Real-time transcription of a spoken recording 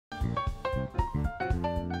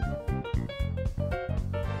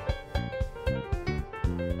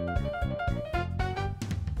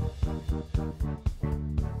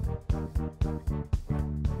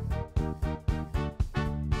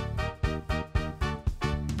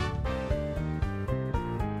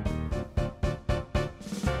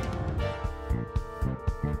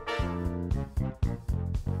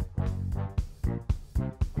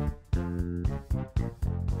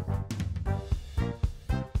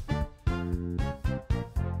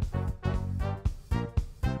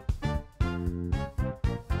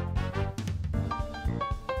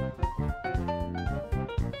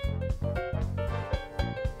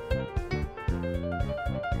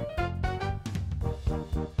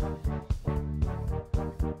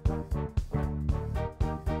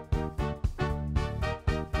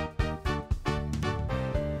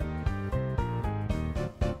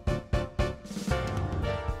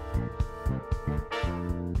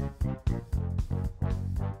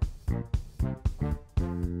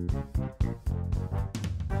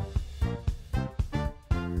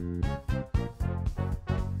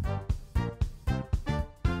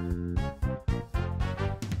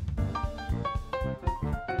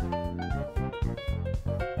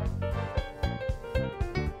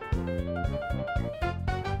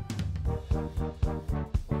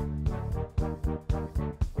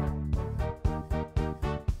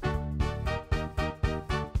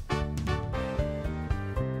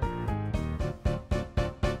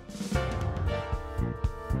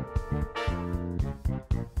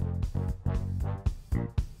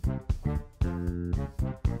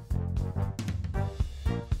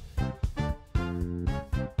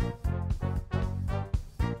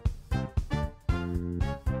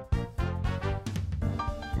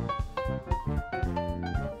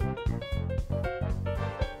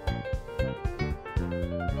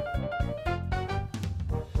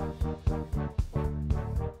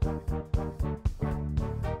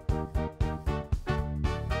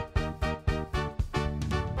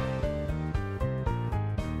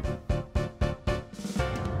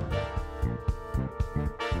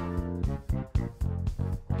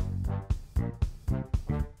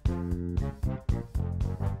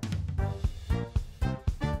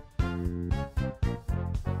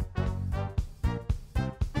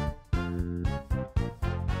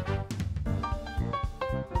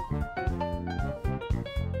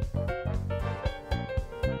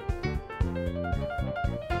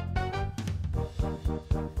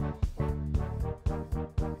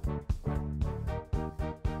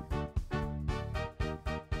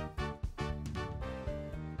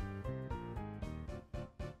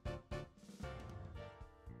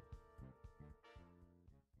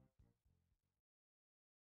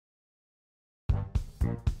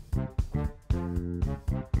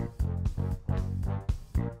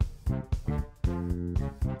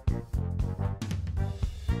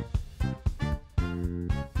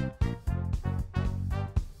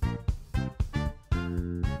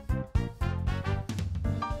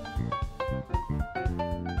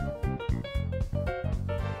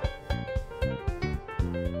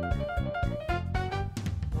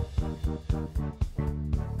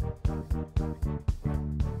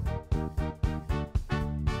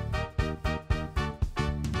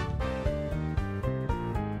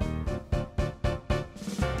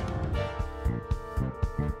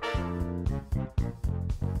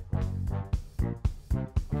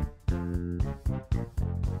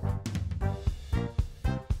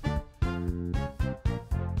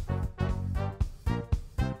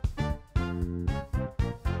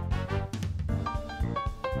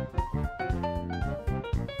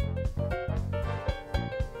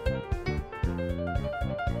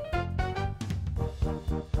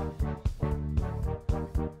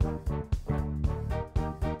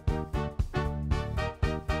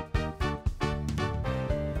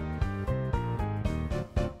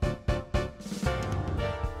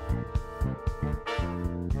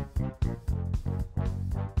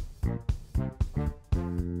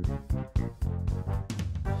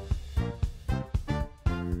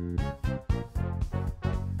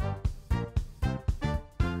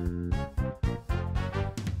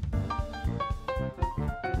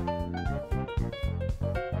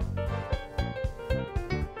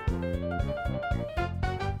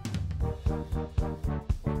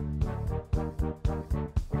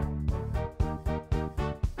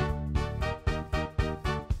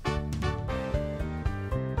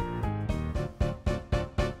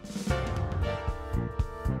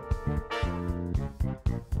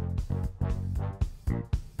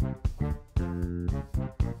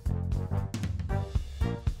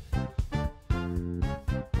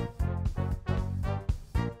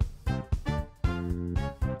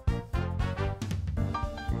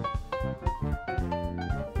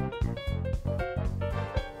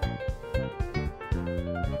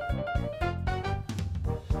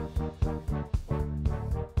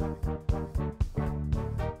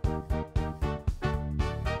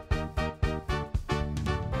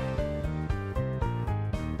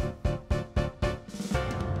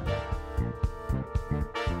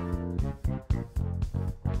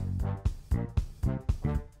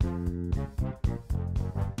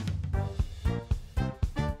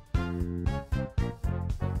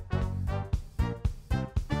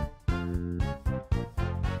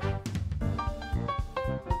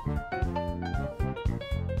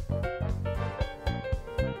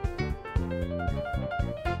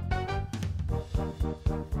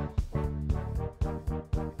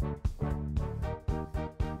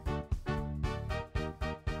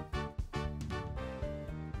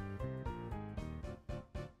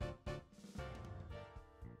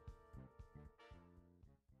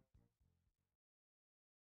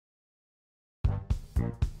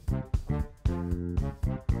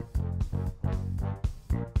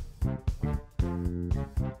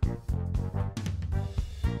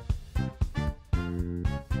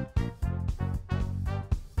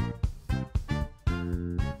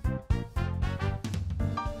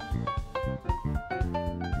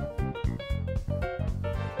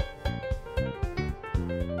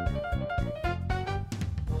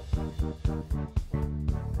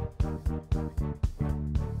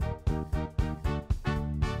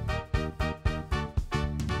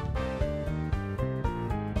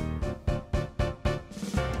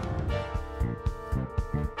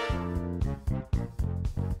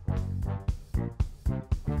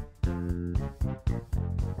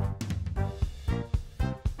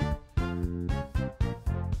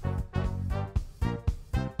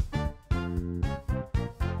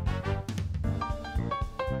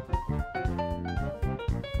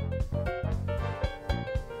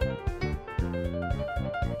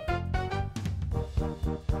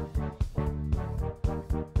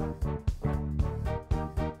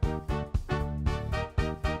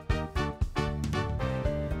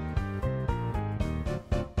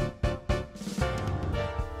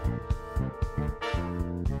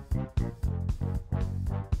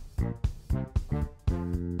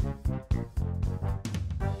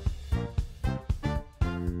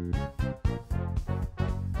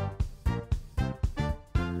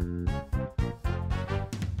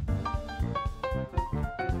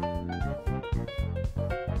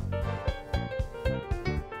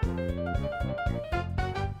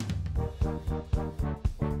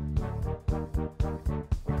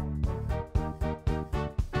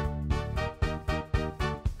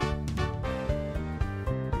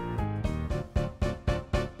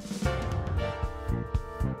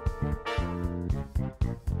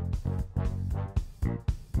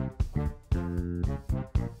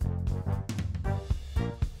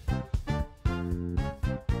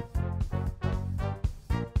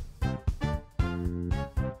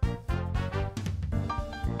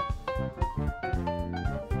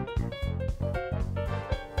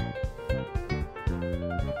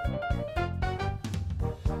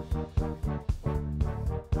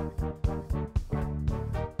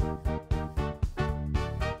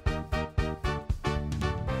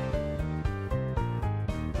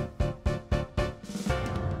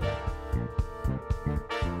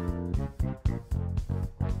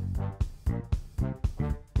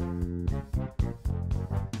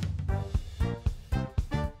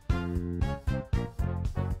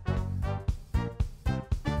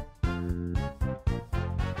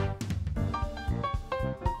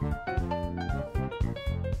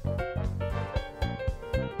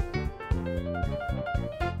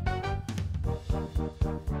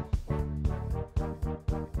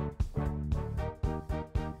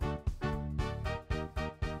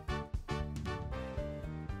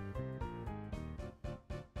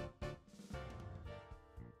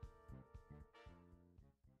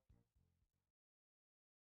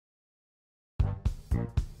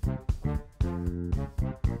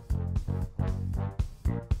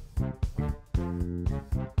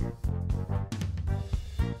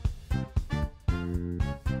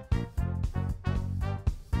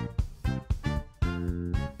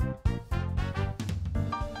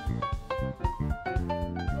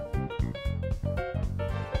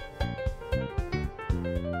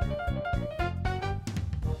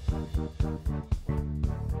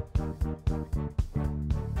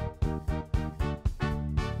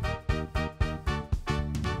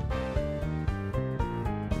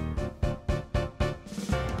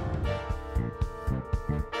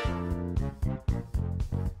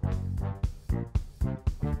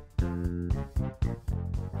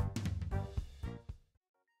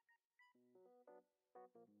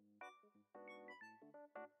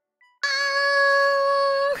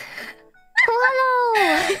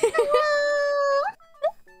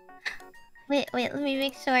Wait, let me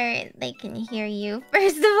make sure they can hear you.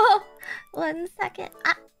 First of all, 1 second.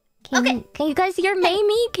 Okay. Can you guys hear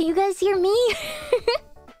Mamie? Can you guys hear me?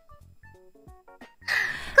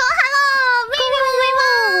 Hello!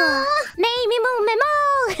 Mamie Memo!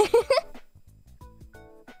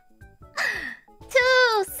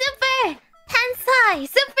 Two super TENSAI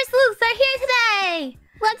super sleuths are here today!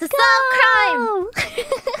 Let's to go! solve crime!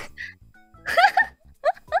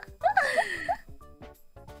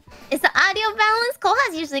 Is the audio balanced?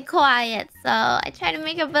 Koha's usually quiet, so I try to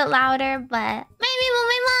make it a bit louder, but...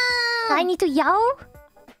 I need to yell?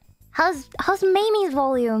 How's Mamie's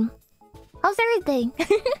volume? How's everything?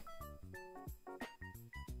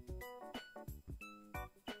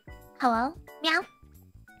 Hello? Meow?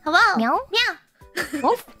 Hello? Meow? Meow!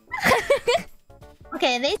 Woof.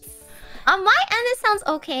 Okay, on my end it sounds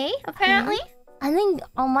okay, apparently. I think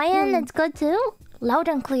on my end it's good too. Loud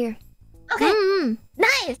and clear. Okay.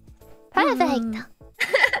 Nice! Perfect.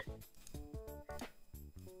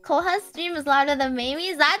 Koha's stream is louder than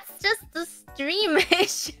Mamie's? That's just the stream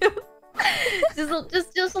issue.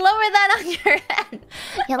 just lower that on your end.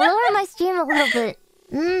 Yeah, lower my stream a little bit.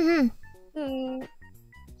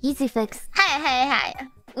 Easy fix. Hey.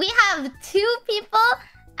 We have 2 people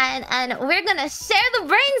and we're gonna share the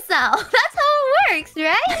brain cell. That's how it works,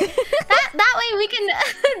 right? that way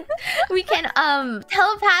we can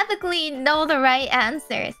telepathically know the right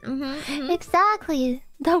answers. Exactly.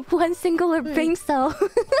 The one singular brain cell.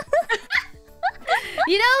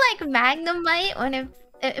 You know, like Magnemite, when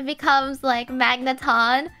it becomes like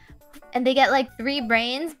Magneton and they get like 3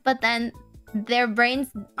 brains, but then their brains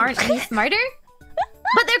aren't any smarter?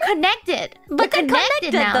 But they're connected. They're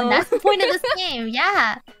connected now. Though. That's the point of this game.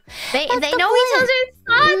 Yeah, they know each other's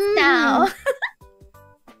thoughts now.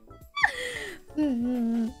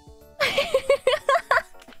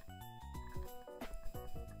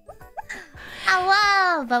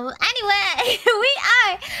 Hello, but anyway, we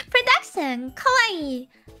are production Kawaii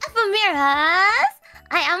Ephemeras.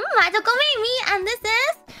 I am Magical Mimi, and this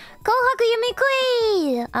is Kohaku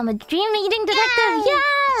Yumekui. I'm a dream-eating detective.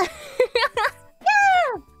 Yeah.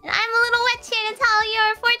 And I'm a little witch here to tell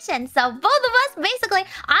your fortune. So both of us, basically,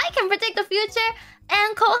 I can predict the future,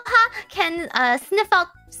 and Koha can sniff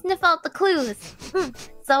out the clues.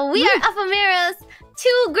 So we are Ephemera's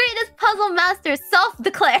 2 greatest puzzle masters,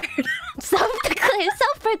 self-declared.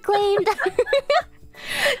 Self-proclaimed.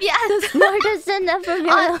 Yes. The smartest in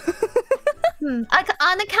Ephemera.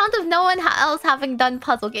 On account of no one else having done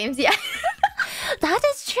puzzle games yet. That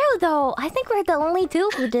is true, though. I think we're the only 2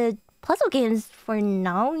 who did puzzle games for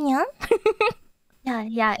now, yeah?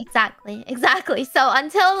 Yeah, exactly. So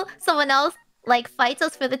until someone else like fights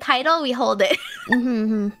us for the title, we hold it.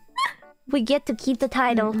 We get to keep the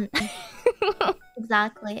title.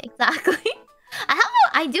 Exactly.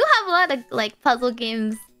 I do have a lot of like puzzle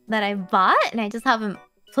games that I bought and I just haven't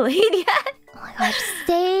played yet. Oh my gosh,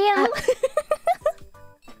 same.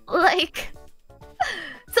 Like,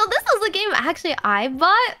 so this was a game actually I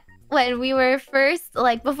bought when we were first,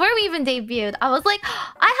 like, before we even debuted. I was like,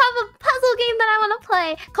 I have a puzzle game that I want to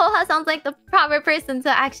play. Koha sounds like the proper person to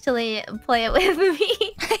actually play it with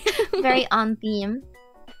me. Very on theme.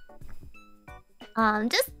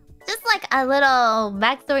 Just like a little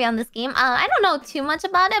backstory on this game. I don't know too much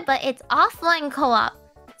about it, but it's offline co-op.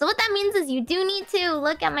 So what that means is you do need to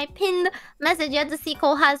look at my pinned message. You have to see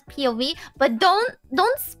Koha's POV, but don't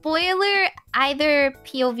spoiler either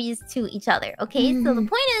POVs to each other, okay? So the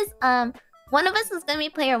point is, one of us is gonna be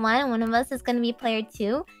player 1 and one of us is gonna be player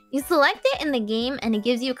 2. You select it in the game and it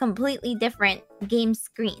gives you a completely different game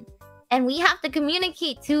screen. And we have to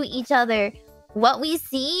communicate to each other what we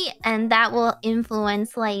see, and that will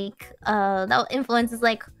influence like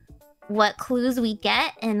what clues we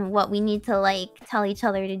get and what we need to like tell each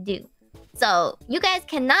other to do. So you guys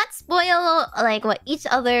cannot spoil like what each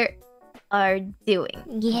other are doing.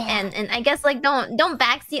 Yeah. And I guess like don't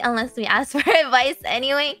backseat unless we ask for advice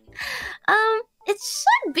anyway. It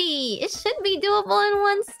should be doable in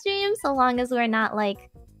one stream so long as we're not like,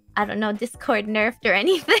 I don't know, Discord nerfed or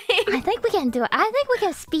anything. I think we can do it. I think we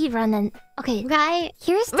can speedrun and... Okay, right?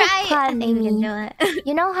 Here's the plan, we can do it.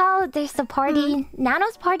 You know how there's the party...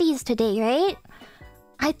 Nano's party is today, right?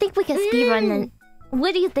 I think we can speedrun and...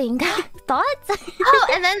 What do you think? Thoughts? Oh,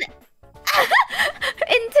 and then...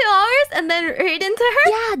 in 2 hours and then raid into her?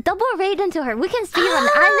 Yeah, double raid into her. We can speedrun.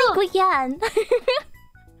 I think we can.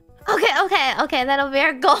 Okay, that'll be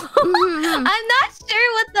our goal. I'm not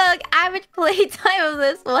sure what the average play time of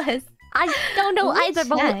this was. I don't know either,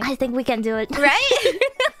 but I think we can do it. Right?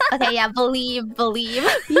 Okay, yeah, believe.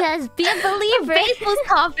 Yes, be a believer. Faceless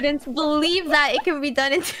confidence. Believe that it can be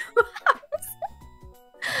done in 2 hours.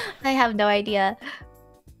 I have no idea.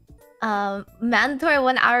 Mandatory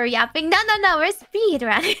 1 hour yapping. No, we're speed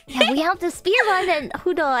running. Yeah, we have to speed run and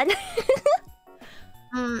hold on.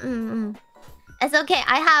 It's okay.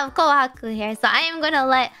 I have Kohaku here, so I am gonna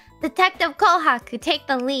let Detective Kohaku take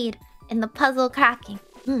the lead in the puzzle cracking.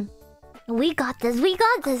 We got this.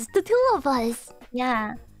 The 2 of us.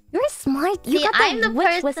 Yeah. You're smart. You got the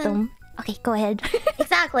witch wisdom. Okay, go ahead.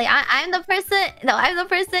 Exactly. I'm the person. No, I'm the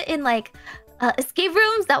person in like escape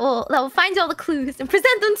rooms that will find all the clues and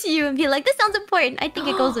present them to you and be like, "This sounds important. I think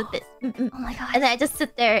it goes with this." Oh my god. And then I just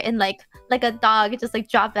sit there and like a dog, just like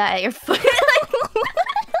drop that at your foot.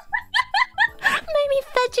 Maybe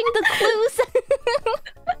fetching the clues.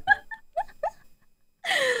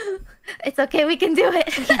 It's okay. We can do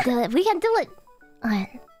it. We can do it.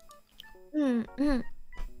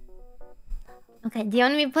 Okay. Do you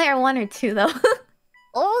want to be player 1 or 2 though?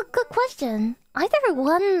 Oh, good question. Either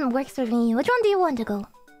one works for me. Which one do you want to go?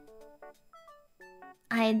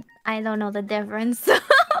 I don't know the difference.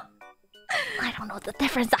 I don't know the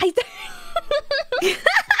difference either.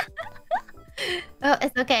 Oh,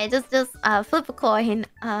 it's okay. Just flip a coin.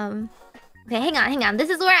 Okay, hang on. This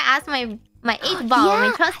is where I ask my 8 ball,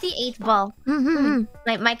 my trusty 8 ball.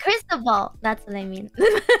 My crystal ball. That's what I mean.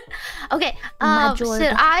 Okay.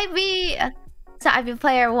 Should I be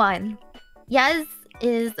player 1? Yes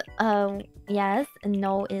is yes, and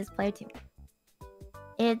no is player 2.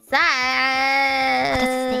 It says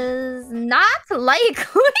not likely.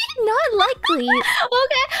 Not likely.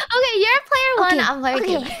 Okay, you're player 1, I'm player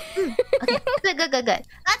 2. Okay, good.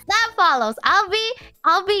 That follows. I'll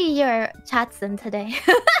be your chatson today.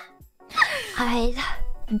 Alright.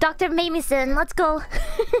 Dr. Mamison, let's go.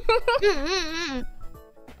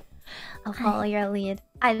 I'll follow your lead.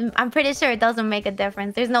 I'm pretty sure it doesn't make a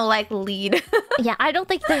difference. There's no like lead. Yeah, I don't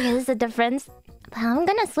think there is a difference. But I'm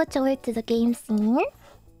gonna switch over to the game scene.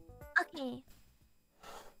 Okay.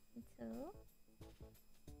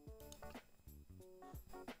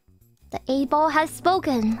 The 8 ball has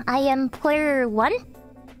spoken. I am player 1,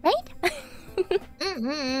 right?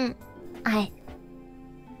 Alright.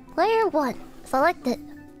 Player 1. Selected.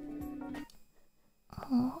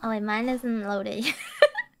 Oh wait, mine isn't loaded.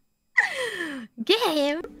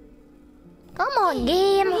 Game. Come on,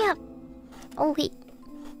 game. Hurry up. Oh wait.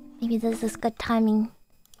 Maybe this is good timing.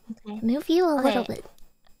 Okay. Move you a little bit.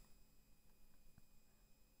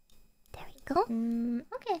 There we go.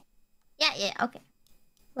 Okay. Yeah, okay.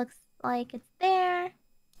 Looks like it's there.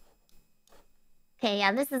 Okay,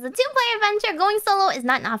 yeah, this is a 2-player adventure. Going solo is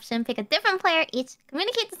not an option. Pick a different player each.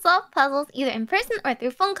 Communicate to solve puzzles either in person or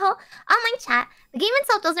through phone call, online chat. The game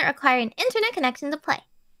itself doesn't require an internet connection to play.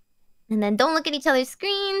 And then don't look at each other's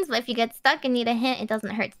screens, but if you get stuck and need a hint, it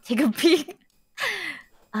doesn't hurt to take a peek.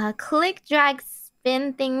 Click, drag,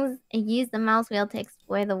 spin things, and use the mouse wheel to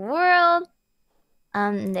explore the world.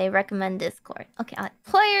 They recommend Discord. Okay,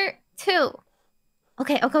 player 2.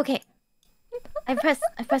 Okay. I press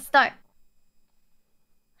start.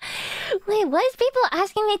 Wait, why is people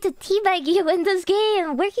asking me to teabag you in this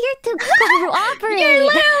game? We're here to cooperate.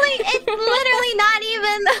 It's literally not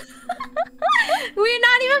even... We're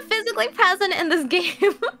not even physically present in this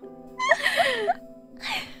game.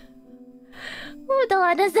 Hold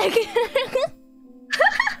on a second.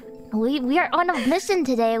 we are on a mission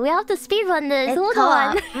today. We have to speedrun this. Hold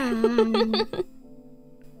on.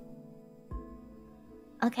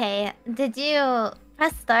 Okay, did you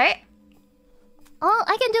press start? Oh,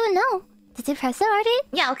 I can do it now. Did you press it already?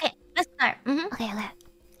 Yeah, okay. Press start. Okay.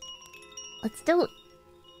 Let's do it.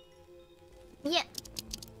 Yeah.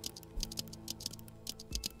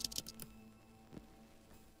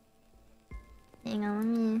 Hang on, let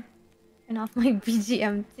me turn off my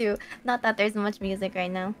BGM too. Not that there's much music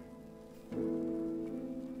right now.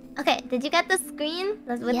 Okay, did you get the screen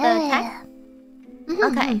with the text?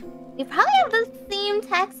 Okay. We probably have the same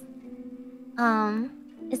text.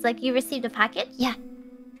 It's like you received a package? Yeah.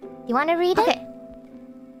 You want to read it?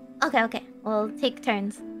 Okay. We'll take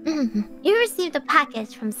turns. You received a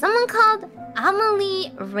package from someone called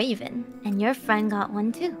Amelie Raven, and your friend got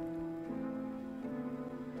one too.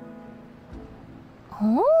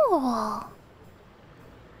 Oh.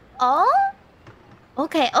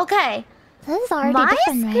 Okay. This is already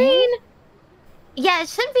different, screen... right? Yeah, it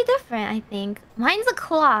should be different, I think. Mine's a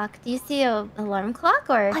clock. Do you see an alarm clock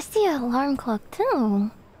or... I see an alarm clock too.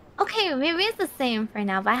 Okay, maybe it's the same for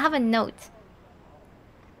now, but I have a note.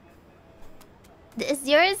 Is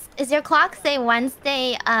your clock say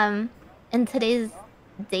Wednesday in today's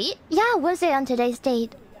date? Yeah, Wednesday on today's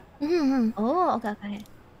date. Oh, okay.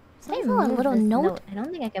 There's a little note. I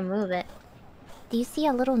don't think I can move it. Do you see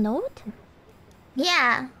a little note?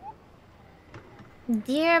 Yeah.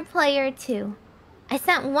 Dear Player 2, I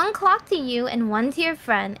sent one clock to you and one to your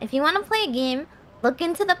friend. If you want to play a game, look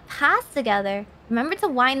into the past together. Remember to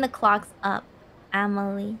wind the clocks up.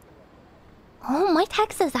 Emily. Oh, my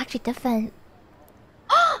text is actually different.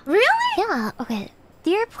 Really? Yeah, okay.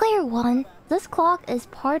 Dear Player 1, this clock is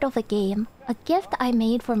part of a game. A gift I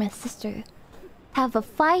made for my sister. Have a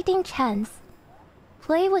fighting chance.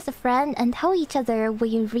 Play with a friend and tell each other what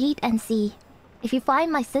you read and see. If you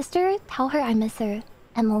find my sister, tell her I miss her.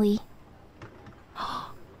 Emily.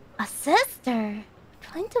 A sister?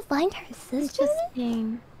 Trying to find her sister?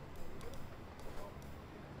 Interesting.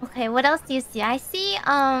 Okay, what else do you see? I see,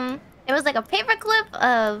 it was like a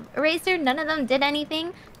paperclip, eraser. None of them did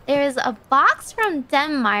anything. There's a box from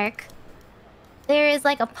Denmark. There is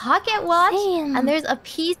like a pocket watch. Same. And there's a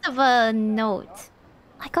piece of a note.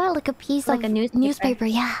 I got like a piece like of a newspaper,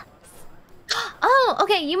 yeah. Oh,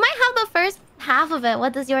 okay. You might have the first half of it.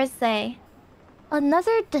 What does yours say?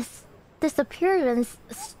 Another disappearance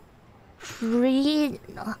street.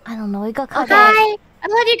 I don't know. It got cut off. Bye. I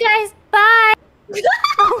love you guys. Bye.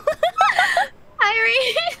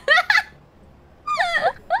 Irene.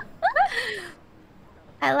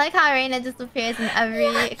 I like how Irene disappears in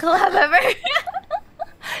every collab ever.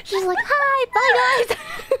 She's like, hi, bye guys.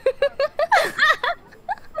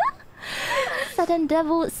 Sudden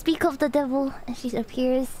devil, speak of the devil, and she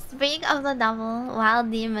appears. Speak of the devil,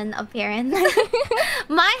 wild demon appearance.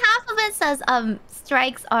 My half of it says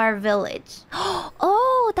strikes our village.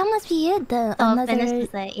 Oh, that must be it. The another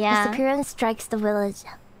yeah. disappearance strikes the village.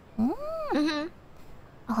 Mm-hmm.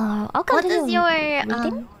 I'll What continue is your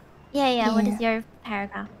reading. yeah, what is your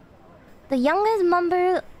paragraph? The youngest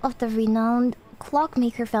member of the renowned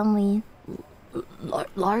clockmaker family,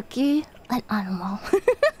 Larky, I don't know,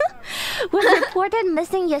 was reported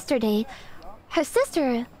missing yesterday. Her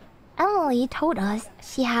sister, Emily, told us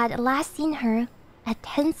she had last seen her at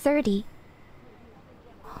 10:30.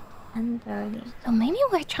 10:30. So maybe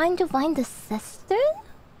we're trying to find the sister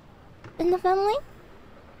in the family?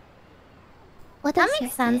 What does That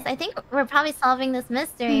makes sense. say? I think we're probably solving this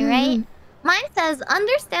mystery, right? Mine says,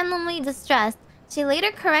 understandably distressed. She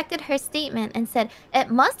later corrected her statement and said, it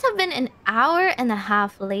must have been an hour and a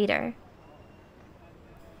half later.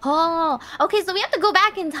 Oh, okay, so we have to go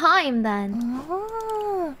back in time then.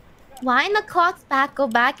 Oh. Wind the clocks back, go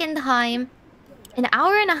back in time. An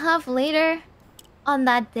hour and a half later on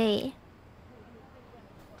that day.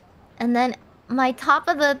 And then my top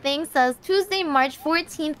of the thing says Tuesday, March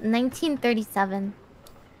 14th, 1937.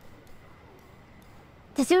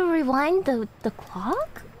 Did you rewind the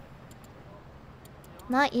clock?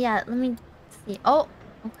 Not yet. Let me see. Oh,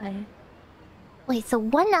 okay. Wait, so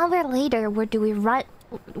 1 hour later, where do we rewind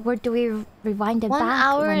it One back?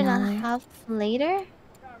 hour and a half later?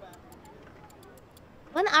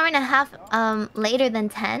 1 hour and a half later than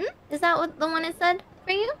 10? Is that what the one it said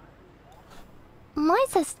for you? Mine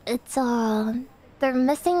says it's they're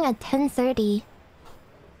missing at 10:30.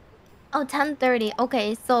 Oh, 10:30.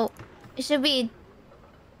 Okay, so it should be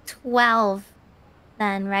 12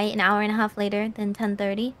 then, right? An hour and a half later than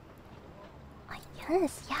 10:30. I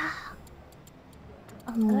guess, yeah.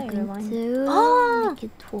 I'm Go ahead, going rewind. to make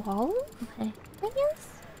it 12. Okay. I guess.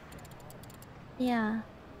 Yeah.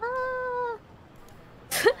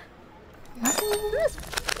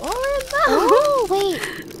 Oh wait.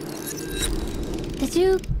 Did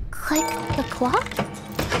you click the clock?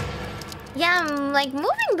 Yeah, I'm like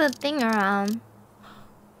moving the thing around.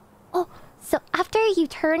 Oh, so after you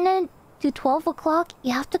turn it to 12 o'clock,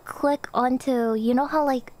 you have to click onto... You know how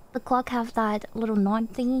like the clock have that little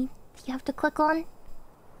nod thingy you have to click on?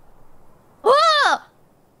 Whoa!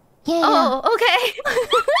 Yeah. Oh, okay.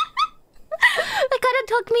 It kind of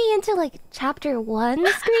took me into like chapter 1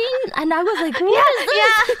 screen, and I was like, what is this?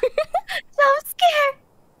 Yeah. So I'm scared.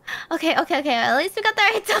 Okay. At least we got the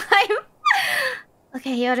right time.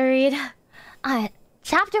 Okay, you gotta read. Alright,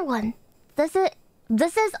 chapter 1. This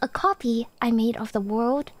is a copy I made of the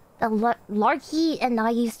world that Larky and I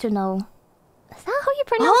used to know. Is that how you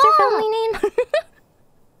pronounce your family name?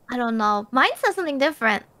 I don't know. Mine says something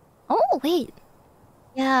different. Oh, wait.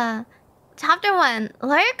 Yeah. Chapter 1.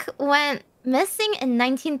 Lark went missing in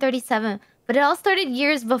 1937, but it all started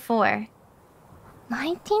years before.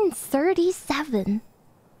 1937.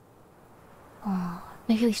 Oh,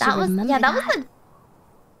 maybe we should remember that.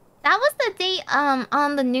 That was the date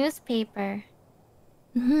on the newspaper.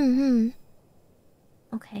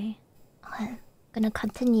 Okay. I'm gonna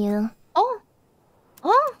continue. Oh.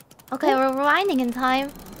 Okay, we're rewinding in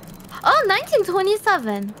time. Oh,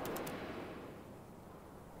 1927.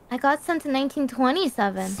 I got sent to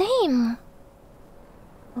 1927. Same.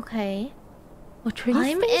 Okay. A train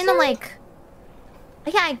I'm station? in like...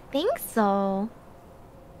 Yeah, I think so.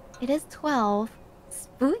 It is 12.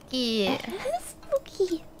 Spooky. It is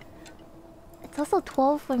spooky. It's also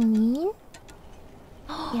 12 for me.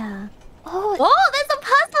 Yeah. Oh, there's a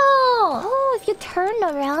puzzle! oh, if you turn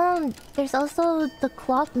around, there's also the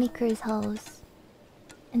clockmaker's house.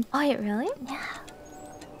 And wait, really? Yeah.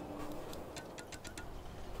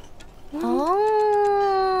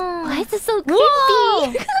 Oh. Why is this so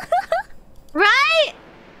Whoa! creepy? Right?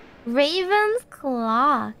 Raven's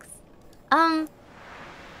clocks.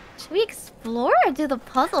 Should we explore or do the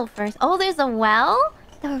puzzle first? Oh, there's a well?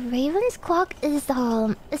 The Raven's clock is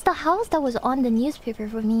the house that was on the newspaper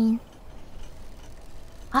for me.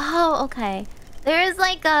 Oh, okay. There's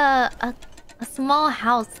like a small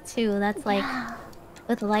house too that's like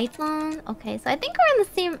with lights on. Okay, so I think we're in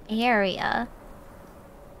the same area.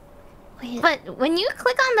 Wait. But when you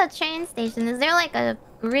click on the train station, is there like a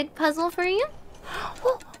grid puzzle for you?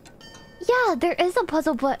 Oh, yeah, there is a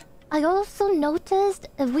puzzle, but I also noticed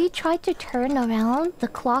if we try to turn around, the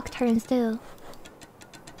clock turns too.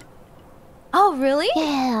 Oh, really?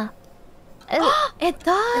 Yeah. It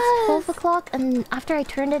does. It's 12 o'clock, and after I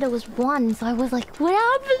turned it, it was 1. So I was like, what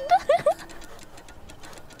happened?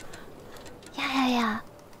 Yeah.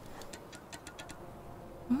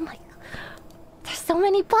 Oh my god. There's so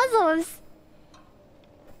many puzzles.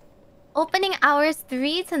 Opening hours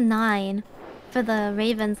 3 to 9 for the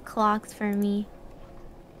Raven's clocks for me.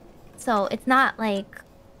 So it's not like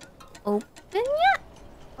open yet?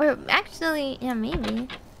 Or actually, yeah, maybe.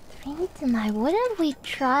 3 to 9. What if we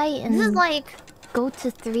try and This is like... go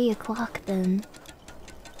to 3 o'clock then? Do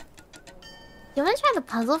you want to try the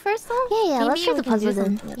puzzle first though? Yeah, Maybe let's try we the can do puzzle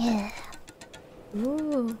then. something with Yeah. it.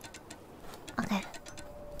 Ooh. Okay.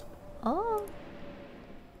 Oh.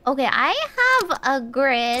 Okay, I have a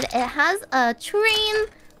grid. It has a train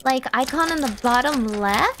like icon in the bottom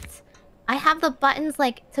left. I have the buttons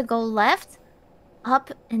like to go left,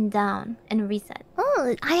 up, and down, and reset.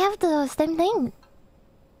 Oh, I have the same thing.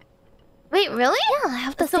 Wait, really? Yeah, I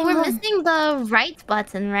have the So same we're one. missing the right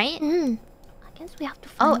button, right? I guess we have to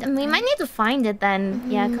Oh, find and we might need to find it then.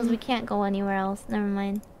 Yeah, because we Mhm. can't go anywhere else. Never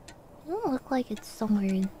mind. It doesn't look like it's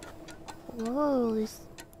somewhere. Whoa,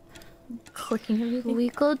 Clicking everything. we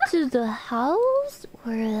go to the house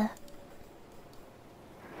or...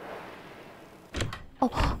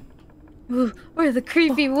 Oh, Ooh, or the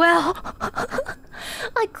creepy well.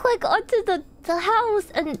 I click onto the house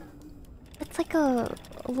and it's like a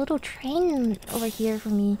little train over here for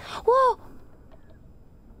me. Whoa!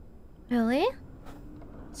 Really?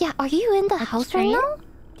 Yeah, are you in the A house train? right now?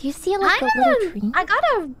 Do you see like a little train? I got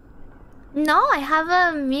a... No, I have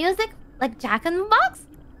a music like Jack in the Box.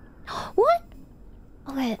 What?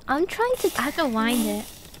 Okay, I'm trying to I have to wind it.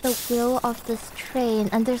 the wheel of this train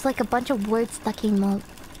and there's like a bunch of words that came up.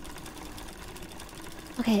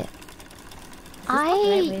 Okay. the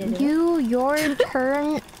right way to do You, your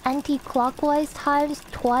turn anti-clockwise times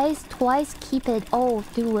twice, keep it. Oh,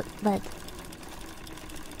 do it, let.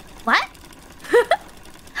 What?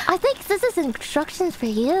 I think this is instructions for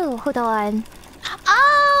you. Hold on.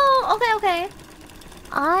 Oh, okay.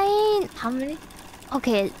 How many?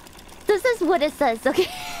 Okay. This is what it says, okay?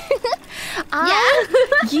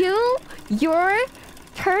 You, your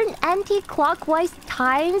turn anti-clockwise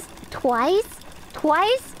times twice,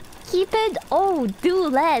 keep it. Oh, do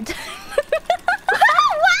let.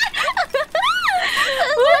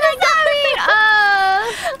 What does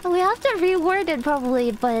that mean? We have to reword it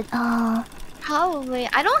probably, but Probably.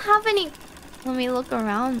 I don't have any... Let me look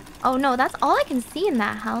around. Oh no, that's all I can see in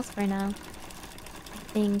that house for now. I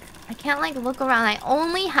think. I can't like look around. I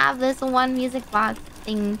only have this one music box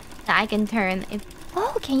thing that I can turn. If...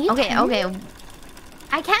 oh, can you? Okay.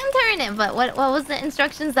 I can turn it, but what was the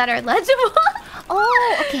instructions that are legible?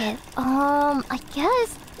 Oh, okay. I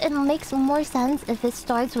guess it makes more sense if it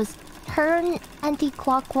starts with turn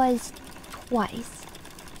anti-clockwise twice.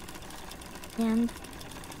 And...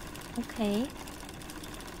 Okay.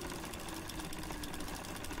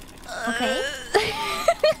 Okay.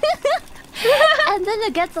 And then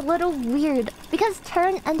it gets a little weird because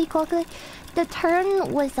turn anti-clockwise, the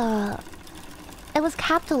turn was it was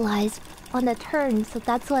capitalized on the turn, so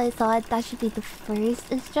that's why I thought that should be the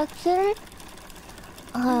first instruction.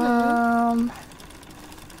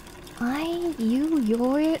 You,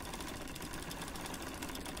 your.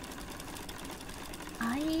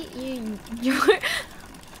 Your...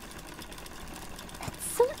 It's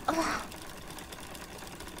so...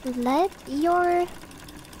 let your...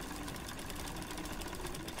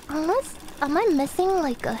 Unless... Am I missing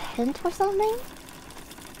like a hint or something?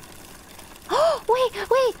 Wait.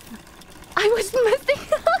 I was missing.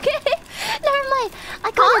 Okay. Never mind.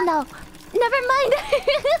 I got it now. Never mind.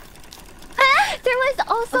 There was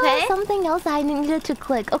also something else I needed to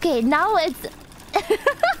click. Okay, now it's... now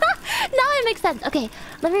it makes sense. Okay,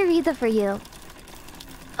 let me read it for you.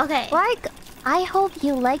 Okay. Lark, I hope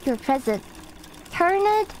you like your present. Turn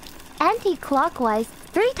it anti-clockwise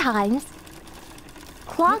 3 times.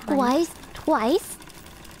 Clockwise twice.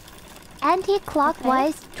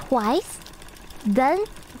 Anti-clockwise twice. Then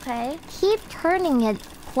keep turning it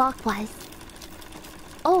clockwise.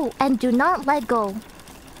 Oh, and do not let go.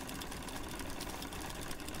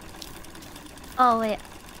 Oh, wait.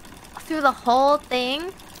 Through the whole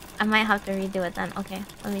thing? I might have to redo it then. Okay,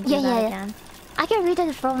 let me do that again. I can read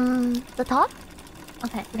it from the top.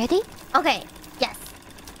 Okay. Ready? Okay. Yes.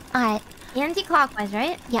 Alright. Anti-clockwise,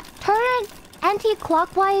 right? Yeah. Turn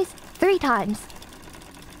anti-clockwise 3 times.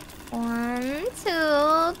 1,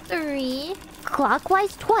 2, 3.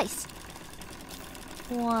 Clockwise twice.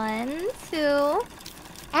 1, 2.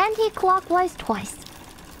 Anti-clockwise twice.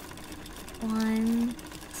 1,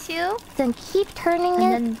 2. Then keep turning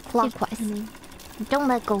it clockwise. Don't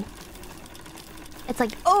let go. It's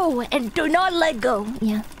like, oh, and do not let go.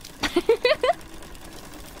 Yeah.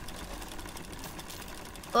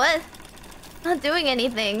 What? Not doing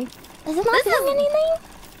anything. Is it not doing anything?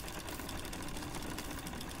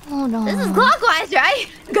 Oh no. This is clockwise, right?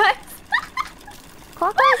 Guys.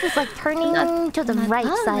 Clockwise is like turning to the right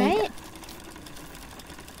side. Right?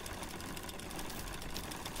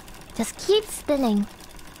 Just keep spinning.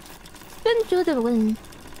 Spin to the wind.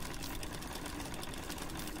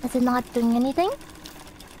 Is it not doing anything?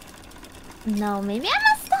 No, maybe I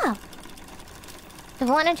messed up. Do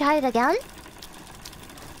you want to try it again?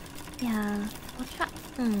 Yeah. I'll try.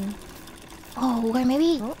 Oh, or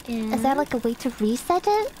maybe... Is there like a way to reset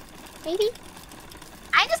it? Maybe?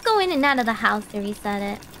 I just go in and out of the house to reset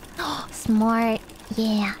it. Smart.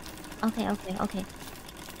 Yeah. Okay.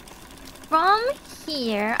 From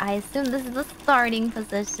here, I assume this is the starting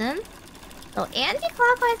position. So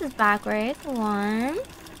anti-clockwise is backwards. 1,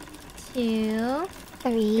 2,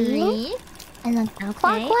 3. And then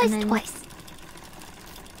clockwise twice.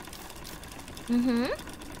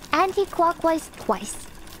 Anti-clockwise twice.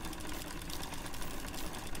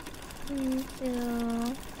 1,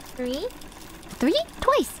 2, 3. 3?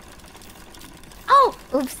 Twice. Oh!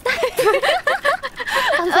 Oops.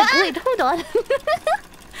 I was like, wait, hold on.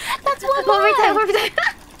 That's one more. One more time.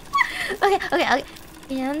 Okay.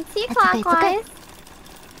 Anti-clockwise.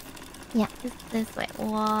 Yeah. This way.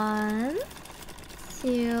 1,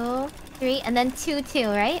 2, 3, and then 2, 2,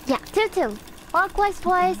 right? Yeah, 2, 2. Clockwise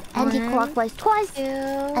twice, anti-clockwise twice, 2.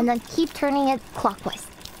 and then keep turning it clockwise.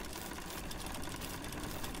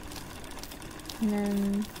 And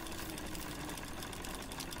then...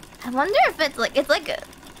 I wonder if it's like a...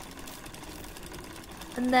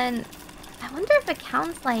 And then... I wonder if it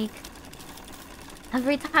counts like...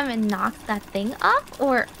 every time it knocks that thing up,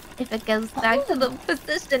 or if it goes back to the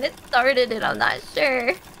position it started in. I'm not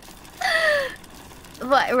sure.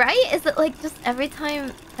 But, right? Is it like just every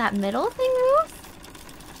time that middle thing moves?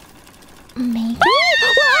 Maybe?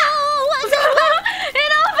 Whoa! What's it?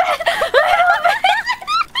 It opened!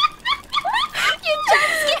 You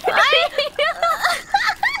jump scared me!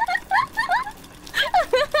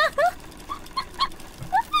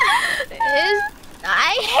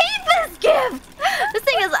 I hate this gift! This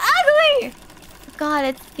thing is ugly! God,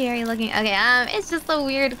 it's scary looking. Okay, it's just a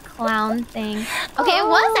weird clown thing. Okay, it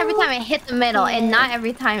was every time it hit the middle, and not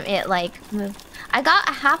every time it, like, moved. I got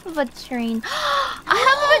a half of a train. A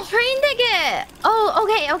half of a train ticket! Oh,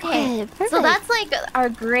 okay. So that's, like, our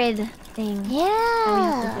grid thing. Yeah.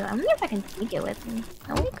 I wonder if I can take it with me.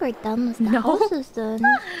 I think we're done with the house is done.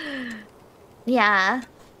 Yeah.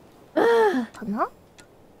 No?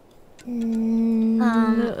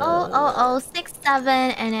 6, 7,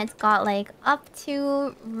 and it's got like up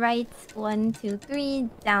to right 1, 2, 3,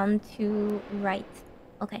 down to right.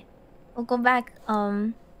 Okay, we'll go back.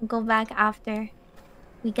 Go back after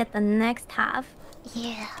we get the next half.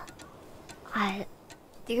 Yeah.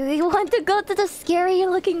 Do we want to go to the scary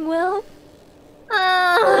looking well?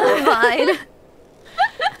 Fine.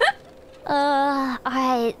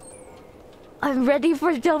 Alright. I'm ready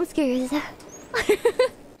for jump scares.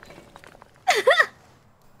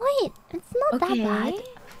 Wait, it's not that bad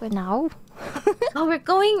for now. Oh, we're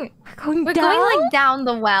going down? like down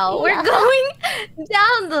the well. Yeah. We're going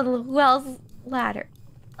down the well's ladder.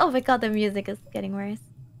 Oh my god, the music is getting worse.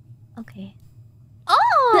 Okay.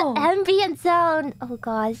 Oh! The ambient sound. Oh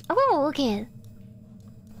gosh. Oh, okay.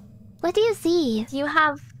 What do you see? Do you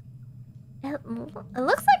have... It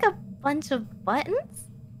looks like a bunch of buttons.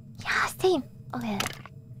 Yeah, same. Okay.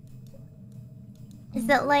 Is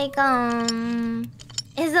it like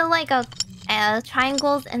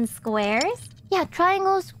triangles and squares? Yeah,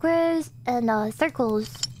 triangles, squares, and circles.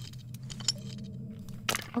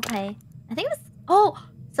 Okay. I think this. Oh,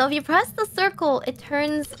 so if you press the circle, it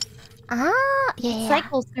turns. Yeah.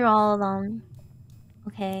 Cycles through all of them.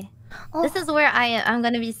 Okay. Oh. This is where I'm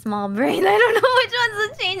gonna be small brain. I don't know which ones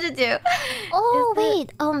to change it to. Oh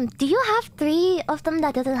wait. Do you have 3 of them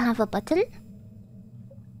that doesn't have a button?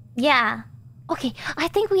 Yeah. Okay, I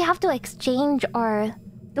think we have to exchange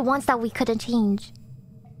the ones that we couldn't change,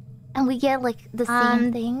 and we get like the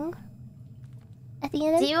same thing at the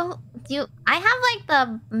end. Do you? I have like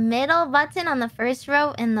the middle button on the first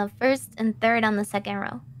row and the first and third on the second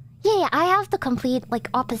row. Yeah, I have the complete like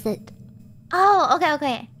opposite. Oh,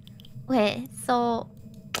 okay. Wait, so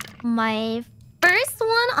my first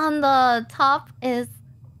one on the top is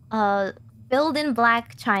filled in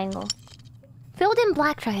black triangle. Filled in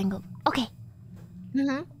black triangle. Okay.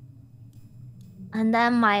 And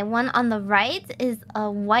then my one on the right is a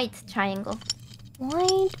white triangle.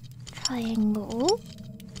 White triangle.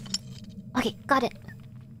 Okay, got it.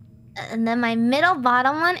 And then my middle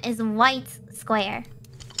bottom one is white square.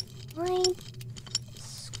 White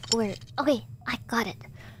square. Okay, I got it.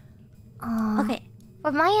 Okay.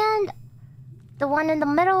 For my end, the one in the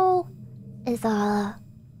middle is a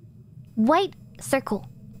white circle.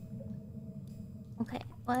 Okay.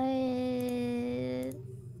 White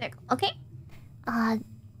circle. Okay.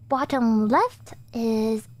 Bottom left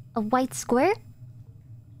is a white square.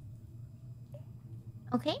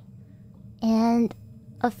 Okay. And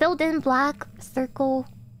a filled in black circle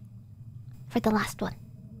for the last one.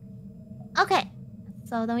 Okay.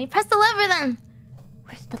 So then we press the lever then.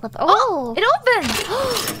 Where's the lever? Oh! It opened!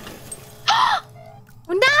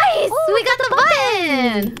 Nice! Oh, we got the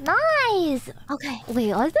button! Nice! Okay.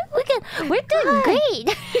 Wait, we're doing great!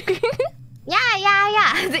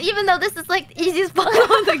 Yeah. Even though this is like the easiest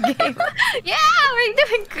puzzle in the game. Yeah, we're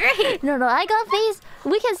doing great! No, I got face.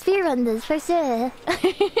 We can speedrun this for sure.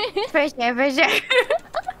 For sure.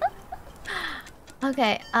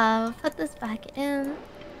 Okay, put this back in.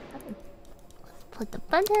 Let's put the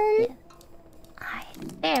button. Yeah.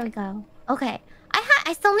 There we go. Okay.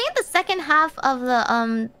 I still need the second half of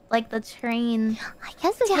the like the train I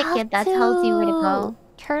guess we ticket have that to tells you where to go.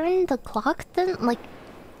 turn the clock then, like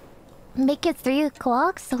make it 3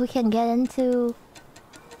 o'clock so we can get into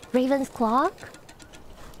Raven's clock.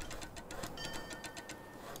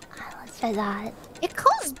 Let's try that. It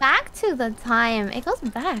goes back to the time. It goes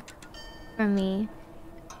back for me.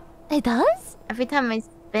 It does? Every time I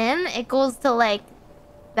spin, it goes to like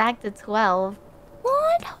back to 12.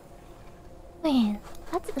 What? Wait,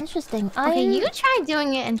 that's interesting. Okay, you try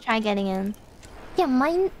doing it and try getting in. Yeah,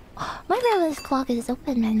 my Raven's clock is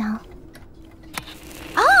open right now.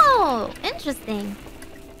 Oh, interesting.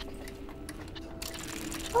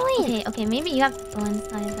 Oh wait. Okay, maybe you have to go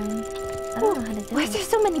inside then. I don't know how to do Why it. is there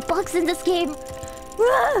so many bugs in this game?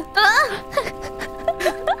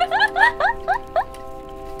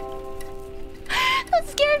 That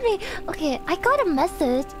scared me. Okay, I got a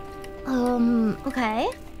message. Okay.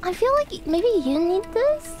 I feel like maybe you need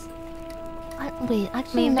this. Wait,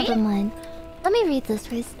 actually, Maybe? never mind. Let me read this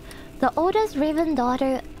first. The oldest Raven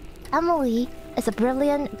daughter, Emily, is a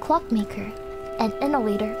brilliant clockmaker and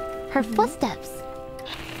innovator. Her footsteps.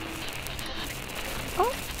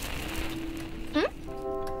 Oh.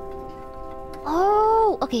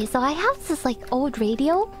 Oh, okay. So I have this like old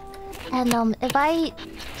radio, and if I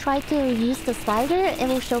try to use the slider, it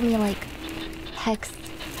will show me like text.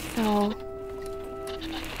 So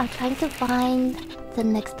I'm trying to find the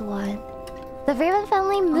next one. The Raven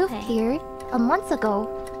family moved here a month ago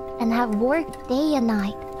and have worked day and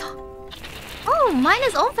night. Oh, mine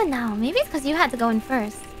is open now. Maybe it's because you had to go in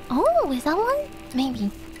first. Oh, is that one?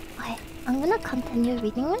 Maybe. Okay, I'm gonna continue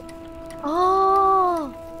reading it.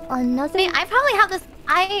 Oh. Another... Wait, I probably have this...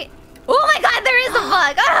 Oh my god, there is a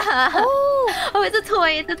bug! Oh, it's a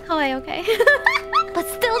toy, okay. But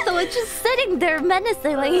still though, it's just sitting there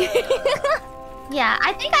menacingly. Yeah,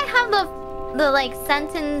 I think I have the like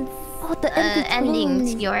sentence the ending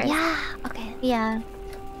to yours. Yeah, okay. Yeah.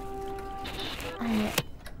 I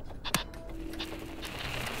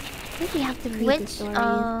think we have to read the Which, story.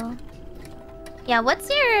 yeah, what's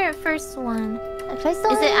your first one? First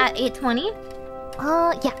one? Is it at 8:20?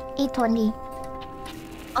 Yeah, 8:20.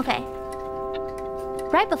 Okay.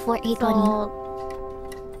 Right before 8:20. So...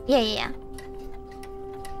 Yeah.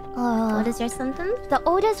 What is your sentence? The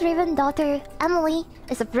oldest Raven daughter, Emily,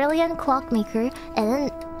 is a brilliant clockmaker and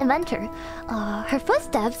an inventor. Her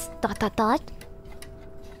footsteps... ...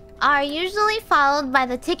 are usually followed by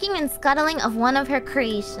the ticking and scuttling of one of her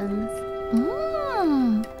creations.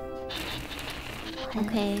 Mm.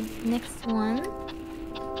 Okay, next one.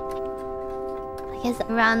 I guess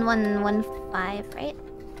Around 115, right?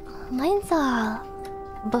 mine's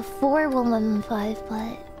before 115,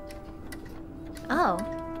 but Oh.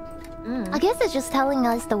 I guess it's just telling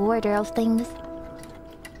us the order of things.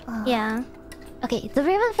 Yeah. Okay, the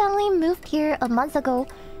Raven family moved here a month ago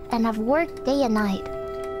and have worked day and night.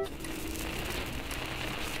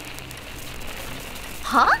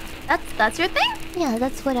 Huh? That's your thing? Yeah,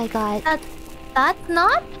 that's what I got. That's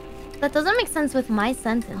not? That doesn't make sense with my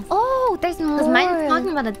sentence. Oh, there's more. Because mine's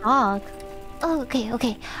talking about a dog. Oh,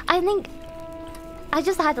 okay. I think I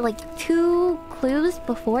just had like 2 clues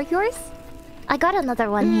before yours. I got another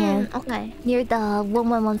one here. Okay. Near the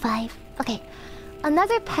 1115. Okay.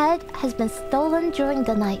 Another pet has been stolen during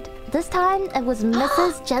the night. This time it was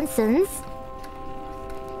Mrs. Jensen's.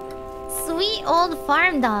 Sweet old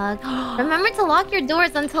farm dog. Remember to lock your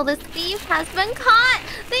doors until this thief has been caught.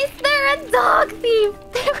 They're a dog thief.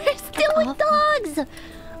 They were stealing dogs.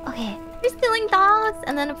 Okay. They're stealing dogs.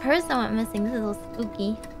 And then a person went missing. This is a little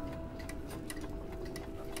spooky.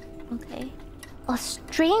 Okay. A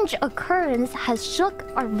strange occurrence has shook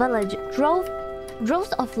our village.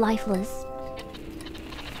 Droves of lifeless.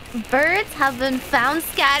 Birds have been found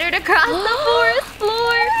scattered across the forest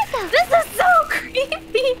floor. This is so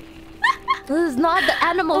creepy. This is not the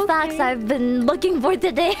animal facts I've been looking for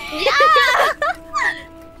today. Yeah!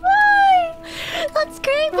 Why? That's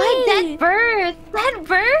creepy. Why dead birds? Dead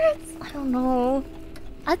birds? I don't know.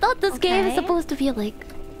 I thought this game is supposed to be like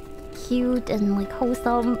cute and like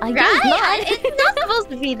wholesome. I guess not. It's not supposed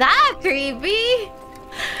to be that creepy.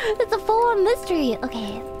 It's a full-on mystery.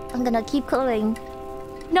 Okay, I'm gonna keep going.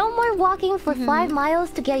 No more walking for 5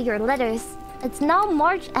 miles to get your letters. It's now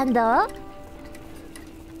March and the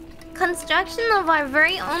construction of our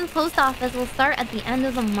very own post office will start at the end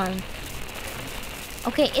of the month.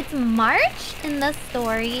 Okay, it's March in the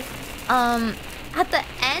story. At the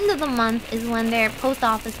end of the month is when their post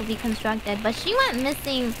office will be constructed. But she went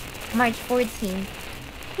missing March 14th.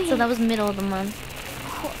 So that was middle of the month.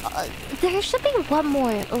 There should be one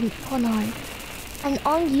more. Hold on. An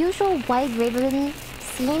unusual white raven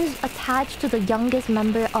seems attached to the youngest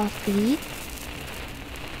member of the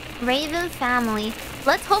Raven family.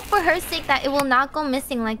 Let's hope for her sake that it will not go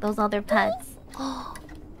missing like those other pets. Huh?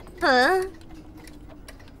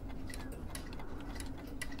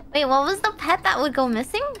 Wait, what was the pet that would go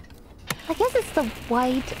missing? I guess it's the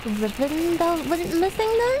white ribbon that went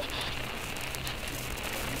missing then?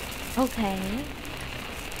 Okay.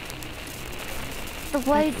 The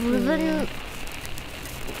white ribbon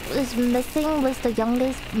is missing was the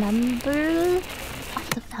youngest member of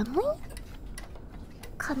the family?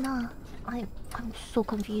 Kana. I'm so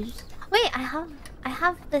confused. Wait, I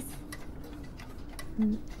have this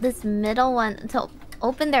middle one to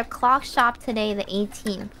open their clock shop today, the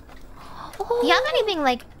 18th. Oh. Do you have anything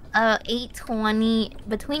like 8:20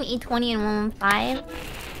 between 8:20 and 1:15?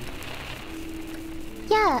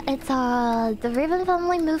 Yeah, it's the Raven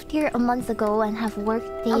family moved here a month ago and have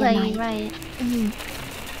worked day and night. Right.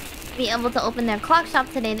 Be able to open their clock shop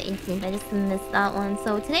today, the 18th. I just missed that one.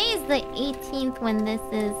 So today is the 18th when this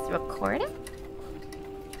is recorded.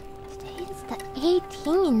 Today is the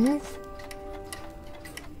 18th.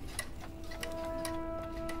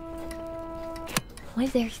 Why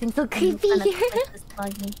is everything so creepy here? This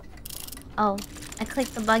buggy. Oh, I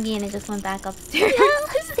clicked the buggy and it just went back upstairs. Yeah,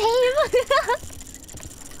 same.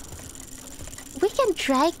 We can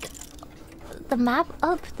drag the map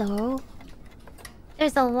up though.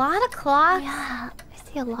 There's a lot of clocks. Yeah, I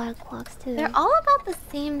see a lot of clocks too. They're all about the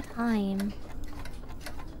same time.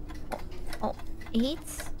 Oh, 8?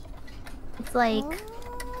 It's like...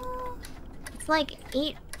 It's like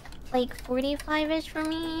 8... Like 45-ish for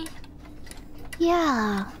me.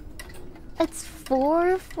 Yeah. It's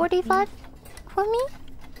 4:45 for me?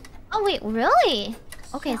 Oh wait, really?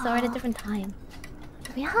 Okay, so we're at a different time.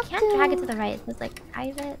 We have Can't to drag it to the right. It's like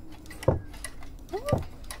private.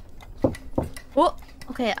 Oh,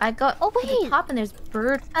 okay. I got to the top and there's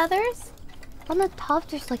bird feathers. On the top,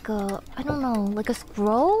 there's like a I don't know, like a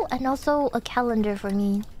scroll and also a calendar for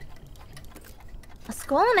me. A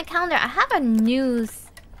scroll and a calendar. I have a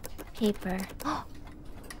newspaper.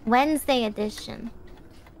 Wednesday edition.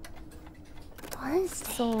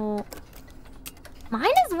 Wednesday. So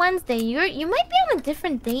mine is Wednesday. You might be on a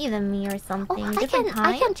different day than me or something. Oh, Different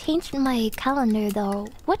time. I can change my calendar though.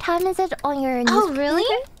 What time is it on your newspaper? Oh really?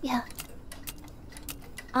 Yeah.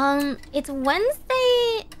 It's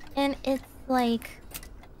Wednesday and it's like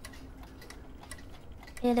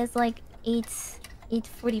it is like 8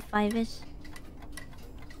 8:45ish.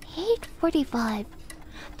 8:45.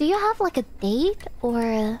 Do you have like a date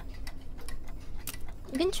or?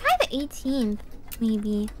 You can try the 18th,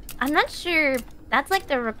 maybe. I'm not sure. That's like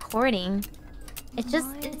the recording. It's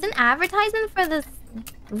an advertisement for this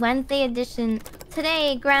Wednesday edition.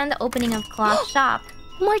 Today, grand opening of Clock Shop.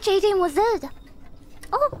 March 18 was it?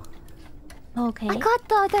 Oh. Okay. I got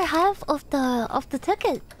the other half of the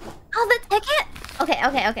ticket. Oh, the ticket? Okay.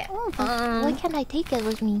 Oh, why can't I take it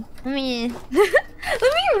with me? Let me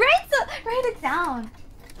write it down.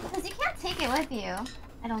 Because you can't take it with you.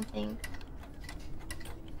 I don't think.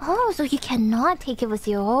 Oh, so you cannot take it with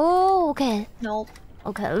you. Oh, okay. Nope.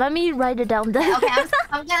 Okay, let me write it down then. Okay,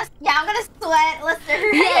 I'm gonna sweat.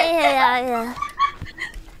 Listen. Yeah.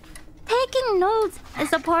 Taking notes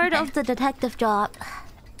is a part of the detective job.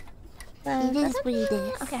 It is what it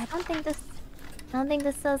is. Okay, I don't think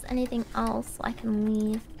this says anything else, so I can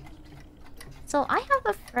leave. So I have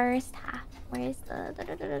the first half. Where's the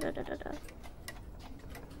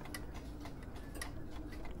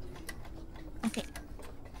Okay.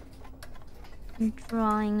 I'm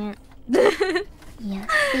drawing it. Yeah,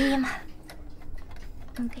 same.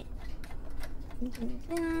 Okay.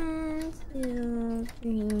 1, 2,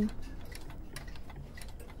 3.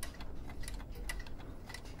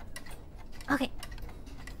 Okay.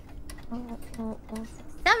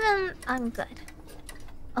 7. I'm good.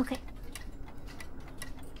 Okay.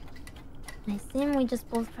 I assume we just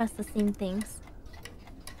both press the same things.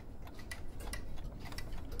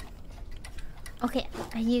 Okay,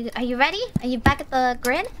 are you ready? Are you back at the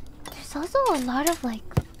grid? There's also a lot of like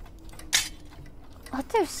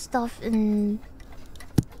other stuff in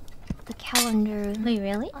the calendar. Wait,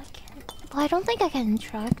 really? I can't. Well, I don't think I can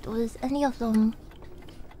interact with any of them.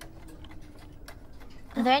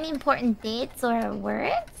 Are there any important dates or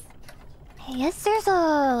words? Yes, there's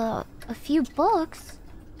a few books.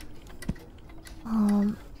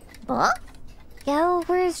 Books?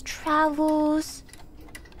 Gallower's Travels.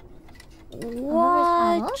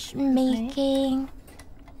 Watchmaking.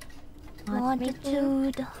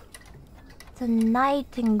 Longitude. The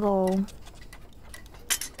Nightingale.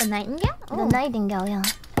 The Nightingale? The Nightingale, yeah.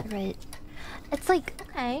 Right. It's like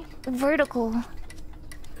Okay. vertical.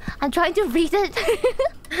 I'm trying to read it.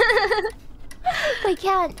 I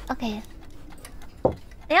can't. Okay.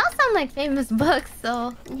 They all sound like famous books,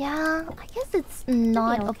 so... Yeah, I guess it's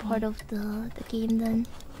not a okay. part of the game then.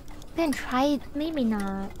 We can try Maybe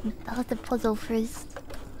not. the puzzle first.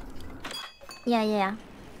 Yeah.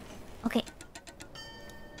 Okay.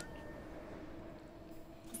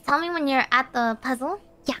 Just tell me when you're at the puzzle.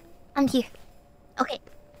 Yeah, I'm here. Okay.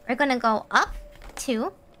 We're gonna go up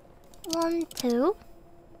 2. 1, 2.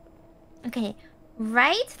 Okay.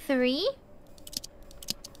 Right 3.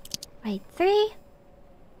 Right, 3.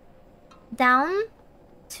 Down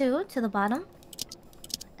 2 to the bottom.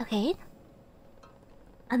 Okay.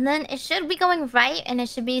 And then it should be going right and it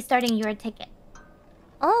should be starting your ticket.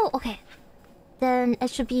 Oh, okay. Then it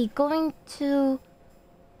should be going to...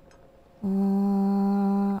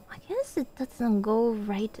 I guess it doesn't go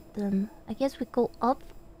right then. I guess we go up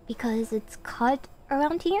because it's cut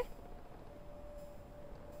around here.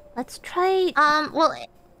 Let's try... Well,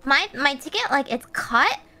 my ticket, like, it's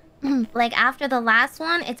cut. Like, after the last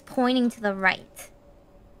one, it's pointing to the right.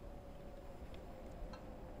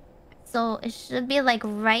 So it should be like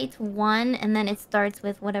right 1 and then it starts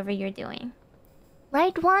with whatever you're doing.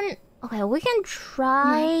 Right 1? Okay, we can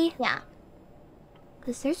try... Yeah.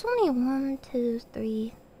 Because there's only 1, 2,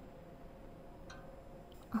 3...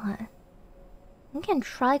 Okay. We can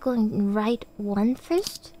try going right 1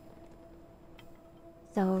 first.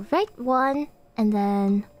 So right 1 and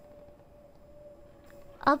then...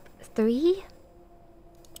 Up 3.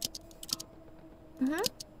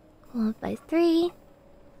 Go up by 3.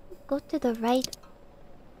 Go to the right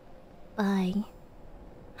by...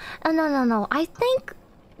 Oh, no. I think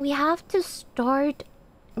we have to start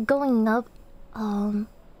going up,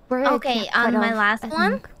 where Okay, on my last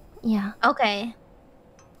one? think. Yeah. Okay.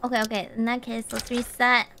 In that case, let's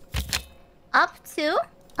reset. Up 2.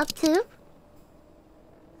 Up 2.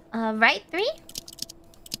 Right 3.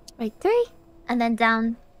 Right 3. And then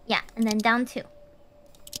down... Yeah, and then down 2.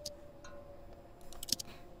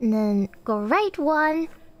 And then go right 1.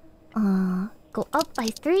 Go up by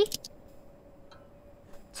 3.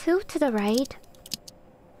 2 to the right.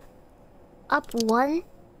 Up 1.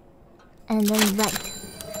 And then right.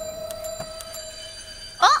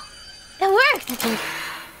 Oh! It worked! Okay.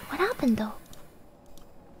 What happened though?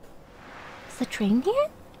 Is the train here?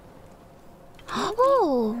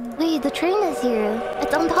 Oh! Wait, the train is here.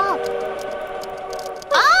 It's on top.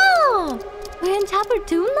 Oh! We're in chapter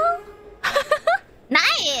 2 now?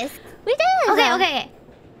 Okay.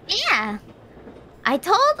 Yeah. I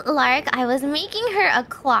told Lark I was making her a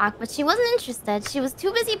clock, but she wasn't interested. She was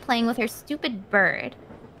too busy playing with her stupid bird.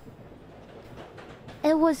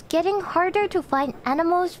 It was getting harder to find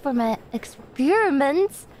animals for my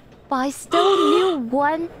experiments, but I still knew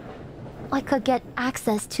one I could get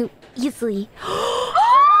access to easily.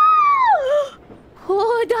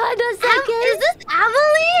 Hold on a second. Is this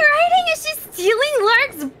Emily writing? Is she stealing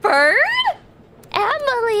Lark's bird?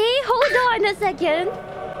 Emily, hold on a second.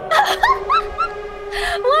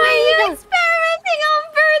 Why are you experimenting on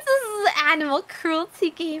birds? This is an animal cruelty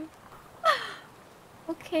game.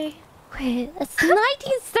 Okay. Wait, it's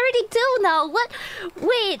 1932 now. What?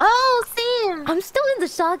 Wait. Oh, same. I'm still in the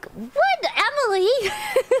shock. What, Emily?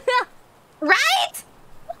 Right?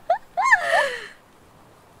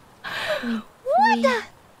 What?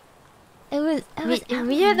 It was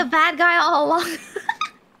we're the bad guy all along.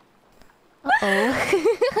 Uh-oh.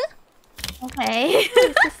 Okay.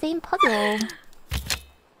 It's the same puzzle.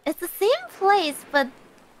 It's the same place, but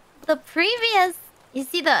the previous... You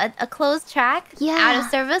see a closed track? Yeah. Out of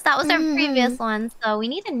service? That was our previous one, so we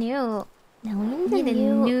need a new... No, we need a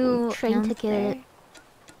new train ticket.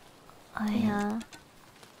 Yeah.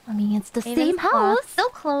 I mean, it's the It same is house. Still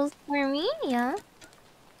closed for me, yeah.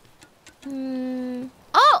 Oh!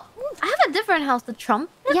 I have a different house, the Trump.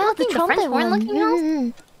 Yeah, the French trumpet horn one. looking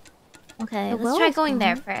house. Okay, let's try going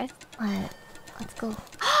there first. Alright, let's go.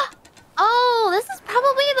 Oh, this is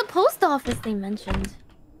probably the post office they mentioned.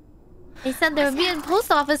 They said there would be a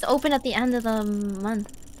post office open at the end of the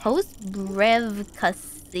month. Post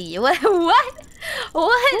Brevkasi. What?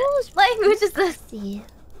 What language is this? See.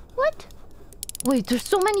 What? Wait, there's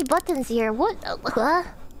so many buttons here. What?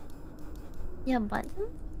 Yeah,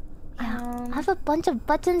 buttons? Yeah. I have a bunch of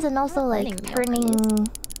buttons and also like turning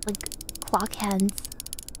like clock hands.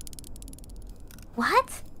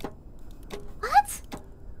 What? What?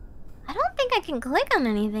 I don't think I can click on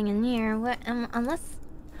anything in here. What? Unless...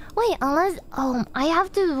 Wait, unless I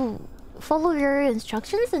have to follow your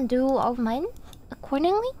instructions and do all of mine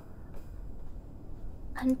accordingly?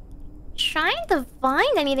 I'm trying to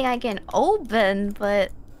find anything I can open,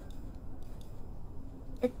 but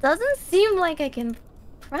it doesn't seem like I can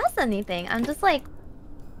press anything. I'm just like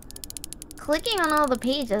clicking on all the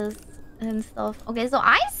pages and stuff. Okay, so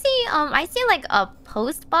I see like a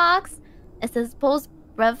post box. It says post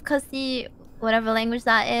Brevkasi, whatever language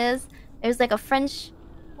that is. There's like a French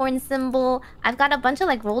horn symbol. I've got a bunch of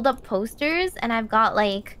like rolled up posters, and I've got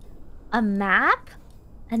like a map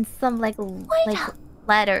and some like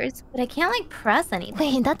letters, but I can't like press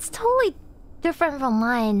anything. Wait, that's totally different from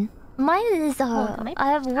mine. Mine is I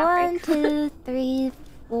have 1, 2, 3,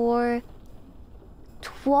 4,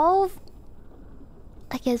 12.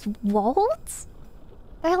 I guess walls?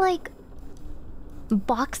 They're like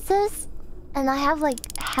boxes, and I have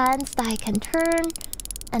like hands that I can turn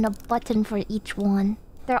and a button for each one.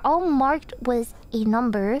 They're all marked with a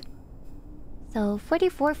number. So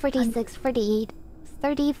 44, 46, 48,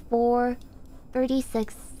 34,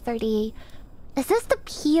 36, 38. Is this the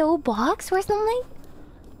P.O. box or something?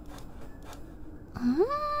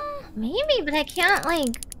 Maybe, but I can't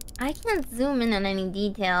zoom in on any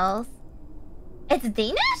details. It's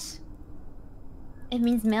Danish? It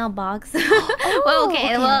means mailbox. Oh, well,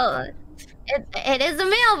 okay, well, it is a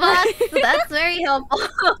mailbox. So that's very helpful.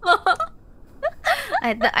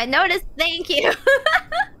 I noticed. Thank you.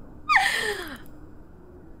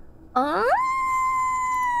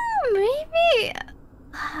 Maybe.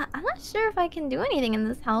 I'm not sure if I can do anything in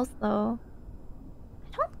this house though.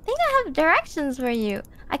 I don't think I have directions for you.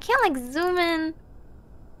 I can't like zoom in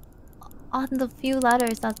on the few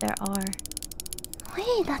letters that there are.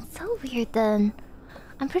 Wait, that's so weird then.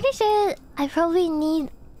 I'm pretty sure I probably need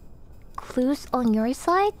clues on your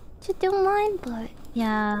side to do mine, but...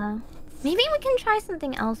 Yeah. Maybe we can try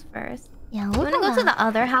something else first. Yeah, we're gonna go to the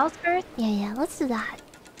other house first? Yeah, let's do that.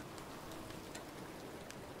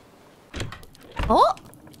 Oh!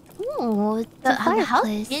 Ooh, the house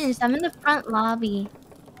hinged. I'm in the front lobby.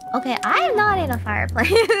 Okay, I'm not in a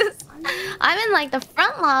fireplace. I'm in like the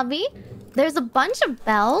front lobby. There's a bunch of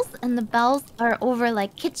bells, and the bells are over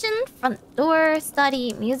like kitchen, front door,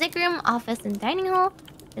 study, music room, office, and dining hall.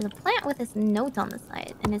 There's a plant with this note on the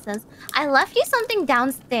side, and it says, "I left you something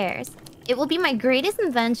downstairs. It will be my greatest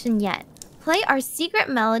invention yet. Play our secret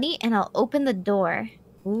melody, and I'll open the door."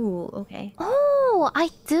 Ooh, okay. Oh, I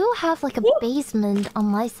do have like a basement on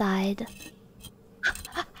my side.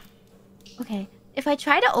 Okay, if I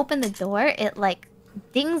try to open the door, it like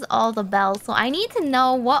dings all the bells. So I need to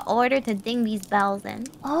know what order to ding these bells in.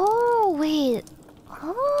 Oh, wait.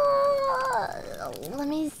 Let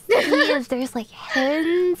me see if there's like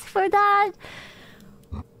hints for that.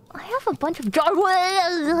 I have a bunch of jar.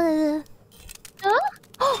 Huh?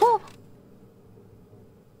 Oh.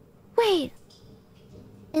 Wait.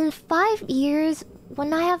 In 5 years,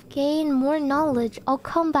 when I have gained more knowledge, I'll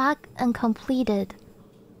come back and complete it.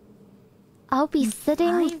 I'll be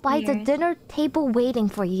sitting by the dinner table waiting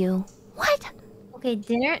for you. What? Okay,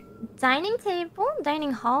 dining table,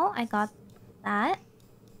 dining hall. I got that.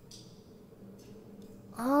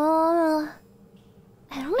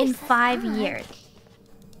 In 5 years.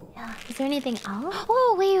 Yeah. Is there anything else?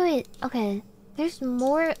 Oh, wait. Okay. There's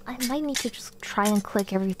more. I might need to just try and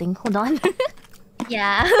click everything. Hold on.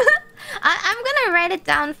 Yeah. I'm gonna write it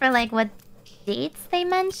down for like what dates they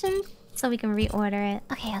mentioned so we can reorder it.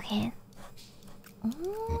 Okay.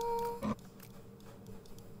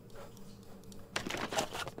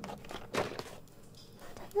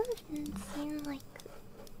 Doesn't seem like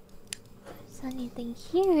there's anything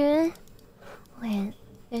here. Wait,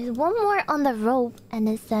 there's one more on the rope, and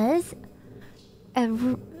it says,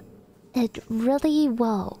 "It really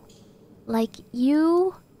well, like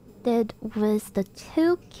you did with the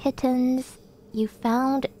 2 kittens you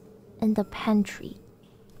found in the pantry."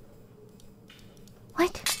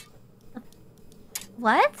 What?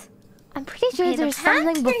 What? I'm pretty sure there's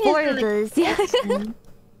something before this. Yeah.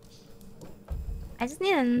 I just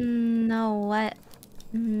need to know what.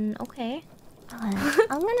 Okay.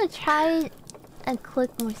 I'm gonna try and click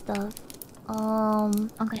more stuff.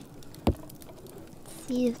 Okay.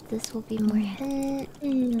 See if this will be more hint.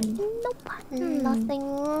 Nope. Nothing.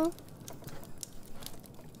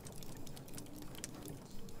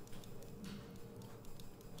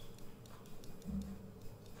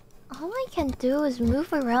 All I can do is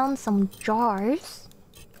move around some jars.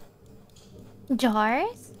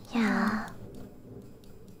 Jars? Yeah.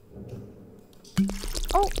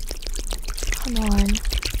 Oh! Come on.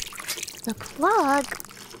 The plug?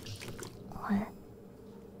 What?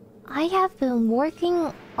 I have been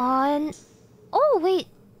working on... Oh, wait!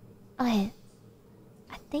 Okay.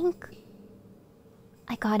 I think...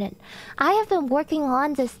 I got it. I have been working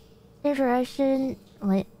on this iteration...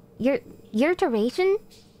 What? Your iteration?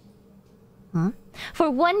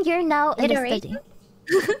 For 1 year now in the study.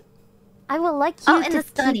 I would like you to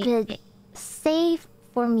keep it safe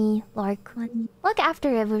for me, Lark. Look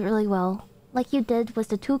after it really well, like you did with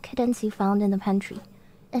the 2 kittens you found in the pantry.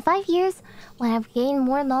 In 5 years, when I've gained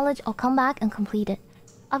more knowledge, I'll come back and complete it.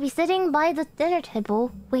 I'll be sitting by the dinner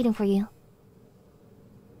table, waiting for you.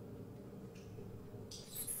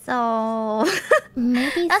 So...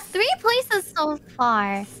 Maybe... That's 3 places so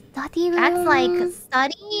far. Study room... That's like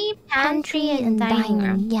study, pantry, and dining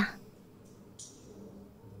room. Yeah.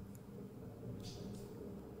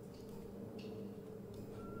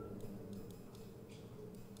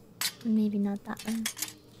 Maybe not that one.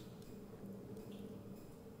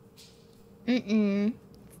 It's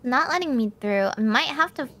not letting me through. I might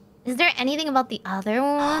have to... Is there anything about the other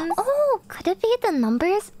ones? Oh, could it be the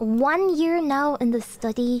numbers? 1 year now in the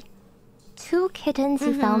study. 2 kittens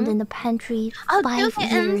you found in the pantry. Oh,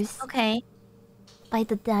 5 years. Okay. By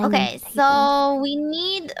the dining table. So we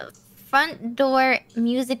need front door,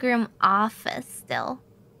 music room, office still.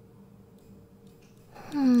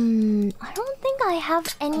 I don't think I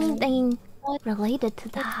have anything related to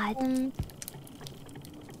that.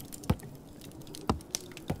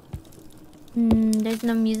 There's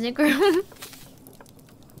no music room.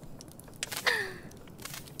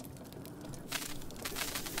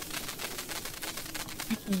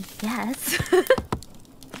 I can guess.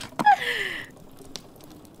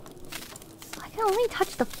 I can only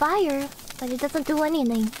touch the fire, but it doesn't do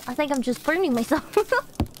anything. I think I'm just burning myself.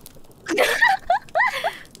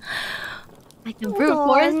 I can brute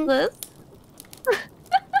force this.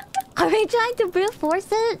 Are we trying to brute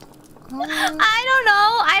force it? I don't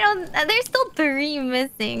know. There's still 3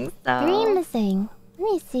 missing, so... 3 missing.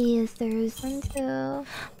 Let me see if there's... 1, 2...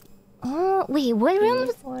 Oh, wait, what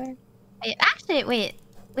room? 4... Actually, wait.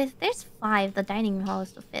 There's 5. The dining hall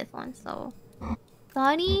is the 5th one, so...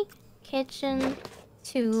 Study, kitchen,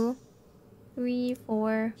 2, 3,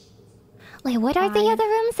 4... Wait, what are the other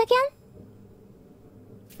rooms again?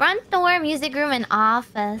 Front door, music room, and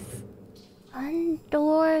office. Front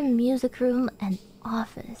door, music room, and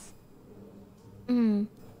office.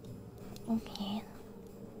 Okay.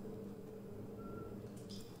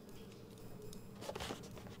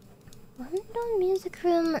 Front door, music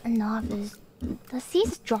room, and office. Does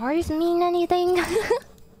these jars mean anything?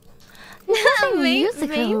 Nothing music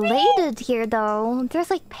related here, though. There's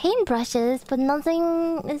like paintbrushes, but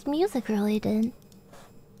nothing is music related.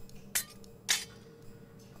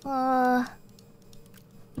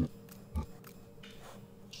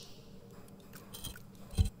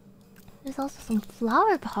 also some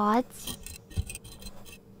flower pots.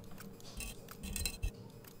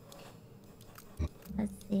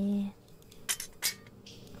 Let's see.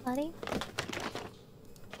 Buddy?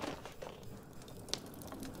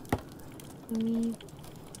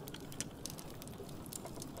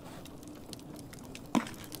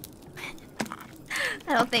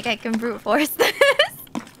 I don't think I can brute force this.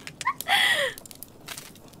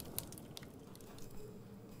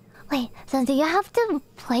 Wait, so do you have to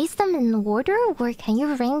place them in order, or can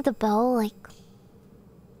you ring the bell like...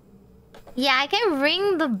 Yeah, I can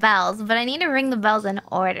ring the bells, but I need to ring the bells in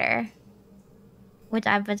order. Which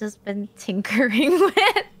I've just been tinkering with.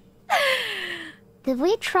 Did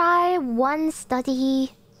we try 1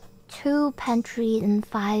 study, 2 pantry, and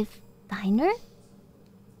 5 diner?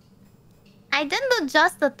 I did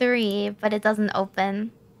just the 3, but it doesn't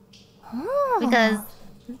open. Oh. Because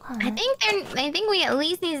I think we at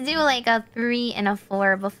least need to do like a 3 and a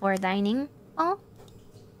 4 before dining. Oh.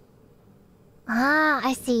 Ah,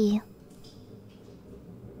 I see.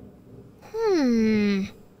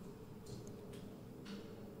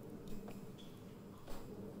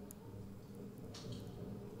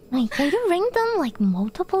 Wait, can you ring them like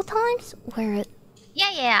multiple times? Where?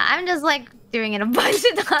 Yeah. I'm just like doing it a bunch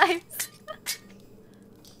of times.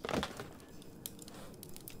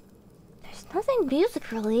 There's nothing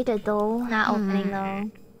music related though. Not opening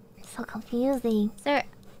though. It's so confusing. Is there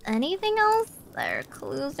anything else? There are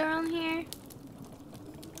clues around here?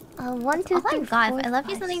 1, 2, oh 3, my god, 4, if I left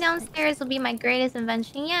you 5, something 6. downstairs will be my greatest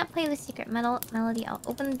invention. Yeah, play the secret melody. I'll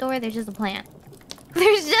open the door. There's just a plant.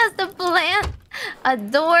 There's just a plant, a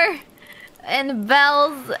door, and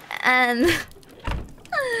bells, and...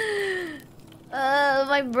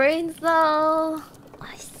 my brain cell.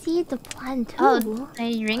 I see the plant too. Oh,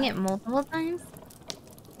 can you ring it multiple times?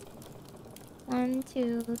 1,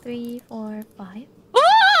 2, 3, 4, 5.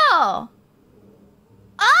 Oh!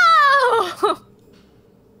 Oh!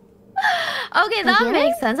 Okay, that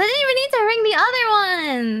makes sense. I didn't even need to ring the other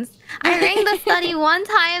ones. I rang the study 1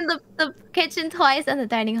 time, the kitchen twice, and the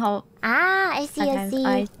dining hall. Ah, I see, I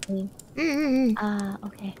see.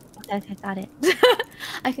 Okay. Okay, got it.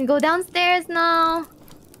 I can go downstairs now.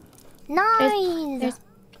 Nice. There's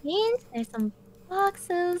paint, there's some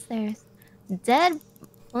boxes, there's dead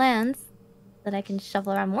plants that I can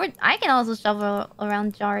shovel around more. I can also shovel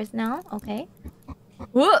around jars now. Okay.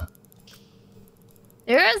 Whoa!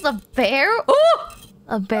 There's a bear. Oh!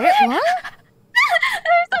 A bear? What?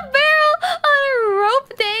 There's a barrel on a rope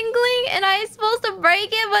dangling, and I'm supposed to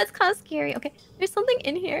break it, but it's kind of scary. Okay, there's something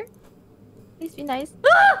in here. Please be nice.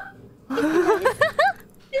 Please be nice.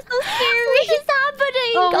 It's so scary. What is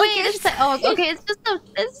happening? Oh wait, it's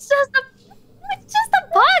just a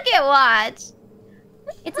pocket watch.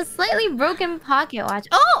 It's a slightly broken pocket watch.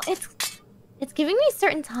 Oh, it's giving me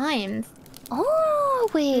certain times. Oh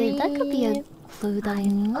wait, that could be a clue that I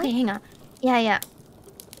need. Okay, hang on. Yeah.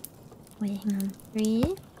 Wait, hang on.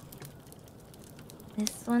 3.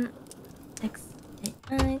 This one. 6, 8,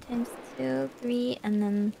 9 times 2, 3, and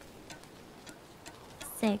then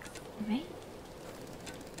 6. Right?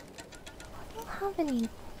 I don't have any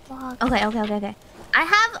blocks. Okay. I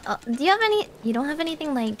have. Do you have any? You don't have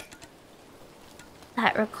anything like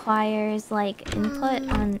that requires like input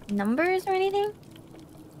on numbers or anything?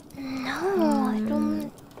 No, I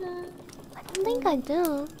don't think I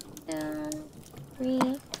do. 2, 3.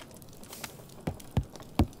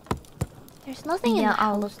 There's nothing in the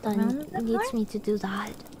house that needs me to do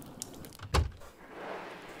that.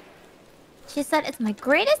 She said it's my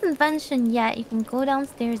greatest invention yet. You can go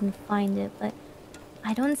downstairs and find it, but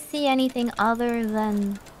I don't see anything other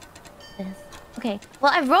than this. Okay,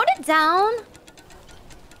 well I wrote it down.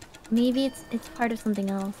 Maybe it's part of something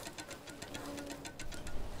else.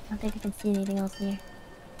 I don't think I can see anything else here.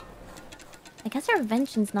 I guess our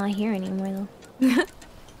invention's not here anymore though.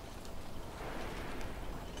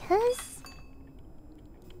 Because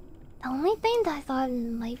the only thing that I thought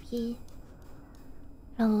might be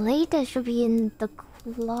related should be in the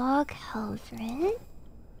clock house, right?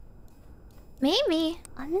 Maybe.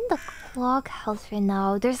 I'm in the clock house right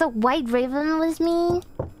now. There's a white raven with me.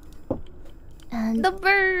 And the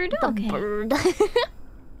bird. The bird.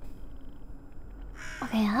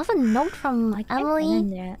 Okay, I have a note from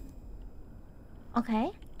Emily.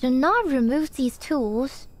 Okay. Do not remove these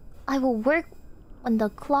tools. I will work when the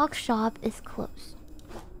clock shop is closed.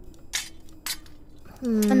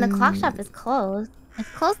 When the clock shop is closed. It's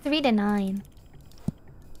closed 3 to 9.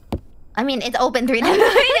 I mean, it's open 3 to 9.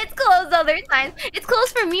 It's closed other times. It's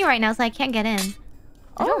closed for me right now, so I can't get in.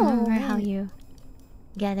 I don't remember how you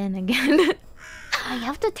get in again. I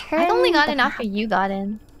have to turn. I only got in after you got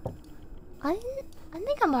in. I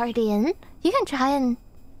think I'm already in. You can try and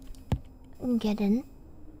get in.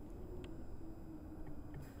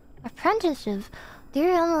 Apprenticeship.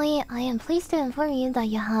 Dear Emily, I am pleased to inform you that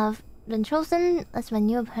you have been chosen as my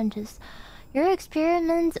new apprentice. Your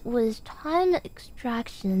experiments with time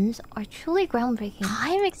extractions are truly groundbreaking.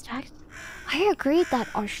 Time extraction? I agree that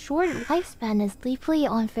our short lifespan is deeply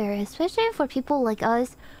unfair, especially for people like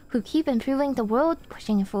us who keep improving the world,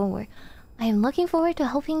 pushing it forward. I am looking forward to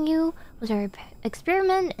helping you with our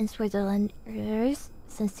experiment in Switzerland. Yours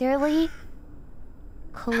sincerely,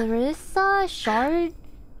 Clarissa Shard,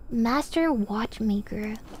 Master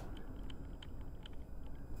Watchmaker.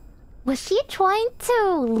 Was she trying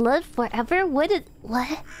to live forever? What?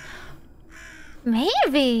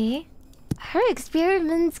 Maybe. Her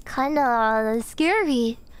experiment's kinda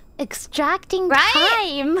scary. Extracting Right?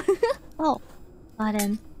 time. Oh,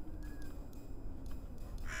 button.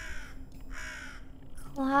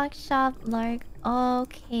 Clock shop lark.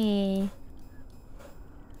 Okay.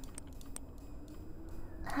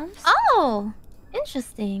 Oh,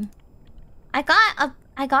 interesting. I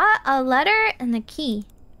got a letter and a key.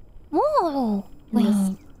 Whoa! In this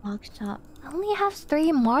Wait. clock shop. I only have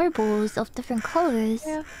 3 marbles of different colors.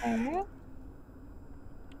 Okay.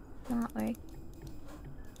 Not work.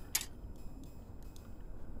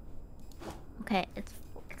 Okay, it's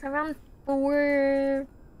around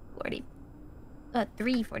 4:40.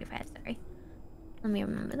 3:45. Sorry. Let me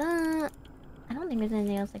remember that. I don't think there's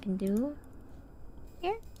anything else I can do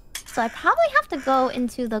here. So I probably have to go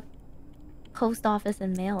into the post office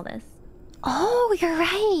and mail this. Oh, you're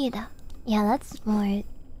right. Yeah, that's smart.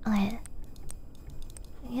 Okay.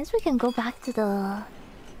 I guess we can go back to the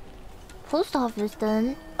post office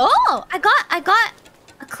then. Oh, I got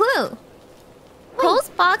a clue.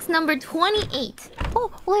 Post box number 28.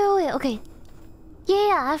 Oh, wait, okay.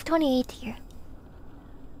 Yeah, I have 28 here.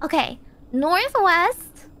 Okay,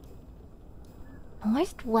 northwest.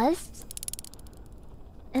 Northwest?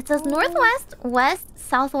 It says northwest, west,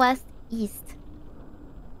 southwest, east.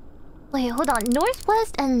 Wait, hold on.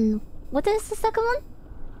 Northwest and... what is the second one?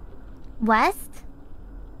 West?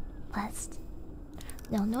 West.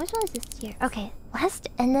 No, northwest is here. Okay, west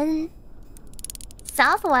and then...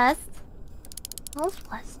 Southwest.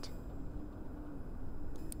 Southwest.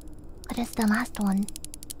 What is the last one?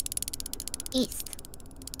 East.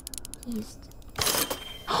 East.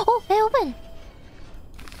 Oh, they open!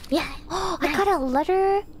 Yeah. Oh, I got a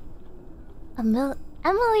letter.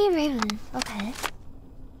 Emily Raven. Okay.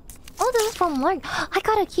 Oh, this is from Mark. I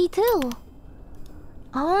got a key too.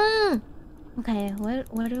 Oh. Okay,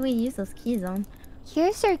 what do we use those keys on?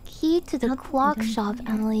 Here's your key to the clock shop,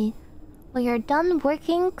 Emily. When you're done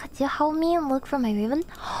working, could you help me and look for my Raven?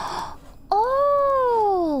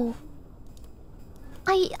 Oh!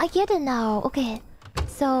 I get it now. Okay.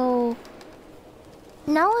 So...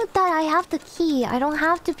 now that I have the key, I don't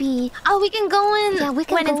have to be... Oh, we can go in. Yeah, we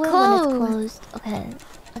can when go it's in closed. when it's closed. Okay.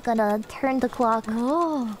 I gotta turn the clock.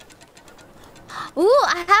 Oh. Ooh,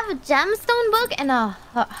 I have a gemstone book and a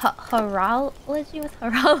horology with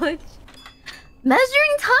horology.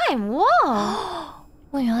 Measuring time. Whoa.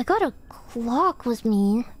 Wait, I got a clock with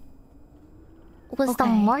me. Was the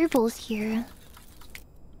marbles here?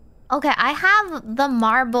 Okay, I have the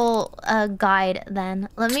marble guide then.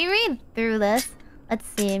 Let me read through this. Let's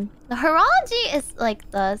see. The horology is like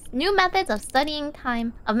the new methods of studying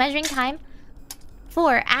time, of measuring time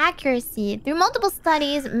for accuracy. Through multiple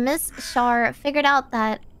studies, Miss Shar figured out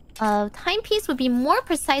that a timepiece would be more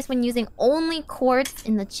precise when using only quartz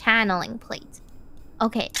in the channeling plate.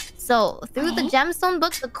 Okay, so through the gemstone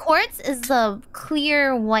book, the quartz is the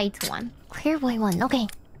clear white one. Clear white one, okay.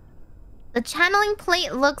 The channeling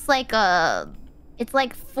plate looks like a... it's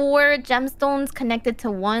like 4 gemstones connected to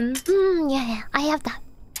one. Yeah, I have that.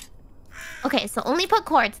 Okay, so only put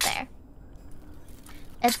quartz there.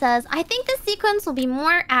 It says, I think this sequence will be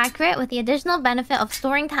more accurate with the additional benefit of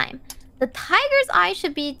storing time. The tiger's eye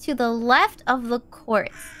should be to the left of the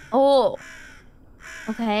quartz. Oh.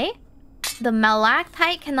 Okay. The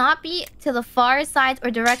malachite cannot be to the far side or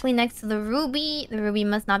directly next to the ruby. The ruby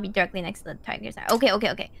must not be directly next to the tiger's eye. Okay.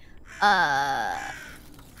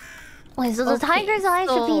 Wait, so the tiger's eye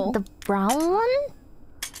should be the brown one?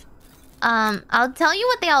 I'll tell you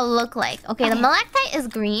what they all look like. Okay, the malachite is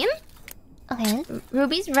green. Okay.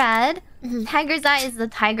 Ruby's red. Tiger's eye is the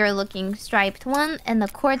tiger-looking striped one, and the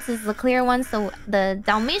quartz is the clear one. So the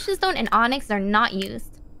Dalmatian stone and onyx are not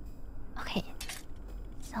used. Okay.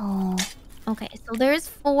 So... okay, so there's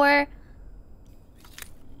 4.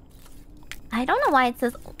 I don't know why it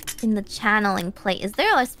says in the channeling plate. Is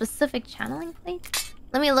there a specific channeling plate?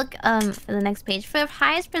 Let me look for the next page. For the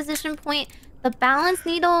highest precision point, the balance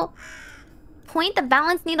needle point the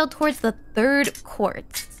balance needle towards the third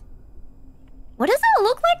quartz. What does it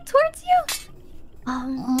look like towards you?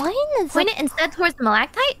 Mine is point it instead towards the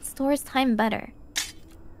malachite. Stores time better.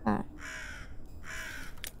 Oh.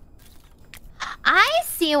 I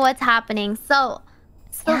see what's happening. So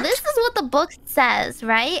this is what the book says,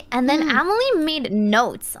 right? And then Amelie made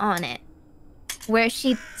notes on it, where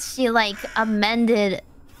she like amended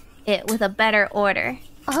it with a better order.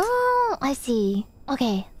 Oh, I see.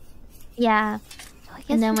 Okay. Yeah. So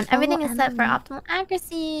and then when everything is set for optimal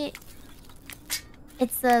accuracy,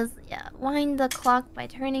 it says, yeah, wind the clock by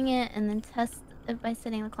turning it, and then test it by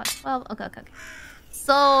setting the clock to 12. Okay.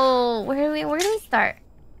 So where do we start?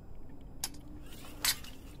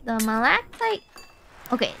 The malachite.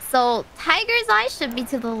 Okay, so tiger's eye should be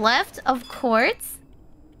to the left of quartz.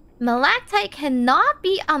 Malachite cannot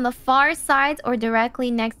be on the far sides or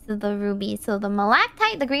directly next to the ruby. So the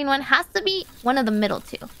malachite, the green one, has to be one of the middle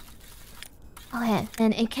two. Okay,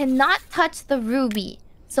 and it cannot touch the ruby.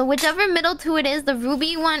 So whichever middle two it is, the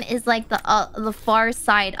ruby one is like the far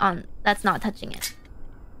side on that's not touching it.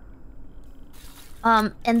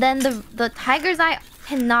 And then the tiger's eye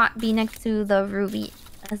cannot be next to the ruby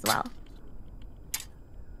as well.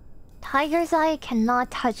 Tiger's eye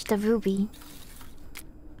cannot touch the ruby.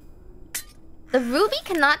 The ruby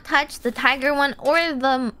cannot touch the tiger one or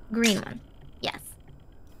the green one. Yes.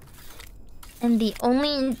 And the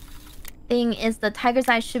only thing is the tiger's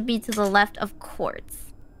eye should be to the left of quartz.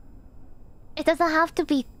 It doesn't have to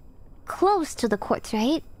be close to the quartz,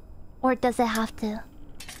 right? Or does it have to?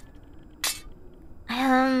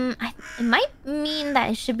 It might mean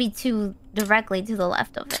that it should be directly to the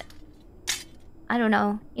left of it. I don't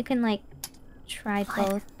know. You can like try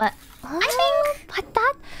both, but I think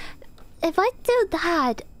if I do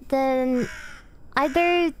that, then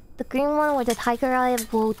either the green one or the tiger eye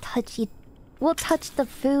will touch it. Will touch the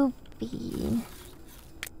ruby.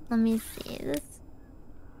 Let me see this.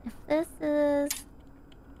 If this is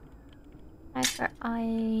tiger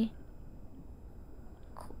eye,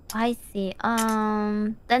 I see.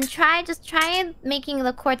 Then just try making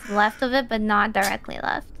the quartz left of it, but not directly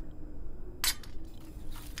left.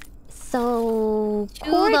 So to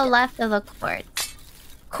the left of the quartz.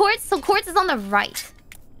 Quartz is on the right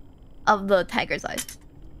of the tiger's eye.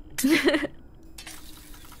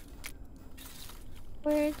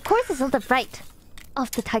 Quartz is on the right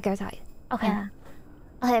of the tiger's eye. Okay. Yeah.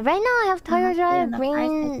 Okay, right now I have tiger's eye,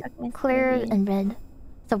 green, clear, and red.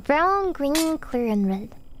 So brown, green, clear, and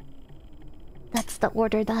red. That's the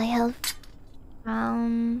order that I have.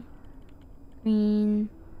 Brown, green,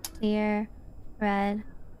 clear, red.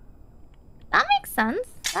 That makes sense.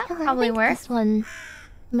 That probably works. This one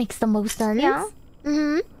makes the most sense. Yeah.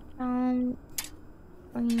 Mm-hmm.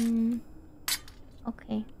 Green.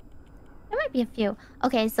 Okay. There might be a few.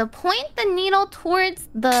 Okay, so point the needle towards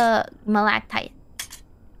the malachite.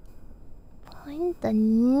 Point the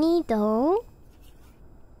needle.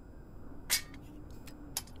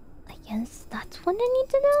 I guess that's what I need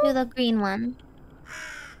to do. To the green one.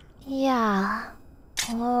 Yeah.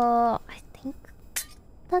 I think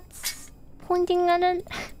that's pointing at it.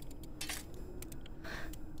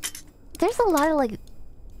 There's a lot of like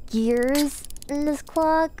gears in this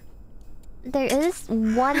clock. There is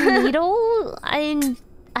one needle, and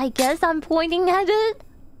I guess I'm pointing at it.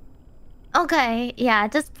 Okay, yeah,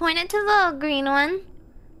 just point it to the green one.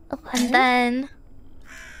 Okay. And then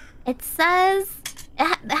it says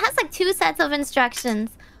it has like two sets of instructions.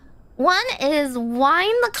 One is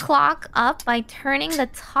wind the clock up by turning the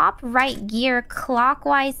top right gear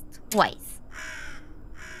clockwise twice.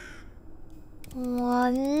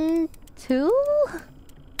 1, 2.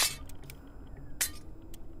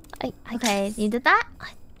 Okay, you did that?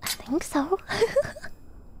 I think so.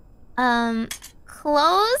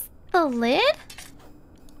 Close the lid.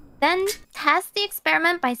 Then test the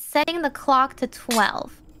experiment by setting the clock to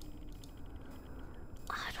 12.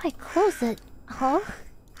 How do I close it? Huh?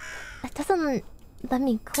 It doesn't let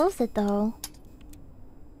me close it though.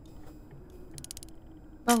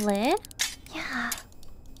 The lid? Yeah.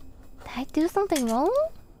 Did I do something wrong?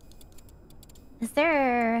 Is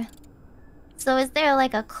there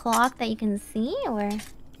like a clock that you can see, or?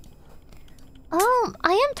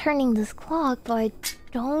 I am turning this clock, but I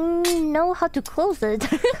don't know how to close it.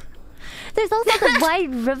 There's also the white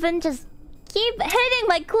ribbon just keep hitting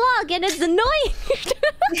my clock, and it's annoying.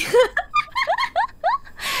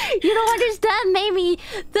 You don't understand, maybe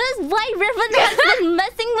this white ribbon has been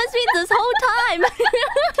messing with me this whole time.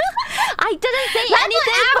 I didn't say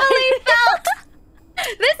anything. What Amelie felt.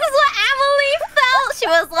 This is what Amelie felt. She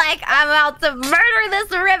was like, I'm about to murder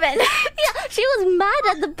this ribbon. Yeah, She was mad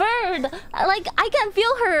at the bird. Like, I can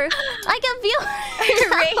feel her. I can feel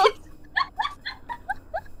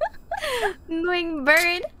her. Annoying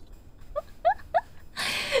bird.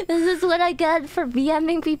 Is this what I get for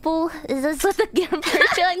BMing people? Is this what the game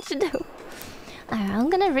version should do? Alright, I'm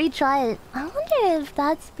gonna retry it. I wonder if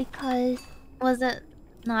that's because... Was it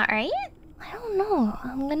not right? I don't know.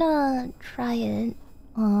 I'm gonna try it.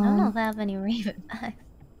 I don't know if I have any Raven bags.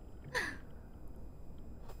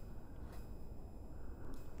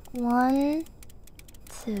 1,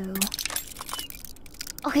 2.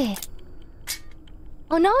 Okay.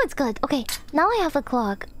 Oh, now it's good. Okay, now I have a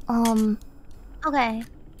clock. Okay.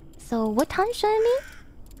 So what time should I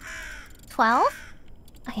be? 12?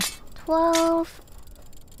 Okay, 12.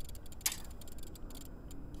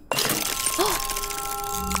 Oh!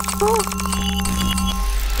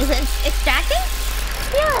 Is it extracting?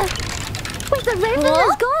 Yeah! Wait, the raven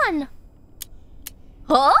is gone!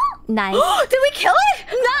 Huh? Nice. Did we kill it?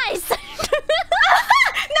 Nice! Nice!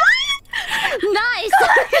 Nice!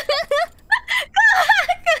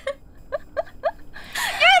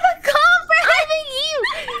 You're the culprit! I think you!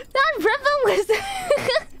 That raven was...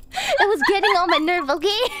 it was getting on my nerve,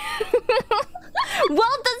 okay?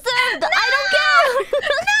 Well deserved! No! I don't care!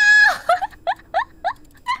 No!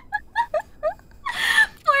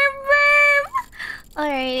 Poor burp!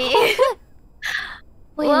 Alrighty.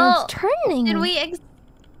 Wait, well, it's turning. Did we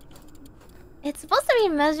It's supposed to be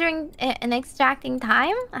measuring and extracting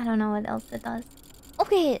time? I don't know what else it does.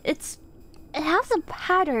 Okay, it has a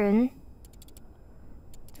pattern.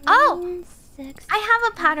 Oh! 6. I have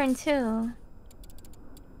a pattern too.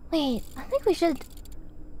 Wait, I think we should...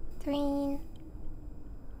 3...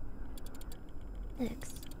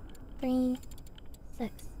 6. 3...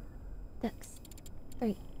 6. 6.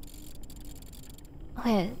 3.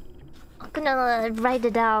 Okay. I'm gonna write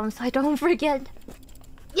it down so I don't forget.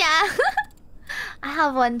 Yeah. I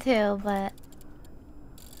have one too, but...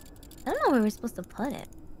 I don't know where we're supposed to put it.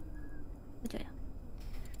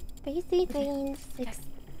 3, 3, 3, 6,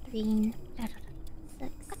 3,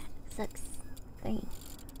 6, 6, 3.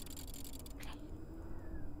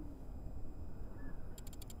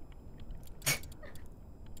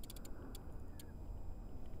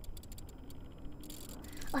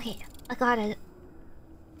 Okay, I got it.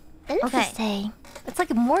 Interesting. It's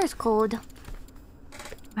like a Morse code.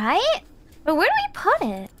 Right? But where do we put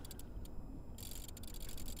it?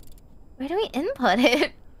 Where do we input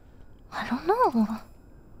it? I don't know.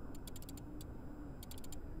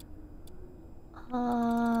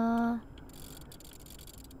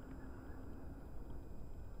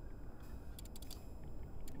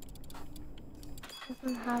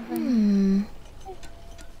 Doesn't have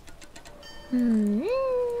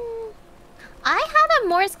I had a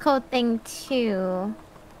Morse code thing too,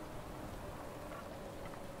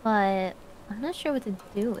 but I'm not sure what to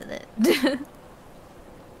do with it.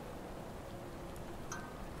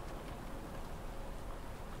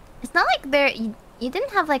 It's not like you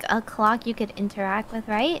didn't have like a clock you could interact with,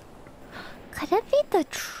 right? Could it be the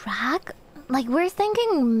track? Like we're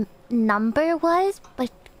thinking number was,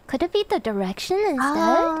 but could it be the direction instead?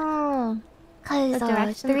 Oh,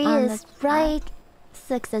 because 3 is right,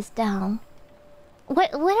 6 is down.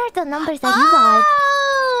 What are the numbers that you got?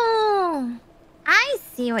 Oh, I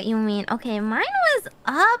see what you mean. Okay, mine was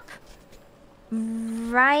up,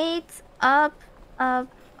 right, up,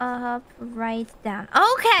 right, down.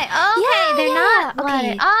 Okay, Yeah, they're not.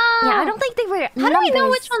 Okay. Oh, Yeah, I don't think they were. How do we know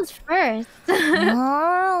which one's first?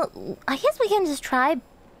 Oh, I guess we can just try,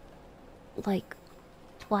 like,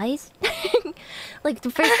 twice. Like the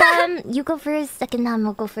first time you go first, second time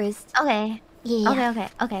I'll go first. Okay. Yeah.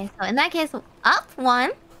 Okay. So in that case, up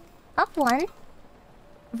 1, Up 1,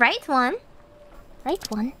 right 1,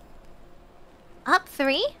 right 1, up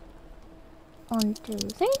 3, 1, 2,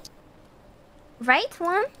 3, right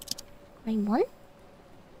 1, right 1,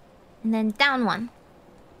 and then down 1.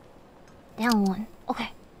 down 1. Okay.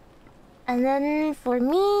 And then for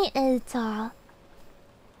me, it's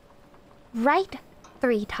right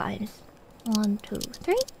 3 times. 1, 2,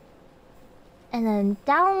 3. And then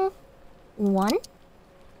down 1.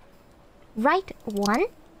 Right 1.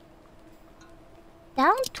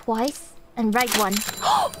 Down twice. And right 1.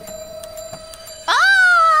 Oh!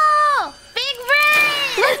 Big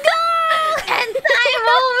brain! Let's go! TENSAI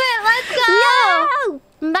moment! Let's go! Yo!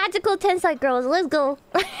 Magical Tensai girls, let's go!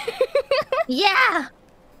 Yeah!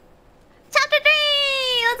 Chapter 3!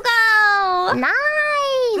 Let's go!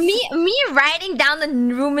 Nice! Me writing down the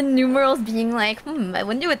Roman numerals being like, I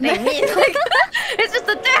wonder what they mean. Like, it's just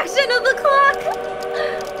the direction of the clock.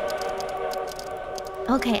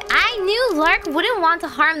 Okay, I knew Lark wouldn't want to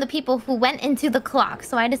harm the people who went into the clock,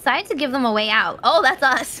 so I decided to give them a way out. Oh, that's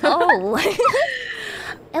us. Oh.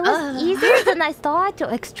 It was easier than I thought to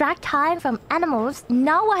extract time from animals.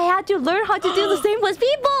 Now I had to learn how to do the same with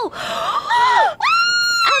people.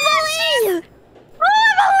 Emily! Oh,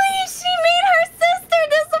 Emily! She made her sister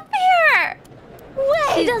disappear!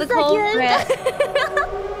 Wait a second!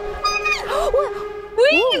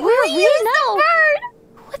 Where are you now?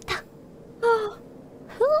 What the?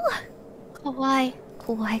 Who? Kawaii.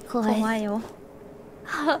 Kawaii.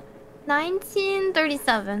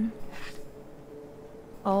 1937.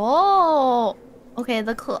 Oh. Okay,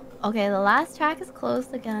 the last track is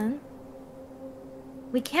closed again.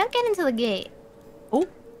 We can't get into the gate. Oh.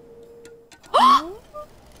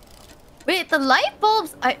 Wait, the light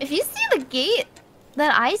bulbs are, if you see the gate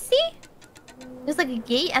that I see, there's like a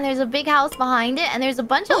gate and there's a big house behind it and there's a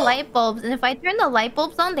bunch of light bulbs, and if I turn the light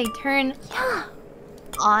bulbs on, they turn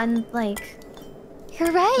on like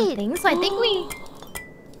you're right. Things. So I think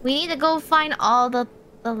we need to go find all the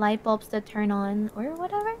light bulbs to turn on or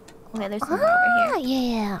whatever. Okay, there's some over here.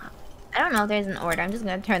 Yeah. I don't know if there's an order. I'm just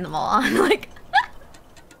gonna turn them all on like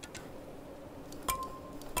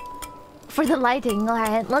for the lighting.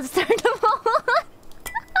 Alright, let's turn them on.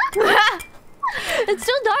 It's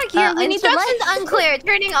still dark here. We need the light. Instructions unclear.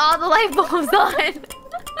 Turning all the light bulbs on.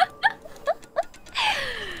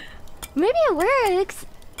 Maybe it works.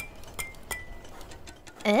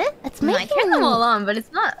 It's making... I turned them all on, but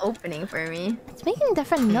it's not opening for me. It's making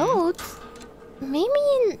different notes.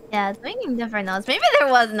 Maybe... Yeah, it's making different notes. Maybe there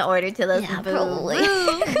was an order to this. Yeah, boo. probably.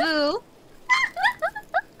 Boo.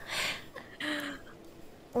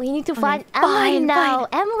 We need to find Emily now.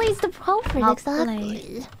 Emily's the culprit,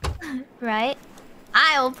 exactly. Right?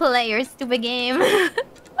 I'll play your stupid game.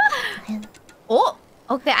 Oh!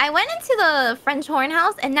 Okay, I went into the French horn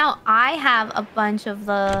house and now I have a bunch of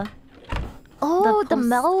the... Oh,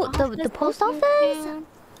 the post office?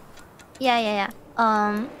 Yeah.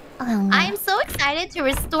 I'm so excited to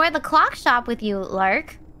restore the clock shop with you,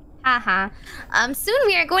 Lark. Haha. Soon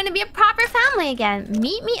we are going to be a proper family again.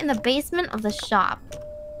 Meet me in the basement of the shop.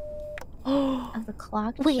 Of the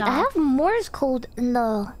clock shop. Wait, I have Morse code in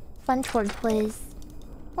the French word place.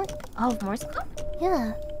 What? Oh, Morse code?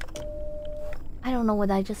 Yeah. I don't know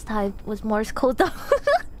what I just typed was Morse code though.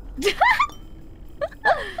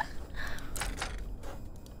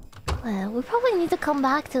 Well, we probably need to come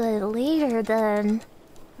back to it later then.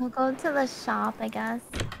 We'll go to the shop, I guess.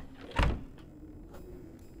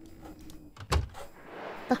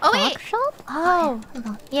 The clock shop? Oh.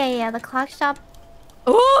 Yeah, the clock shop.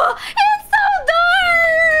 Oh, it's so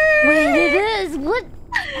dark! Wait, it is? What?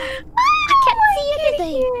 I can't see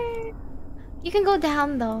anything. You can go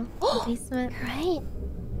down though. The basement. Right.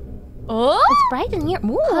 Oh! It's bright in here.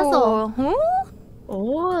 Ooh. Puzzle.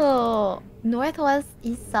 Oh. Northwest,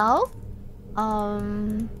 east, south.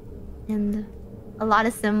 And a lot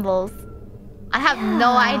of symbols. I have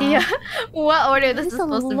no idea what order this is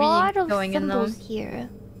supposed to be going in those. Here.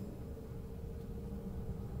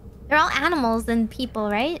 They're all animals and people,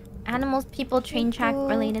 right? Animals, people, train track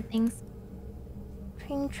related things.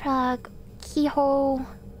 Train track, keyhole,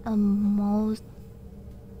 most.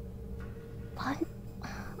 What?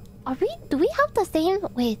 Are we? Do we have the same?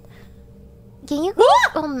 Wait. Can you?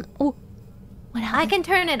 Oh. What happened? I can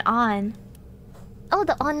turn it on. Oh,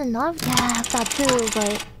 the on and off. Yeah, I have that too,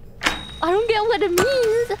 but I don't get what it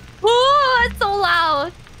means. Oh, it's so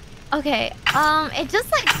loud. Okay. It just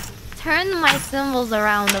like turned my symbols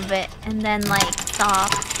around a bit and then like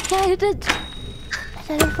stopped. Yeah, it did. It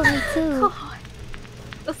did it for me too. God.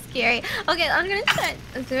 So scary. Okay, I'm gonna try.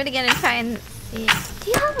 Let's do it again and try and see.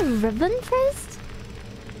 Do you have a ribbon first?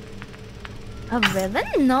 A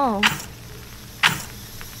ribbon? No.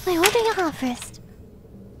 Wait, what do you have first?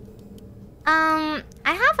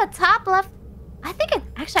 I have a top left. I think it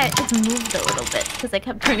actually it's moved a little bit because I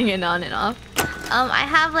kept turning it on and off. I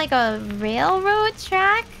have like a railroad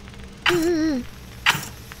track.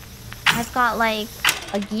 I've got like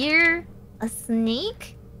a gear, a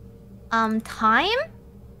snake, time,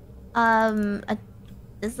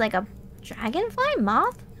 this is like a dragonfly,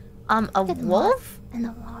 moth, a wolf, and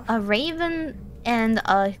a wolf, a raven, and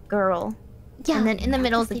a girl. Yeah, and then in the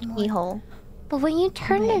middle is a keyhole. But when you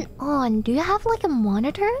turn it on, do you have like a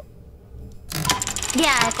monitor?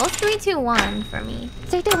 Yeah, it goes 3, 2, 1 for me.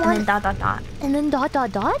 3, 2, 1. And then dot dot dot. And then dot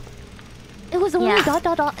dot dot? It was only dot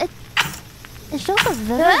dot dot. It shows a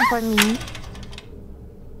ribbon for me.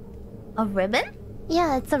 A ribbon?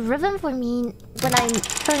 Yeah, it's a ribbon for me when I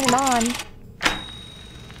turn it on.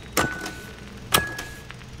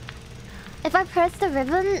 If I press the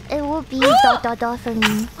ribbon, it will be dot dot dot for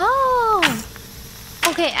me. Oh!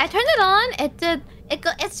 Okay, I turned it on. It did.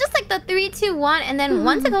 It's just like the 3, 2, 1, and then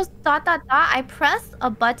once it goes ... I press a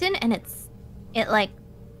button and it like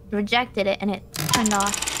rejected it and it turned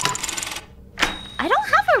off. I don't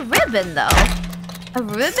have a ribbon though. A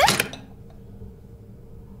ribbon?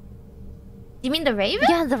 You mean the raven?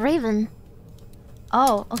 Yeah, the raven.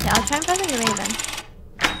 Oh, okay. I'll try pressing the raven.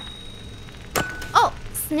 Oh,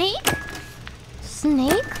 snake?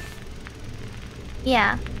 Snake?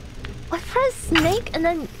 Yeah. I pressed snake and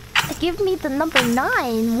then it gave me the number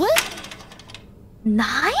 9. What?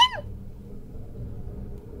 9?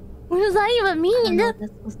 What does that even mean? I don't know what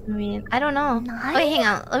that's supposed to mean. I don't know. 9? Wait, hang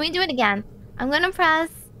on. Let me do it again. I'm gonna press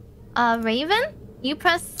raven. You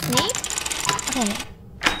press snake. Okay.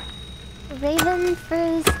 Raven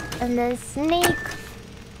first and then snake.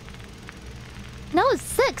 No,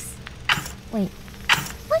 6. Wait.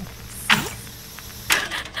 What? 6?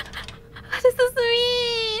 What does this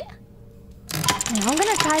mean? Okay, I'm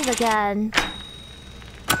gonna try it again.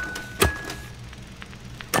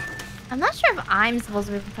 I'm not sure if I'm supposed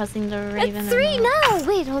to be pressing the raven. It's 3 now!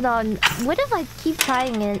 Wait, hold on. What if I keep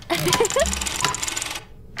trying it?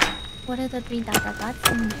 What are the 3 ...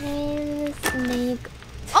 Snake.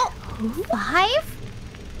 Oh!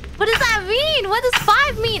 5? What does that mean? What does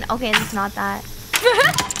 5 mean? Okay, it's not that.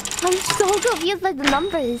 I'm so confused by the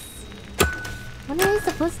numbers. What are we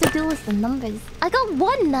supposed to do with the numbers? I got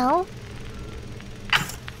 1 now.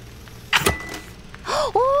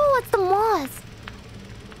 Oh, it's the moth.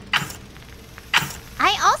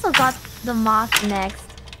 I also got the moth next.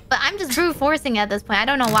 But I'm just brute forcing at this point. I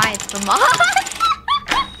don't know why it's the moth.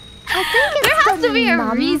 I think it's there has to be a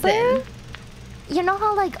reason. You know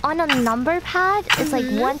how like on a number pad it's like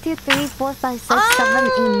 1, 2, 3, 4, 5, 6,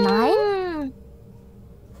 7, 8, 9?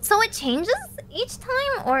 So it changes each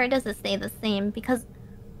time or does it stay the same? Because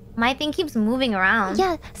my thing keeps moving around.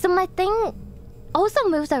 Yeah, so my thing also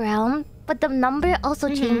moves around, but the number also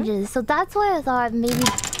changes. So that's why I thought maybe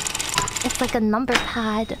it's like a number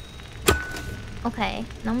pad. Okay,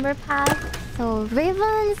 number pad. So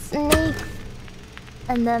raven, snake,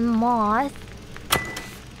 and then moth.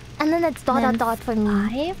 And then it's ... for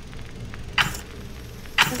me.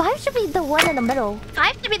 5 should be the one in the middle.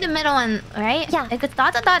 5 should be the middle one, right? Yeah. If it's ...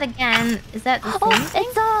 again, is that the same thing?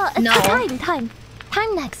 It's no. the time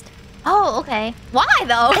next. Oh, okay. Why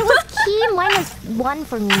though? It was key -1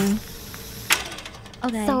 for me.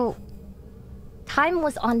 Okay. So time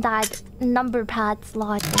was on that number pad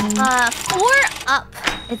slot for me. 4 up,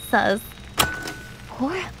 it says.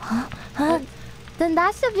 4? Huh? Then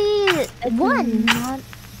that should be 1.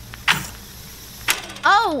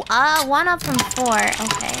 Oh, 1 up from 4.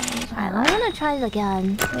 Okay, let me try I'm that. gonna try it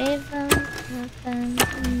again. Raven,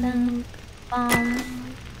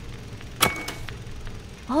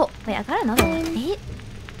 oh, wait, I got another one. 8?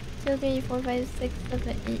 2, 3, 4, 5, 6,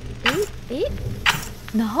 7, 8. 8?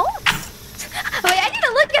 No? Wait, I need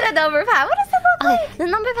to look at a number pad. What does it look like? The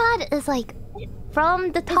number pad is like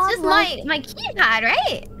from the top It's just left. my keypad,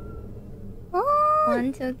 right? Oh.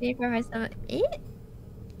 1, 2, 3, 4, 5, 7, 8?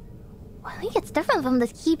 I think it's different from the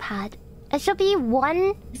keypad. It should be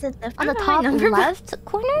 1 Is it different on the from top my number pad? left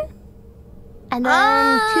corner. And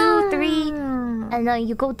then 2, 3. And then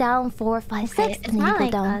you go down 4, 5, 6. And then you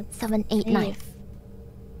go down 7, 8, 9.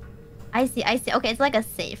 I see. Okay, it's like a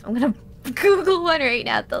safe. I'm gonna Google one right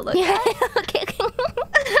now to look at. Okay.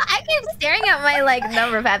 I keep staring at my like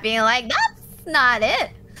number pad being like, that's not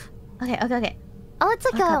it. Okay. Oh, it's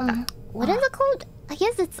like what is it called? I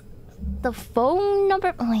guess it's the phone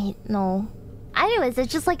number. Oh, wait, no. Anyways,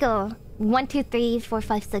 it's just like a 1, 2, 3, 4,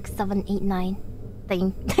 5, 6, 7, 8, 9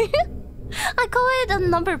 thing. I call it a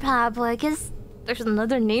number pad, but I guess there's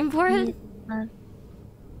another name for it.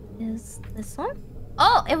 Is this one?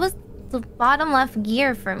 Oh, it was the bottom left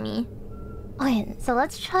gear for me. Okay, so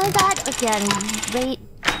let's try that again. Wait.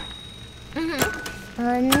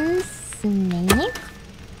 Snake.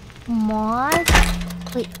 Moth.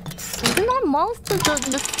 Wait, isn't that moth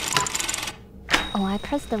the... Oh, I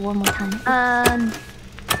pressed it one more time.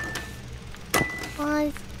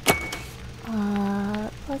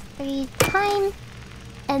 Plus 3 time.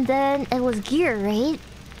 And then it was gear, right?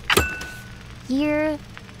 Gear.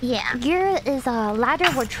 Yeah. Gear is a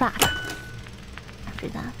ladder or track. After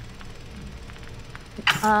that.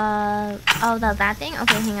 Oh, that thing?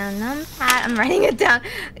 Okay, hang on. Numpad. I'm writing it down.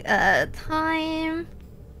 Time.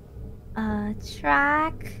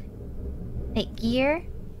 Track. Wait, gear?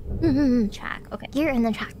 Track. Okay. Gear and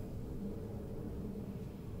then track.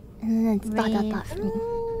 And then it's dot for me.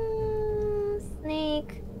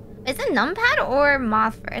 Snake. Is it numpad or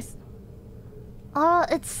moth first?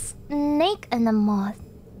 It's snake and then moth.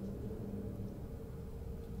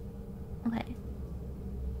 Okay.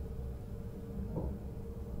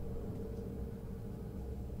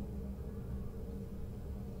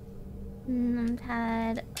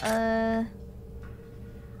 Had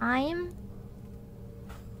time.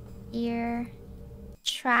 Ear.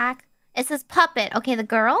 Track. It says puppet. Okay, the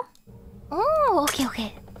girl. Oh,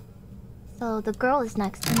 okay. So the girl is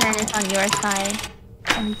next. And then it's on your side.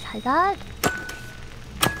 Let me try that.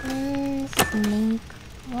 Snake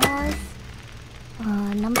was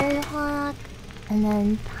number clock, and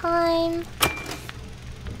then time.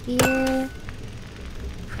 Ear.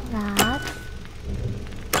 Track.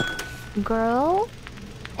 Girl.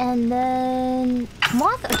 And then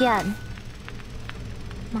moth again.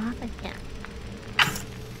 Moth again.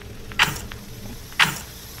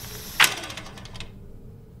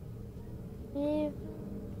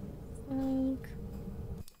 Snake.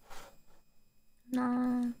 No.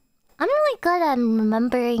 I'm really good at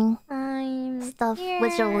remembering I'm stuff here.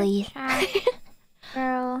 visually.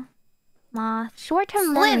 Girl. Moth.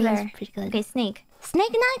 Short-term memory is Slither. pretty good. Okay, snake.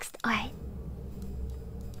 Snake next? Alright.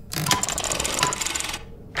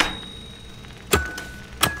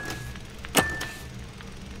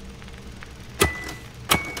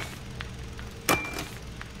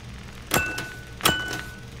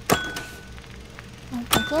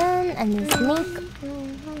 Again, and then snake.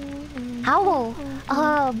 Owl.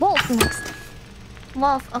 Wolf next.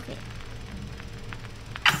 Wolf, okay.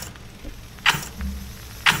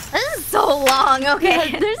 This is so long,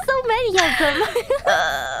 okay. Yeah, there's so many of them.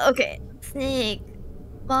 Okay. Snake.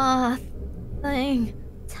 Moth. Thing.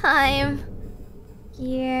 Time.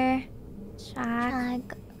 Gear.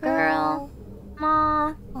 Track. Girl.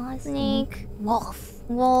 Moth. Snake. Wolf.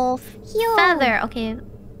 Wolf. Yo. Feather. Okay.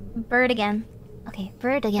 Bird again. Okay,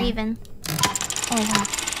 bird again. Raven. Oh my god.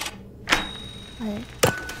 Okay.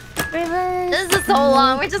 Raven. This is so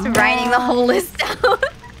long. We're just writing the whole list down.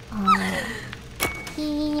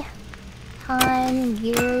 Key. Time.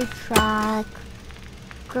 Gear. Track.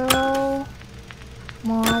 Girl.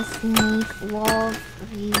 Moth. Snake. Wolf.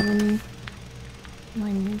 Raven.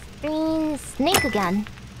 One green. Snake again.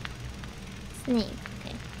 Snake.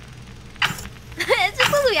 Okay. It's just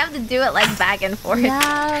because we have to do it like back and forth.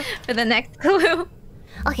 Yeah. For the next clue.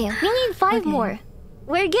 Okay, we need 5 more.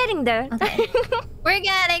 We're getting there. Okay. We're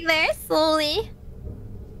getting there slowly.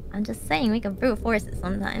 I'm just saying we can brute force it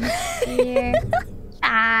sometimes. Here.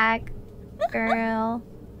 Track. Girl.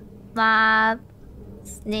 Moth.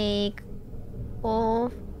 Snake.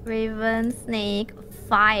 Wolf. Raven. Snake.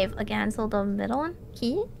 5 again. So the middle one?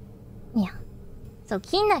 Key? Yeah. So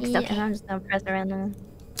key next, Key, okay. and I'm just gonna press the random.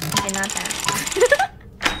 Okay, not that.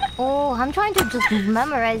 Oh, I'm trying to just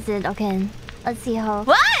memorize it. Okay. Let's see how.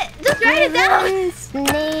 What? Just write it down!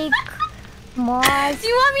 Snake. Moth. Do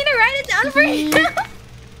you want me to write it down for you?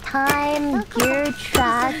 Time. Gear.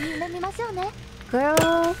 Track.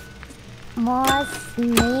 Girl. Moth.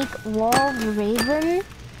 Snake. Wolf. Raven.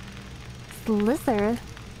 Slither.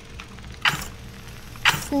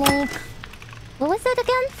 Snake. What was it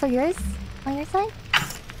again for yours? On your side?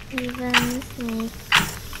 Raven, snake.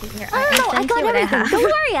 Here, I don't know. I got everything. Don't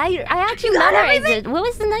worry. I actually memorized it. What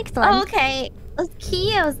was the next one? Oh, okay.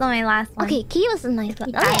 Kia was my last one. Okay, Kia was the next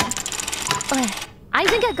one. Okay. Okay. I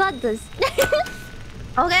think I got this.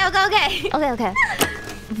 Okay.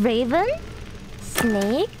 Raven,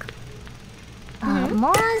 snake,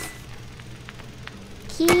 moth,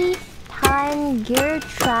 key, time, gear,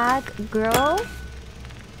 track, girl.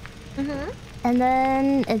 And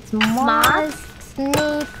then it's moth,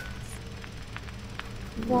 snake,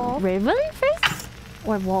 wolf. Raven first?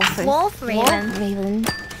 Or wolf first? Wolf, Raven. Wolf, Raven.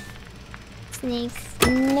 Snake.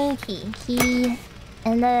 Snakey. Key.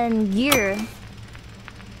 And then gear.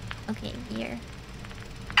 Okay, gear.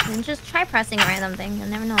 And just try pressing a random thing. You'll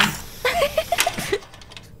never know.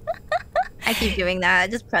 I keep doing that. I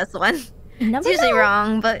just press one. It's usually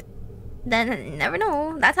wrong, but then you never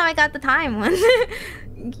know. That's how I got the time one.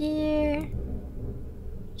 Gear.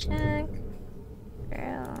 Check.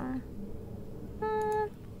 Girl.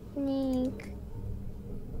 Sneak.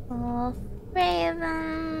 Wolf.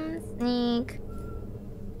 Raven. Sneak.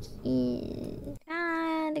 Key.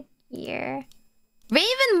 God. Gear.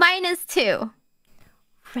 Raven -2.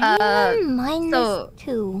 Raven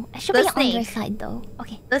 -2. I should be on your side though.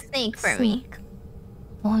 Okay. The snake for me.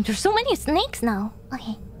 Oh, there's so many snakes now.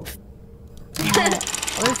 Okay.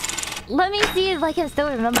 Let me see if I can still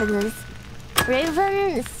remember this.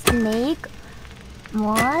 Raven, snake,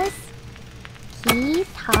 moth, key,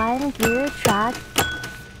 time, gear, track,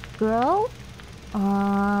 girl.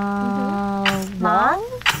 Moth.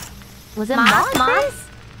 Was it moth?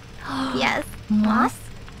 Moth? Yes. Moth.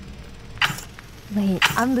 Wait,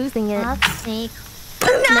 I'm losing it. Moth, snake.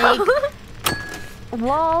 Snake.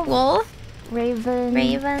 Wolf. Wolf. Raven.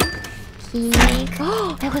 Raven. Key. Snake.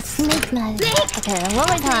 Oh, that was snake night. Snake. Okay, one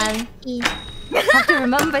more time. Key. Have to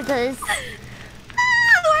remember this.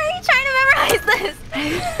 Why are you trying to memorize this?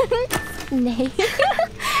 Snake.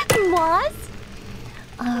 Moss.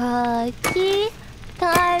 Key.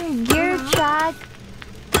 Time. Gear track.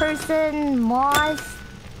 Person. Moss.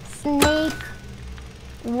 Snake.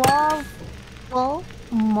 Wolf. Wolf.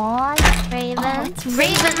 Moss. Raven. Oh, it's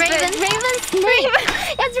Raven. Snake.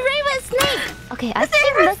 It's Raven Snake. Okay, I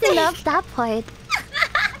keep messing up that part.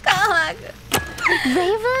 Kohaku.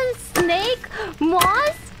 Raven, Snake,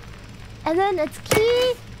 Moss, and then it's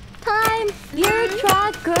Key, Time, Gear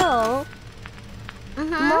Track, Girl.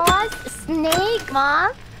 Moss, Snake,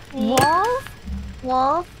 Moth.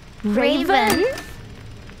 Wolf, Raven.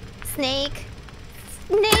 Snake.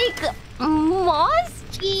 Moss,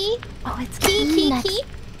 Key. oh, it's Key. next.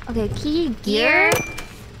 Okay, Key, Gear.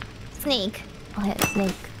 Snake. Okay,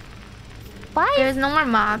 Snake. 5? There's no more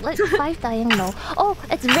mob. Like 5 diagonal. Oh,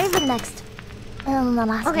 it's Raven next. And the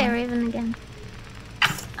last Okay, one. Raven again.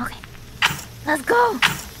 Okay. Let's go!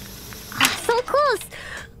 So close!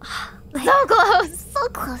 So close! So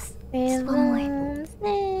close. Just one more. Raven,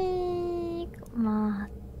 snake, moth,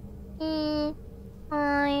 key,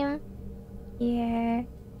 time, here,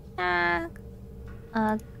 shack,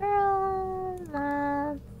 a girl,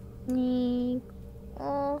 moth, snake,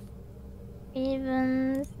 wolf,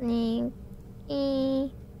 raven, snake,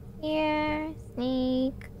 key, here,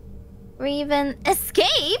 snake, raven,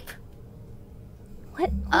 escape?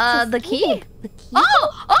 What? The key? The key?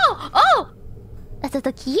 Oh! Is it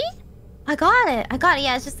the key? I got it.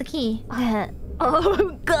 Yeah, it's just the key. Okay.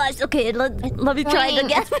 Oh gosh. Okay, let me try it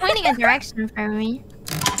again. It's pointing a direction for me.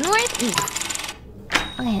 Northeast.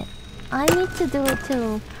 Okay, I need to do it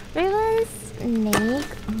too. Raven,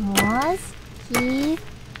 snake, moss, key,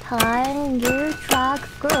 time, gear, track,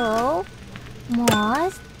 girl,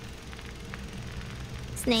 moss,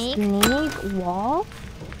 Snake, wolf,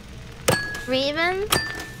 raven,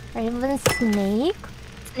 snake.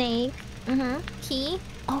 Key.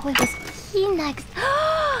 Oh, it was key next.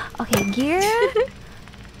 Okay, gear,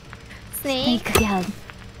 Snake, again.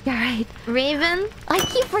 You're right. raven. I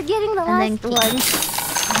keep forgetting the And then last key. one.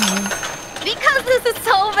 Because this is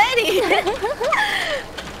so many.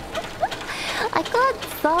 I got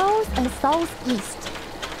south and southeast.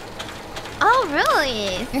 Oh,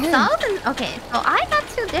 really? South and... Okay, so I got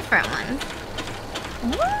 2 different ones.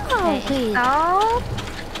 Wow, Okay, wait.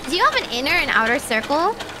 so... Do you have an inner and outer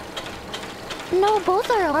circle? No, both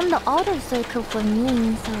are on the outer circle for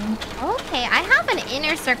me, so... Okay, I have an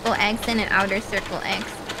inner circle X and an outer circle X.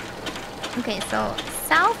 Okay, so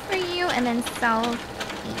south for you and then southeast.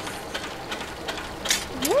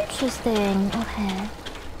 Interesting. Okay.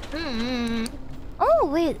 Oh,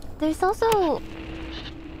 wait. There's also...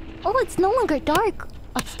 Oh, it's no longer dark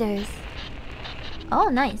upstairs. Oh,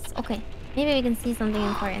 nice. Okay. Maybe we can see something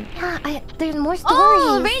important. Yeah, there's more stories.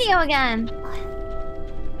 Oh, radio again.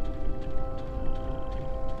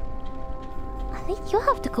 I think you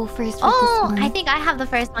have to go first with this one. I think I have the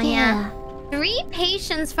first one, yeah. 3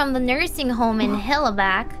 patients from the nursing home in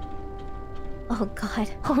Hillaback. Oh, God.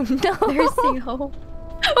 Oh, no. Nursing home.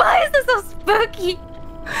 Why is this so spooky?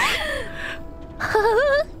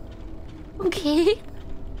 Okay.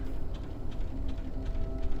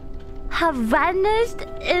 Have vanished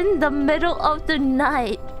in the middle of the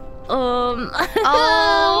night. Oh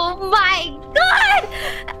my God!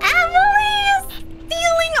 Emily is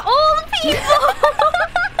stealing old people!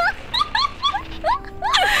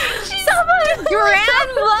 She's someone's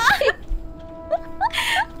grandma!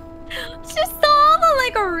 She saw all the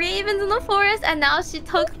like ravens in the forest and now she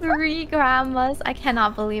took 3 grandmas. I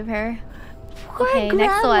cannot believe her. Okay,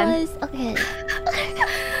 next one. Okay.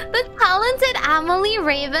 The talented Amelie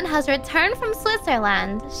Raven has returned from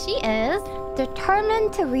Switzerland. She is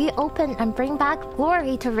determined to reopen and bring back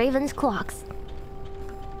glory to Raven's clocks.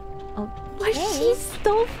 Okay. She's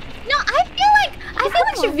so... No, I feel like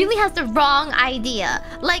she really has the wrong idea.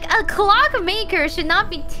 Like a clock maker should not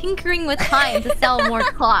be tinkering with time to sell more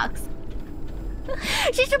clocks.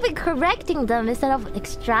 She should be correcting them instead of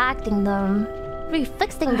extracting them.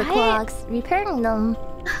 Refixing the clocks, repairing them.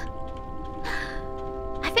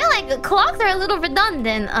 I feel like clocks are a little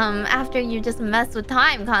redundant after you just mess with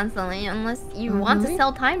time constantly, unless you want to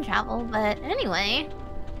sell time travel. But anyway,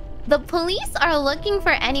 the police are looking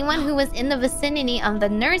for anyone who was in the vicinity of the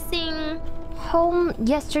nursing home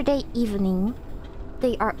yesterday evening.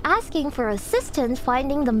 They are asking for assistance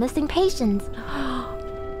finding the missing patients.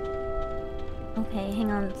 Okay,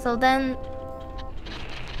 hang on. So then...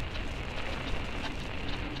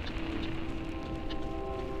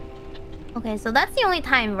 Okay, so that's the only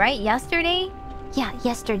time, right? Yesterday? Yeah,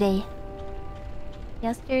 yesterday.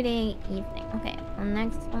 Yesterday evening. Okay, the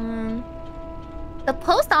next one... The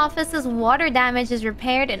post office's water damage is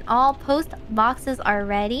repaired and all post boxes are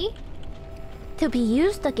ready. To be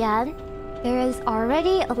used again, there is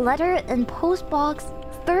already a letter in post box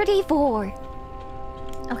 34.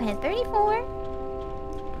 Okay, 34.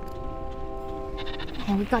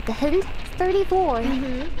 And we got the hint. 34.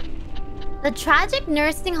 The tragic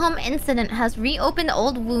nursing home incident has reopened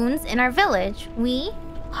old wounds in our village. We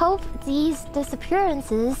hope these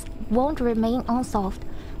disappearances won't remain unsolved,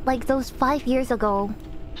 like those 5 years ago.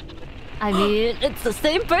 I mean, it's the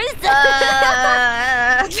same person.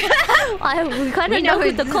 We kind of know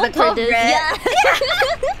who the culprit is. Yeah.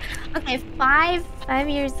 Okay, 5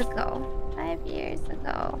 years ago. 5 years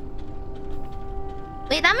ago.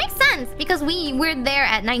 Wait, that makes sense because we were there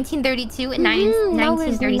at 1932 and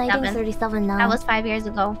 1937. Now. That was 5 years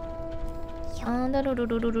ago.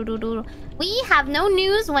 We have no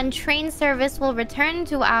news when train service will return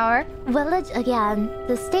to our village again.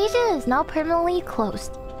 The station is now permanently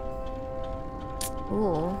closed.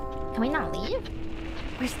 Ooh. Can we not leave?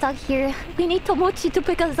 We're stuck here. We need Tomochi to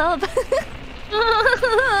pick us up.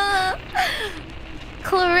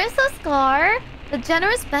 Clarissa Scar, the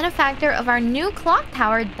generous benefactor of our new clock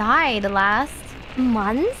tower, died last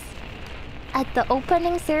month. At the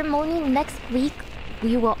opening ceremony next week,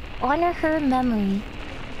 we will honor her memory.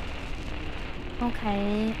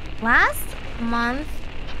 Okay. Last month,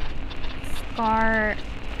 Scar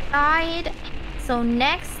died. So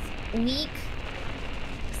next week,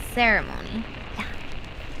 ceremony. Yeah.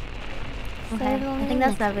 Okay. Ceremony I think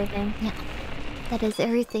that's everything. Yeah. That is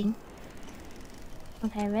everything.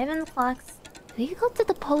 Okay, ribbon clocks. Will you go to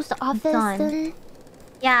the post office then?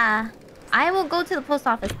 Yeah. I will go to the post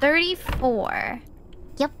office. 34.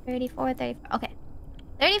 Yep. 34, 34. Okay.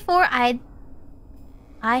 34, I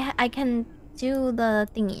can do the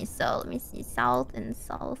thingy. So let me see. South and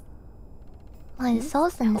south. Mine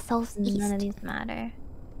south and southeast. None of these matter.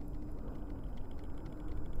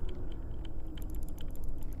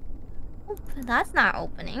 Oop, that's not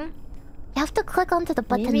opening. You have to click onto the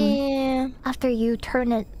button after you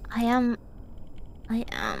turn it. I am,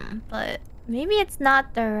 but maybe it's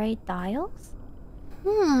not the right dials?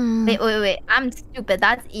 Wait. I'm stupid.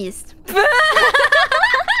 That's east. Don't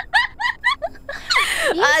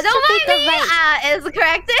mind me. It's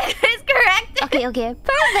corrected. It's corrected. Okay.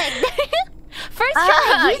 Perfect. First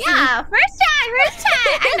try. Yeah, first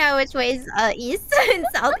try. I know which way is east and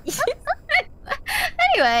southeast.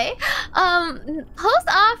 Anyway, post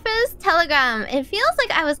office telegram. It feels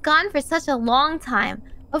like I was gone for such a long time,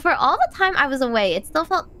 but for all the time I was away, it still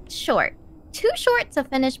felt short. Too short to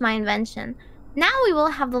finish my invention. Now we will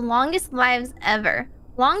have the longest lives ever.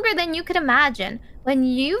 Longer than you could imagine. When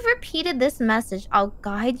you've repeated this message, I'll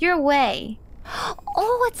guide your way.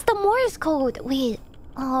 Oh, it's the Morse code. Wait,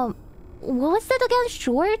 what was it again?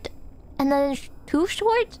 Short? And then too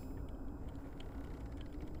short?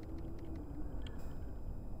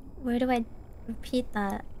 Where do I repeat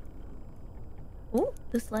that? Oh,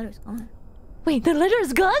 this letter's gone. Wait, the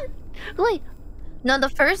letter's gone? Wait. No, the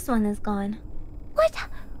first one is gone. What?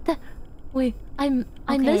 Wait, I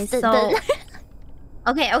missed it then.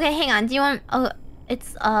 Okay, hang on. Do you want... Oh,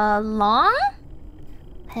 it's long?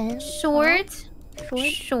 Short.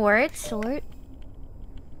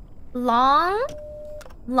 Long.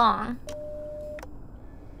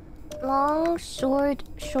 Long, short,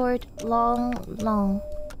 long.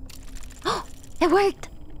 It worked!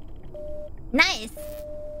 Nice!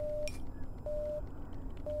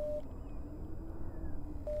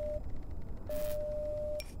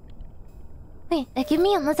 Wait, give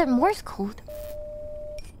me another Morse code.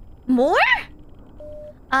 More?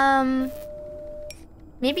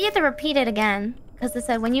 Maybe you have to repeat it again. Because it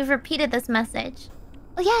said when you've repeated this message.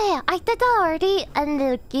 Oh yeah, I did that already, and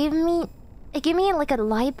it gave me like a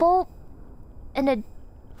light bulb, and it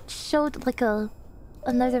showed like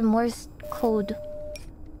another Morse code.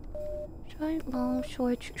 Short, long,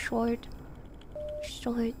 short,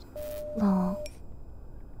 long.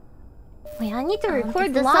 Wait, I need to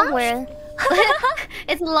record this somewhere.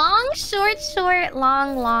 It's long, short,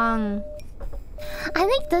 long. I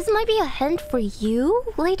think this might be a hint for you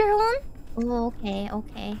later on. Oh, okay.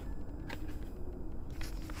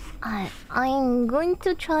 I'm going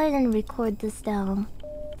to try and record this down.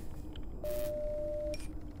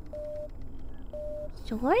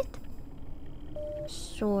 Short.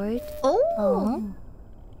 Oh.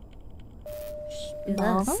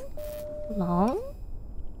 Long.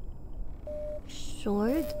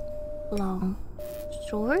 Short. Long.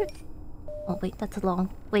 Short. Oh wait, that's long.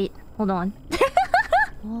 Wait, hold on.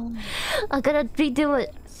 I gotta redo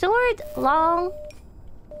it. Short, long.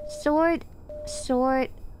 Short,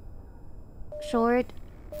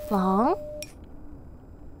 long.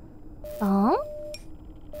 Long.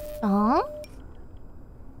 Long.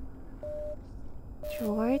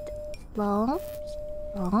 Short. Long.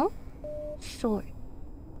 Long. Short.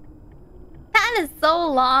 That is so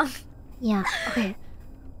long. Yeah, okay.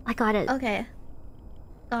 I got it. Okay.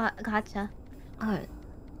 Gotcha. Alright.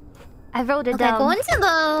 I wrote it Okay, down. go into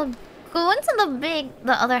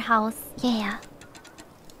the other house. Yeah.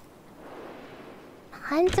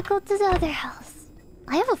 Time to go to the other house.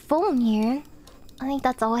 I have a phone here. I think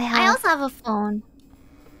that's all I have. I also have a phone.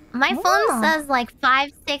 My phone says like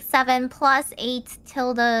 5, 6, 7 plus 8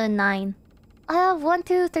 tilde 9. I have 1,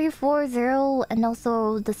 2, 3, 4, 0, and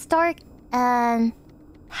also the start and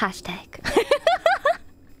hashtag.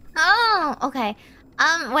 Oh, okay.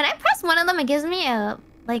 When I press one of them, it gives me a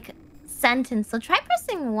like sentence. So try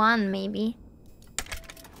pressing 1, maybe.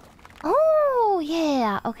 Oh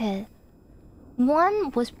yeah, okay.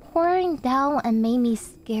 1 was pouring down and made me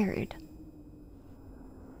scared.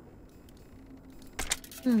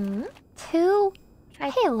 2.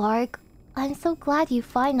 Hey Lark, I'm so glad you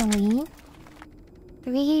finally.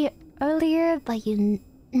 3 earlier, but you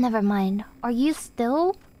never mind. Are you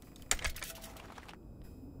still?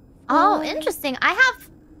 Oh, interesting. I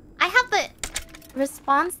have the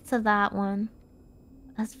response to that one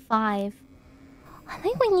as 5. I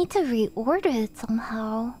think we need to reorder it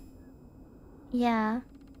somehow. Yeah.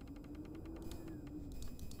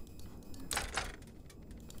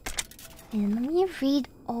 And let me read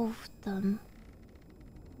all of them.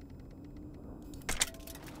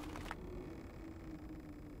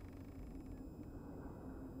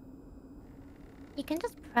 You can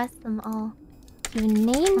just press them all. You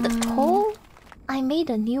named Cole? I made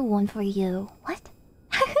a new one for you. What?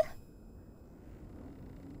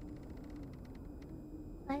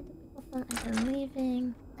 I'm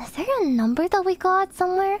leaving. Is there a number that we got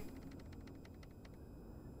somewhere?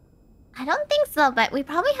 I don't think so, but we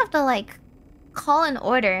probably have to like call an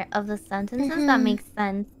order of the sentences. That makes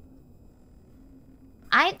sense.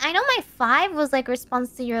 I know my 5 was like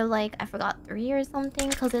response to your like I forgot 3 or something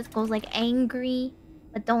because it goes like angry,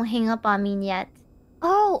 but don't hang up on me yet.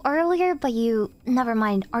 Oh, earlier, but you... Never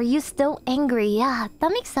mind. Are you still angry? Yeah,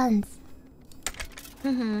 that makes sense.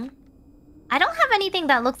 I don't have anything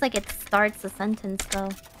that looks like it starts a sentence though.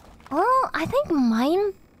 Oh, I think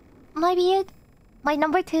mine might be it. My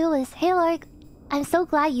number 2 is, hey Lark, I'm so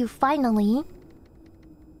glad you finally...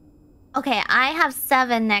 Okay, I have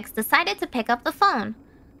 7 next. Decided to pick up the phone.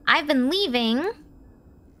 I've been leaving.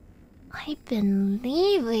 I've been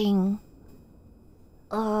leaving.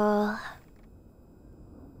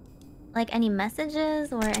 Like any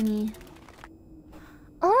messages or any...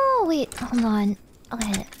 Oh, wait, hold on.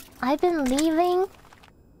 Okay, I've been leaving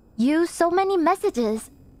you so many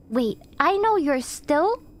messages. Wait, I know you're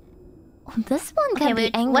still... Oh, this one can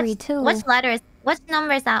be angry too. Which letters? Which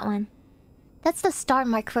number is that one? That's the star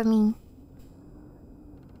mark for me.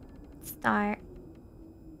 Start.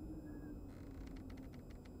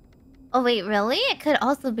 Oh wait, really? It could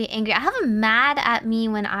also be angry. I have a mad at me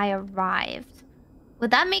when I arrived.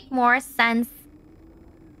 Would that make more sense?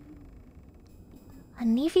 I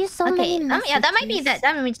leave you so many messages. Yeah, that might be that.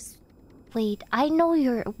 That might just... Wait, I know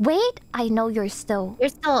you're... Wait, I know you're still... You're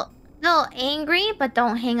still angry, but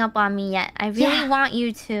don't hang up on me yet. I really want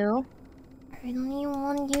you to. I really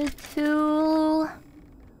want you to...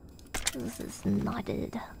 This is not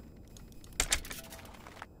it.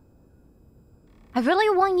 I really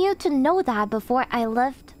want you to know that before I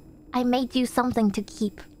left, I made you something to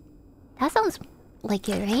keep. That sounds like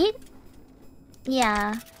it, right?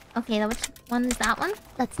 Yeah. Okay, which one is that one?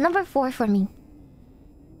 That's number 4 for me.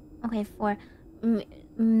 Okay, 4.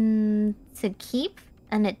 To keep?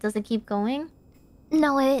 And does it keep going?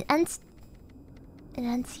 No, it ends... It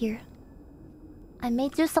ends here. I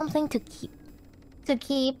made you something to keep. To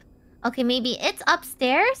keep. Okay, maybe it's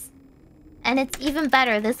upstairs. And it's even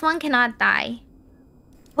better. This one cannot die.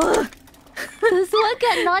 This one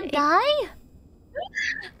cannot die?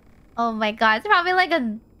 Oh my god, it's probably like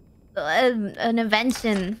an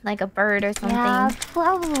invention, like a bird or something. Yeah,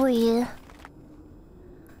 probably.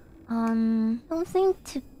 Something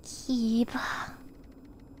to keep.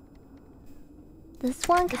 This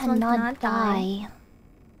one cannot die.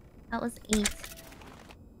 That was 8.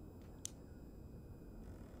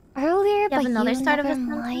 Earlier, but another you start of a never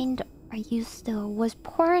sentence? mind. Are you still? Was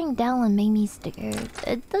pouring down and made me scared.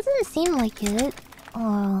 It doesn't seem like it.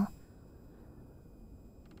 Oh.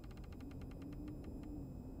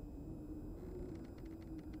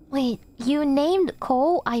 Wait, you named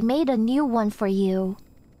Cole? I made a new one for you.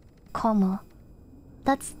 Comma.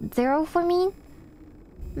 That's 0 for me?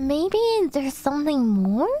 Maybe there's something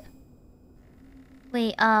more?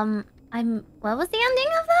 Wait, what was the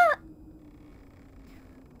ending of that?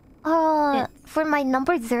 For my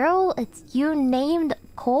number 0, it's you named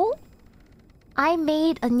Cole. I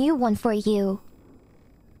made a new one for you.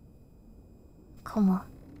 Come on.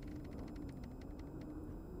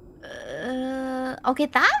 Okay,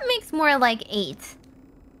 that makes more like 8.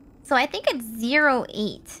 So I think it's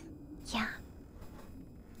 08. Yeah.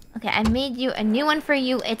 Okay, I made you a new one for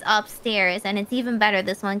you. It's upstairs, and it's even better.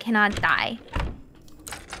 This one cannot die.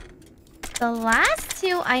 The last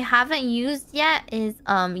 2 I haven't used yet is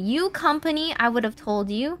You Company, I would have told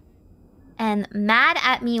you. And Mad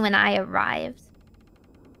at Me When I Arrived.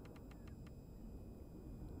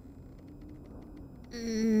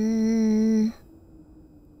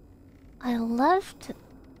 I left...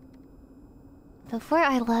 Before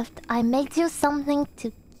I left, I made you something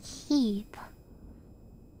to keep.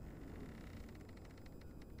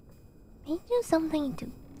 Made you something to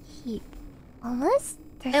keep. Unless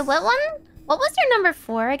there's... Wait, what one? What was your number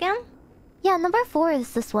 4 again? Yeah, number 4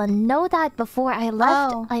 is this one. Know that before I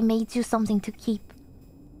left, Oh. I made you something to keep.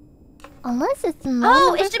 Unless it's not.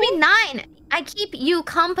 Oh, it should be 9. I keep you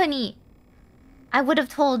company. I would have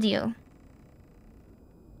told you.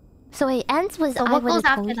 So it ends with So I what would goes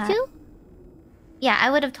have after told that? you? Yeah, I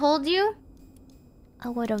would have told you. I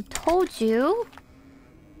would have told you.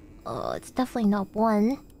 Oh, it's definitely not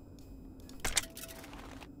 1.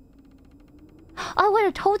 I would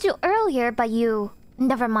have told you earlier, but you...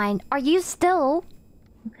 Never mind. Are you still...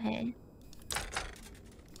 Okay.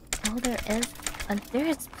 Oh,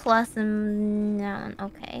 there's plus and noun.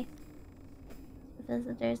 Okay.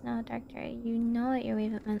 There's now a dark area. You know that your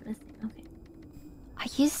wave went missing. Okay. Are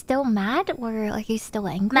you still mad, or are you still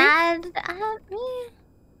angry? Mad at me?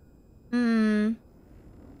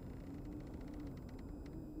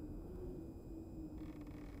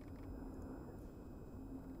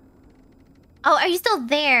 Oh, are you still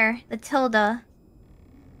there? The tilde.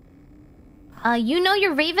 You know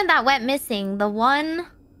your raven that went missing. The one...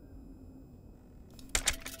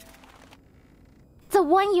 The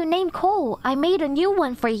one you named Cole. I made a new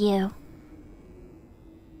one for you.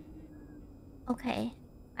 Okay.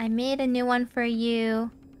 I made a new one for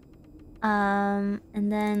you. And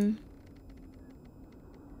then...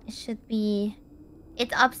 It should be...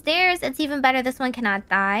 It's upstairs. It's even better. This one cannot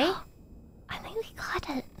die. I think we got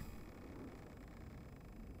it.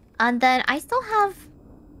 And then I still have...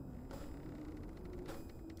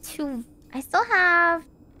 2... I still have...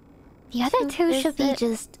 The other 2 should be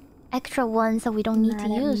just extra ones that we don't need to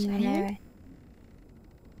use, right?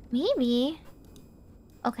 Maybe.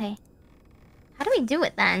 Okay. How do we do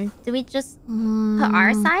it then? Do we just put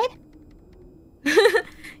our side?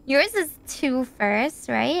 Yours is 2 first,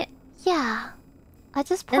 right? Yeah. I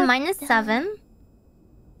just put... Then mine is 7.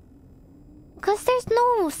 Because there's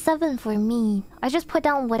no 7 for me. I just put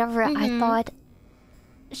down whatever I thought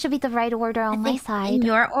should be the right order on my side. In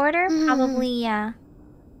your order? Probably, yeah.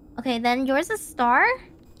 Okay, then yours is star?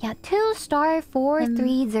 Yeah, 2 star 4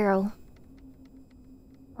 3 0.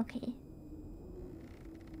 Okay.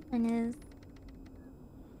 And is...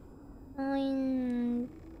 9...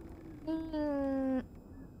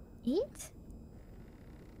 8?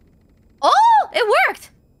 Oh! It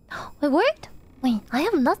worked! It worked? Wait, I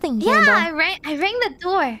have nothing here. Yeah, though. I rang the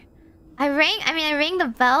door. I rang the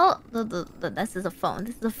bell. This is a phone.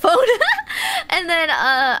 This is a phone. And then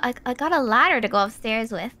I got a ladder to go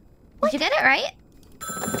upstairs with. Did you get it right?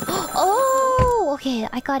 Oh, okay,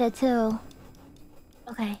 I got it too.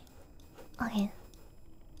 Okay. Okay.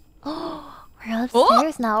 Oh, we're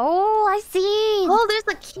upstairs now. Oh, I see. Oh, there's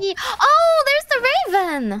the key. Oh, there's the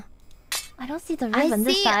raven. I don't see the raven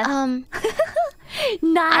this see, time.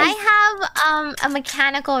 Nice. I have a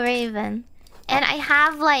mechanical raven, and I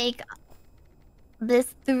have like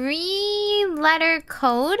this 3-letter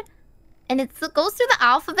code, and it goes through the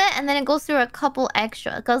alphabet, and then it goes through a couple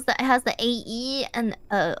extra. It has the AE and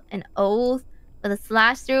an O with a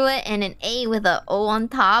slash through it, and an A with a O on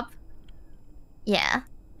top. Yeah,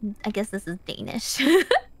 I guess this is Danish. This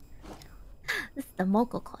is the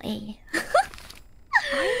Mokoko A.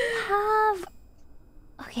 I have...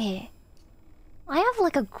 Okay. I have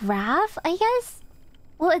like a graph, I guess?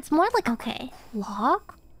 Well, it's more like a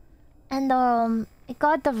clock. And it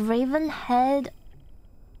got the raven head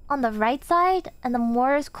on the right side and the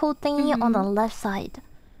Morse code thingy on the left side.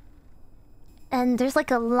 And there's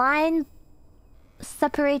like a line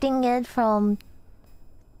separating it from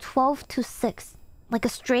 12 to 6. Like a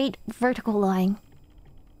straight vertical line.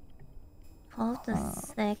 12 to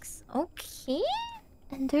 6. Okay.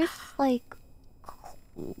 And there's like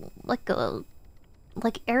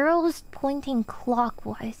arrows pointing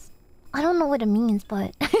clockwise. I don't know what it means,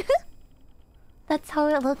 but that's how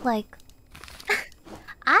it looked like.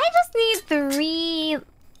 I just need 3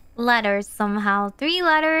 letters somehow. 3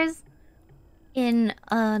 letters in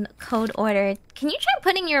a code order. Can you try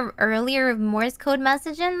putting your earlier Morse code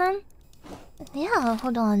message in then? Yeah,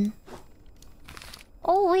 hold on.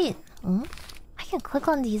 Oh wait, I can click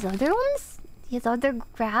on these other ones? These other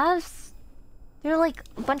graphs? They're like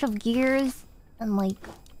a bunch of gears and like...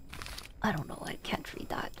 I don't know, I can't read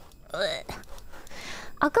that. Ugh.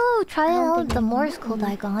 I'll go try out the Morse code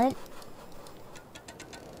I got.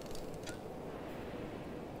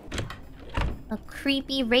 A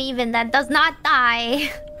creepy raven that does not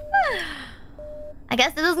die. I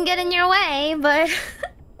guess it doesn't get in your way, but...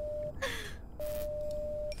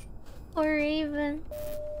 Poor raven.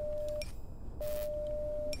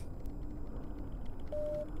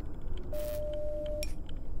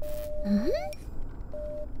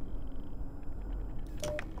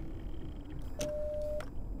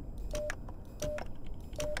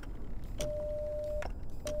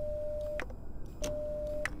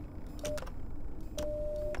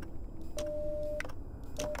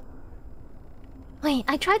 Wait,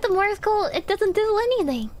 I tried the Morse code, it doesn't do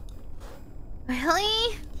anything.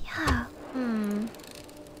 Really? Yeah.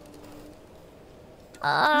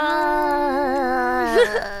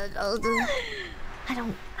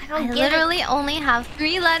 I literally only have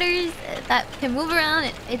 3 letters that can move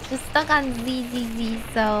around. It's just stuck on ZZZ,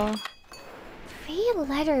 so... 3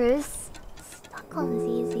 letters stuck on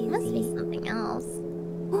ZZZ. Must be something else.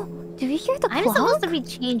 Do you hear the clock? I'm supposed to be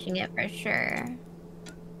changing it for sure.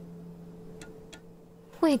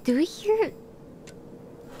 Wait, do we hear...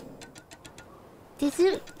 Did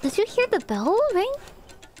you hear the bell ring?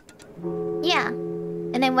 Yeah.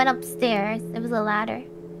 And I went upstairs. It was a ladder.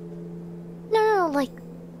 No, like...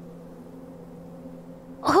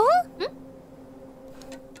 Huh?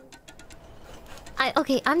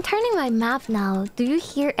 Okay, I'm turning my map now. Do you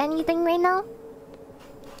hear anything right now?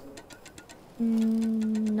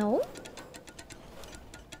 No.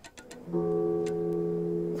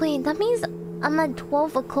 Wait, that means I'm at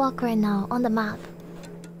 12 o'clock right now on the map.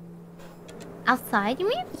 Outside, you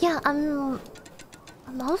mean? Yeah, I'm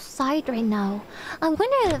outside right now. I'm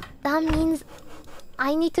wondering if that means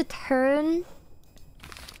I need to turn...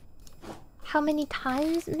 How many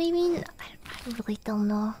times, maybe? I really don't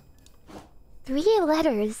know. 3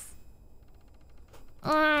 letters.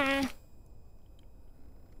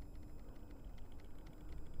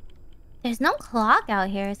 There's no clock out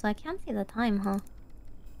here, so I can't see the time, huh?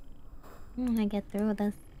 I'm gonna get through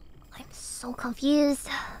this. I'm so confused.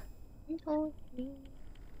 2, 3,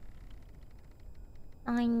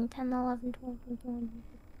 9, 10, 11, 12, 13,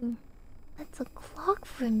 14. That's a clock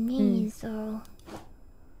for me, so...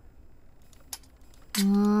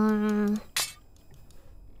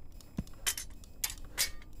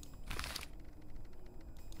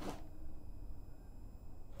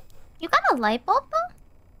 You got a light bulb though?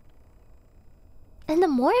 And the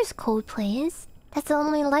Morse code plays. That's the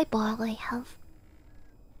only light bulb I have.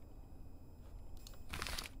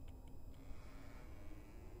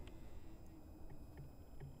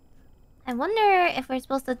 I wonder if we're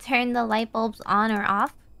supposed to turn the light bulbs on or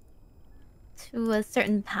off to a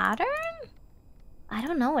certain pattern? I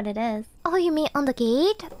don't know what it is. Oh, you mean on the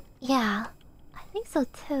gate? Yeah, I think so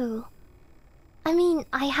too. I mean,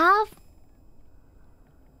 I have...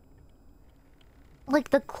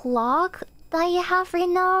 like the clock that you have right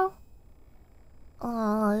now.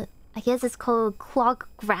 I guess it's called clock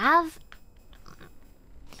graph.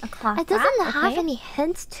 A clock It graph? doesn't have Okay. any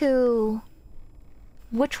hints to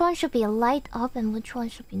which one should be light up and which one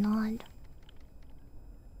should be not.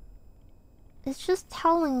 It's just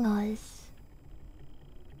telling us.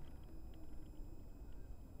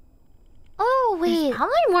 Oh wait. There's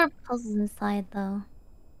probably more puzzles inside though.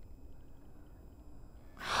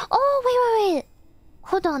 Oh wait.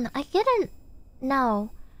 Hold on, I get it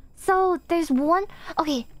now. So there's one...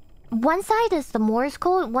 Okay, one side is the Morse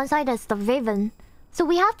code, one side is the Raven. So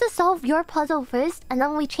we have to solve your puzzle first, and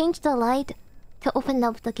then we change the light to open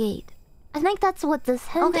up the gate. I think that's what this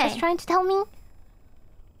hint is trying to tell me.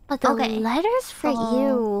 But the letters for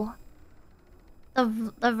you...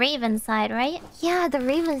 The Raven side, right? Yeah, the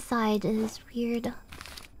Raven side is weird.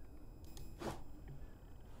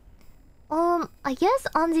 I guess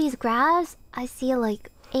on these graphs, I see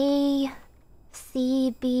like A,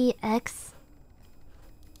 C, B, X.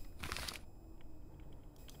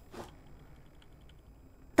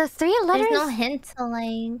 The 3 letters... There's no hint to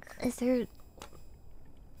like... Is there...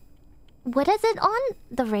 What is it on?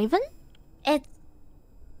 The Raven? It's...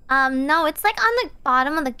 no, it's like on the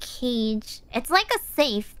bottom of the cage. It's like a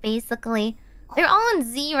safe, basically. They're all in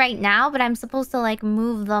Z right now, but I'm supposed to like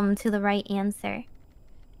move them to the right answer.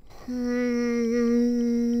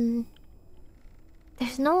 There's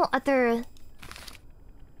There's no other...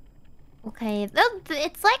 Okay,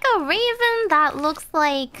 it's like a raven that looks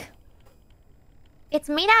like... It's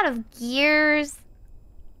made out of gears.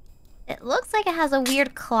 It looks like it has a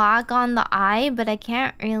weird clock on the eye, but I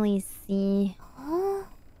can't really see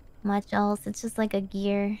much else. It's just like a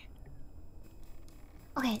gear.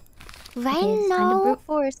 Okay, Okay, right it's time to now brute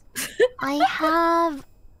force. I have...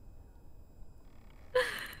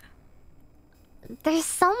 There's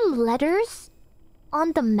some letters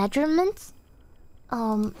on the measurements.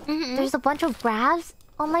 There's a bunch of graphs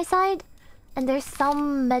on my side, and there's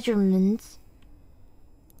some measurements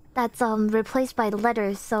that's replaced by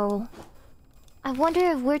letters. So I wonder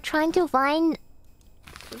if we're trying to find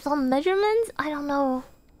some measurements. I don't know.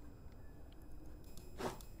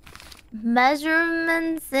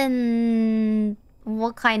 Measurements in...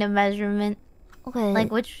 What kind of measurement? Okay.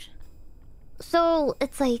 Like which... So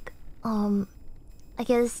it's like I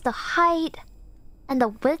guess the height and the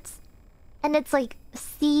width, and it's like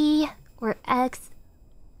C or X,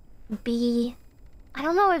 B. I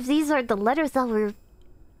don't know if these are the letters that we're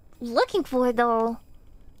looking for though.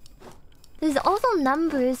 There's also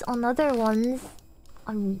numbers on other ones.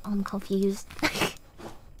 I'm confused.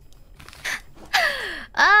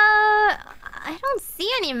 I don't see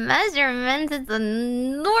any measurements. It's a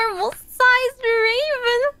normal sized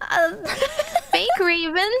raven. Fake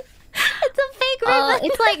raven. It's a fake raven.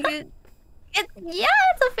 It's like...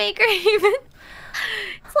 it's a fake raven.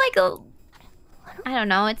 It's like a... I don't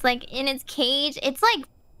know. It's like in its cage. It's like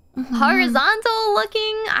horizontal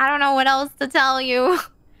looking. I don't know what else to tell you.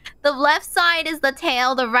 The left side is the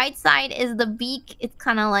tail. The right side is the beak. It's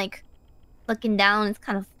kind of like looking down. It's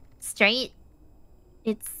kind of straight.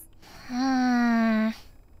 It's...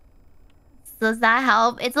 Does that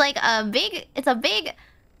help? It's like a big... It's a big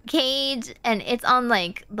cage, and it's on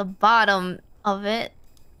like the bottom of it.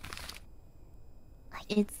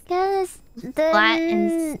 It's flat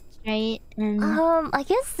and straight and... I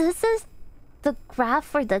guess this is the graph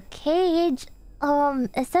for the cage.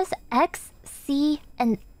 It says X, C,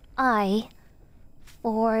 and I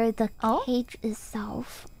for the cage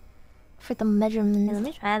itself. For the measurements. Let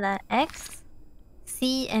me try that. X,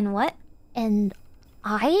 C, and what? And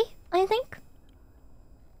I think.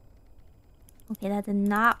 Okay, that did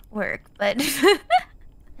not work, but...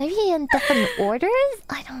 Maybe in different orders?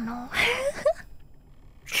 I don't know.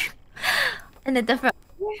 In a different...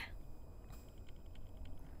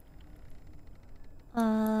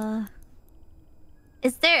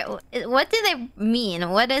 Is there... What do they mean?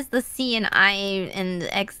 What is the C and I and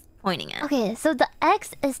the X pointing at? Okay, so the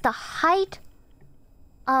X is the height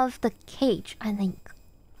of the cage, I think.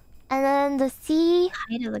 And then the C...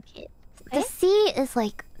 Height of the cage. Okay. The C is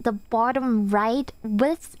like the bottom right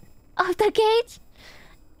width of the cage.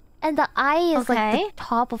 And the I is like the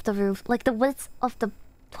top of the roof. Like the width of the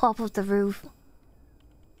top of the roof.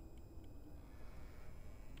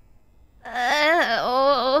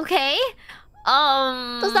 Okay.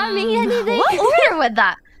 Does that mean anything? What order would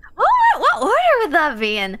that? What order would that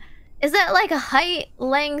be in? Is it like a height,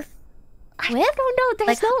 length, width? I don't know. There's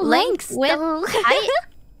like no length, width, height.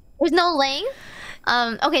 There's no length.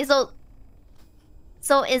 Okay, so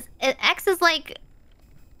is X is like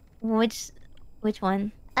which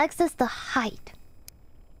one? X is the height.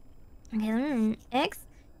 Okay, X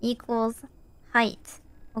equals height.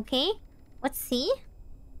 Okay, what's C?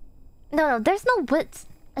 No, there's no width.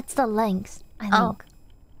 It's the length, I think.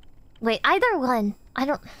 Wait, either one. I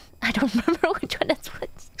don't remember which one is which.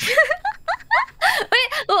 Wait,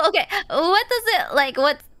 well, okay. What does it like?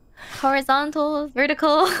 What's horizontal,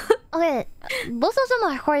 vertical? Okay, both of them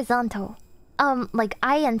are horizontal. Like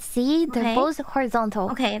I and C, they're both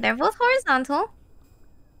horizontal. Okay, they're both horizontal.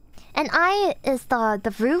 And I is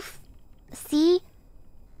the roof. C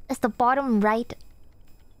is the bottom right.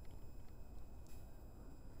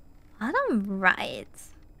 Bottom right.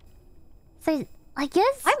 So I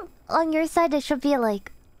guess on your side it should be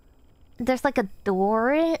like there's like a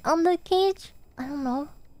door on the cage. I don't know.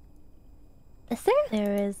 Is there?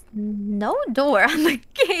 There is no door on the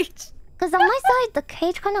cage. Because on my side the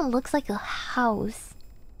cage kind of looks like a house.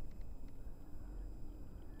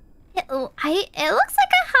 It looks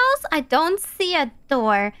like a house. I don't see a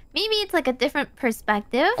door. Maybe it's like a different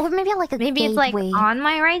perspective. Or maybe like a gateway. It's like on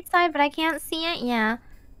my right side, but I can't see it. Yeah.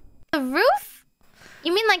 The roof?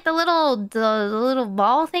 You mean like the little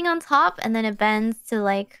ball thing on top, and then it bends to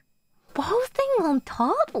like... Ball thing on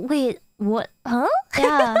top? Wait, what? Huh?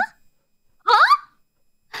 Yeah.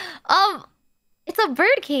 Huh? It's a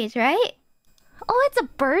bird cage, right? Oh, it's a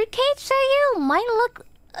bird cage to you? Mine look...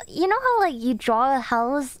 You know how like you draw a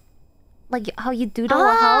house? Like how you doodle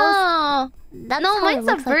a house? That's no, mine's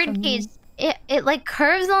a bird cage. it like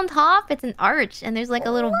curves on top. It's an arch, and there's like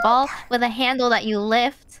a little ball with a handle that you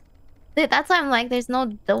lift. That's why I'm like, there's no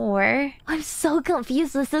door. I'm so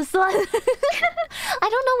confused with this one. I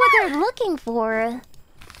don't know what they're looking for.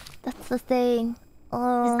 That's the thing.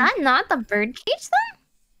 Is that not the birdcage then?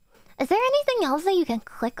 Is there anything else that you can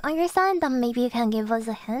click on your side that maybe you can give us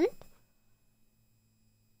a hint?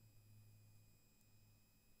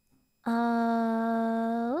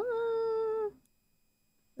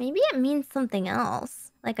 Maybe it means something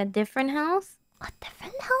else. Like a different house? A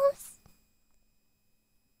different house?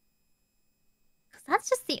 Cause that's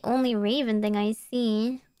just the only raven thing I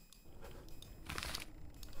see.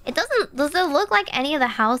 It doesn't... Does it look like any of the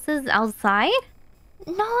houses outside?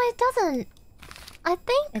 No, it doesn't. I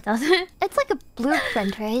think... It doesn't? It's like a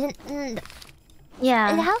blueprint, right? And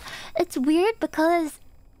yeah. It's weird because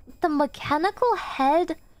the mechanical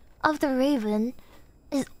head of the raven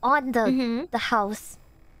is on the house.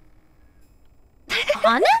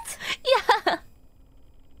 On it? Yeah.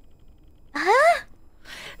 Huh?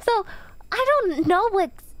 So, I don't know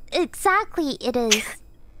what exactly it is.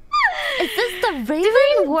 Is this the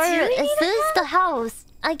raven or is this the house?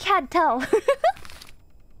 I can't tell.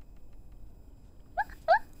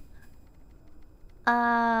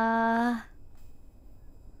 And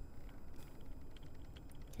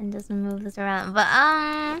just move this around. But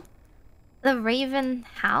the raven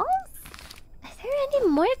house? Is there any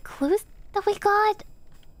more clues that we got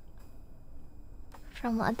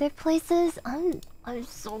from other places? I'm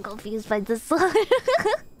so confused by this one.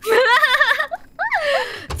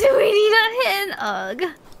 Do we need a hint? Ugh.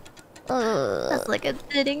 That's like a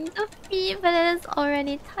fitting defeat, but it is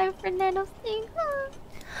already time for Nano Sing.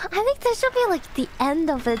 I think this should be like the end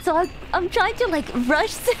of it, so I'm trying to like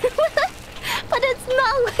rush through it, but it's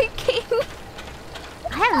not working.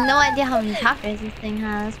 I have no idea how many chapters this thing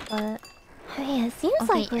has, but I mean, it seems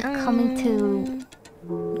like we're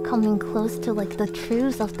coming close to like the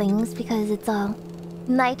truth of things because it's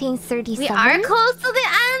 1937. We are close to the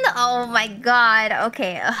end. Oh my god.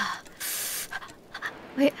 Okay.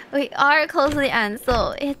 We are close to the end,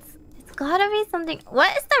 so it's gotta be something.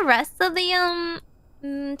 What is the rest of the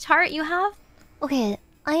chart you have? Okay,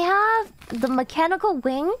 I have the mechanical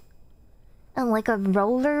wing and like a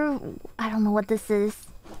roller. I don't know what this is.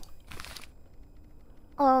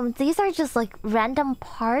 These are just like random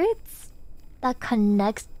parts that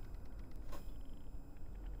connects.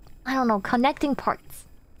 I don't know, connecting parts.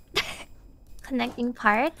 Connecting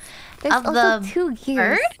parts? There's of also the 2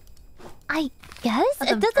 gears. Bird? I guess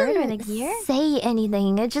it doesn't say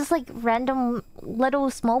anything. It's just like random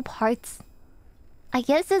little small parts. I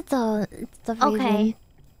guess it's the raven.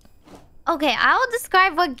 Okay, I'll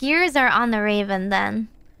describe what gears are on the raven then.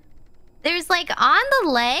 There's like on the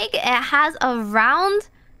leg, it has a round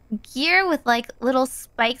gear with like little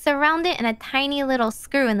spikes around it and a tiny little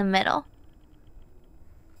screw in the middle.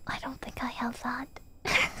 I don't think I have that.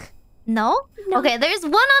 No? Okay, there's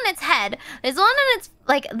one on its head. There's one on its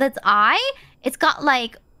like its eye. It's got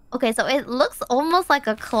like okay, so it looks almost like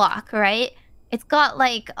a clock, right? It's got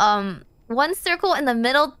like one circle in the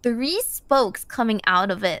middle, 3 spokes coming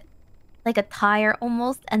out of it. Like a tire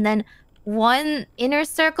almost, and then one inner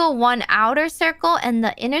circle, one outer circle, and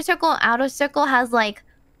the inner circle and outer circle has like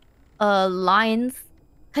lines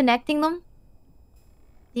connecting them.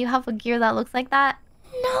 Do you have a gear that looks like that?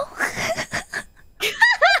 No. No.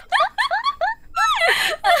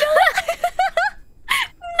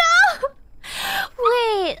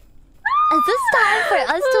 Wait. Is this time for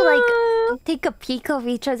us to like take a peek of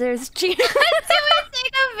each other's stream? Do we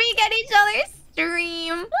take a peek at each other's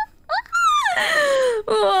stream?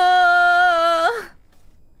 Whoa.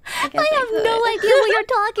 I have no idea what you're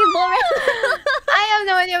talking about right now. I have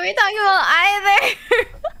no idea what you're talking about either.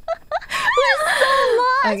 We're so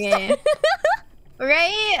lost. Okay.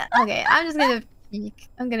 Right? Okay, I'm just gonna peek.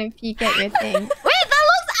 I'm gonna peek at your thing. Wait, that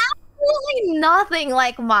looks absolutely nothing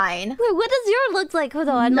like mine. Wait, what does yours look like? Hold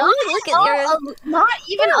on. Not, look at yours. Not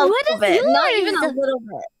even a little bit. Yours? Not even a little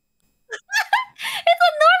bit. It's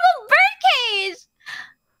a normal bird cage.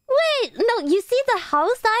 Wait, no, you see the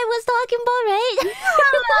house that I was talking about, right?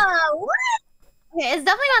 What? Okay, it's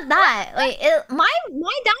definitely not that. Like, my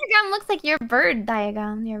diagram looks like your bird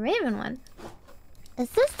diagram, your raven one. Is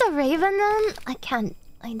this the raven then? I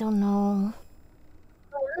don't know.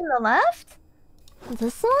 On the left?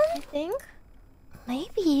 This one? I think.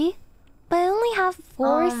 Maybe. But I only have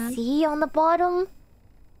 4C on the bottom.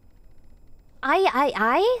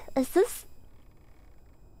 I? Is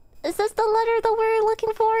this the letter that we're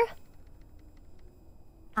looking for?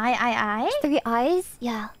 I? 3 eyes?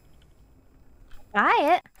 Yeah.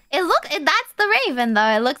 Try it. That's the raven though.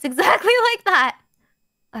 It looks exactly like that.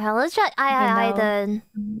 Alright, let's try I no. then.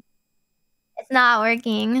 It's not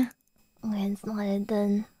working. Okay, it's not it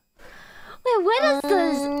then. Wait, what is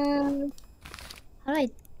this? How do I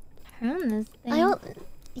turn this thing? I don't.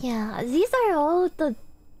 Yeah, these are all the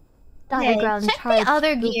diagram check charts. the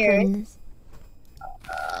other gears. Blueprints.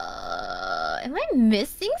 Am I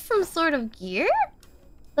missing some sort of gear?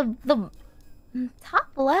 The top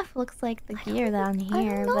left looks like the gear down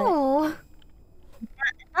here, but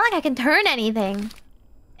it's not like I can turn anything.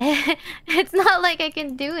 It's not like I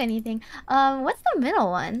can do anything. What's the middle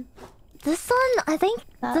one? This one, I think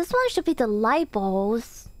this one should be the light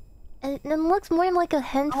bulbs. It looks more like a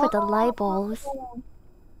hint for the light bulbs.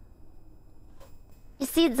 You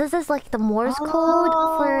see, this is like the Morse code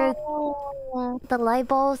for the light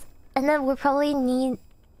bulbs. And then we'll probably need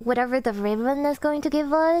whatever the Raven is going to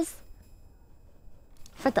give us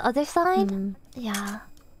for the other side. Yeah.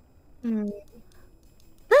 This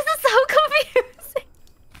is so confusing.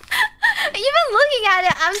 Even looking at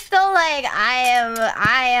it, I'm still like,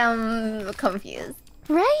 I am confused.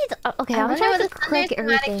 Right? Okay, I'm trying to click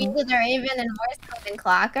everything. Use the Raven and Morse code and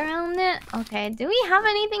clock around it. Okay, do we have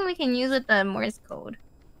anything we can use with the Morse code?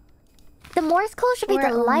 The Morse code should be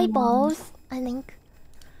the light bulbs, I think.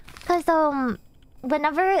 Cause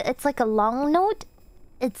whenever it's like a long note,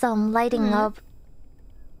 it's lighting up.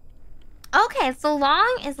 Okay, so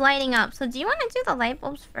long is lighting up. So do you want to do the light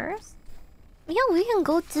bulbs first? Yeah, we can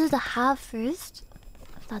go to the half first.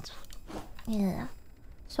 If that's... Yeah.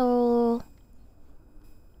 So...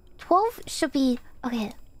 12 should be...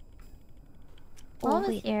 Okay. 12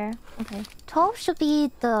 is here. Okay. 12 should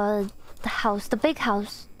be the house, the big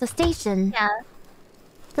house. The station. Yeah.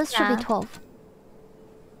 This should be 12.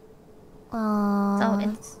 So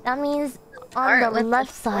it's... That means on the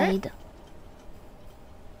left side.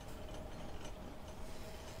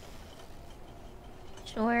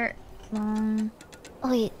 Short, long... Oh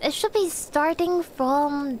wait, it should be starting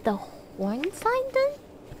from the horn side then?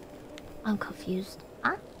 I'm confused.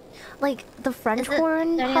 Huh? Like the French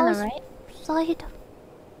horn house on the right? side?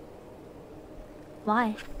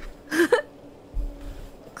 Why?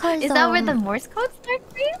 Is that where the Morse code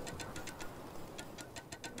starts for you?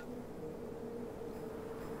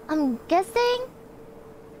 I'm guessing...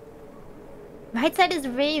 Right side is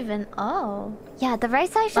Raven. Oh. Yeah, the right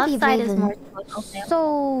side should be Left side Raven. is Morse code. Okay.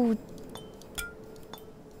 So...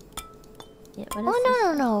 Yeah,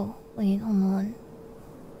 oh, no. Wait, hold on.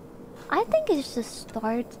 I think it should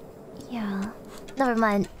start... Yeah. Never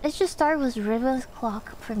mind. It should start with Raven's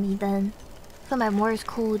clock for me then. For my Morse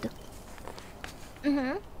code.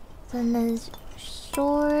 Then there's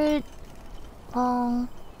short... Long...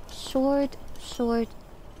 Short... Short...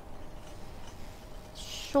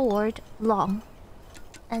 Short... Long.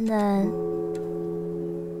 And then...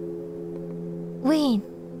 Wait.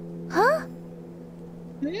 Huh?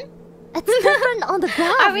 It's different on the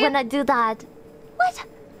graph when I do that. What?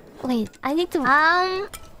 Wait, I need to...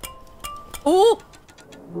 Oh!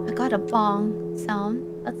 I got a bong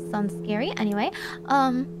sound. That sounds scary. Anyway,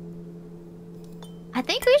 I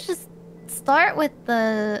think we should start with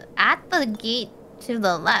the... At the gate to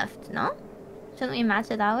the left, no? Shouldn't we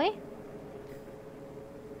match it that way?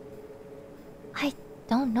 I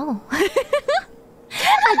don't know.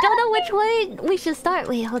 I don't know which way we should start.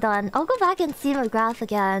 Wait, hold on. I'll go back and see my graph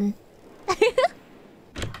again.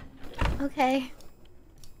 Okay.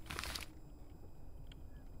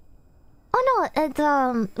 Oh no, it's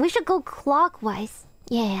we should go clockwise.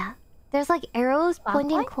 Yeah. There's like arrows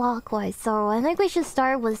pointing clockwise, so I think we should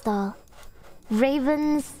start with the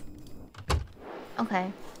Ravens.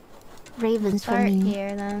 Okay. Ravens start for me.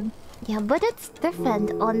 Here then. Yeah, but it's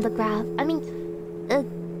different on the graph. I mean,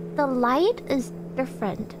 the light is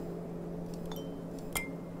different.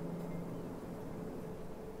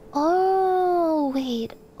 Oh,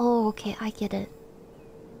 wait. Oh, okay, I get it.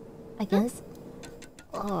 I guess.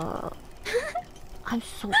 I'm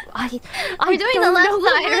so... We're doing the left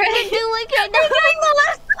side, right? We're doing the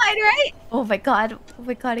left side, right? Oh my god. Oh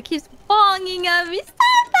my god, it keeps bonging at me. Stop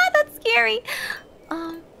that, that's scary.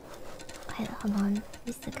 Wait, hold on.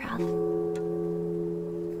 Where's the graph?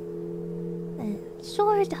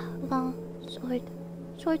 Short, long, short,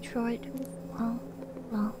 short, short, long,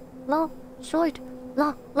 long, long, short,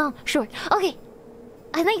 long, long, short. Okay,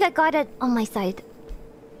 I think I got it on my side.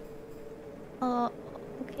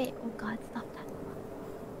 Okay. Oh god, stop that.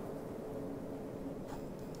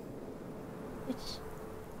 Which...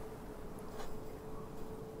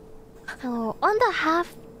 So on the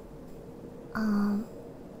half,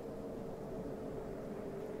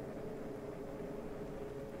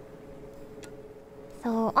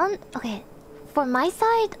 so on, okay, for my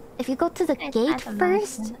side, if you go to the gate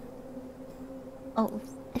first. Oh, oops.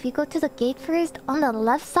 if you go to the gate first, on the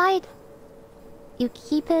left side, you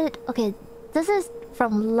keep it... Okay, this is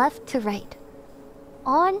from left to right.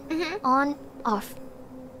 On, on, off.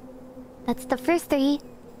 That's the first 3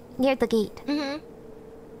 near the gate.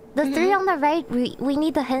 The 3 on the right, we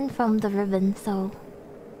need the hint from the ribbon, so...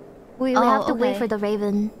 We have to wait for the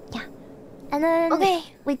raven. Yeah. And then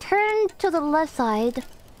we turn to the left side.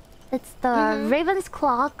 It's the raven's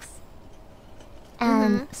clocks.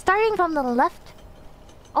 And starting from the left,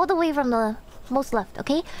 all the way from the most left,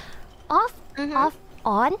 okay? Off, off,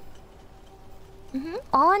 on.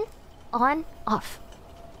 On, off.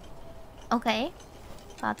 Okay.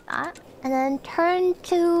 Got that. And then turn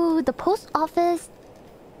to the post office.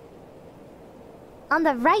 On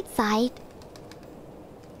the right side.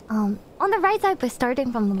 On the right side, but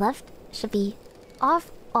starting from the left, should be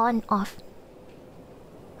off, on, off.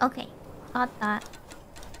 Okay. Got that.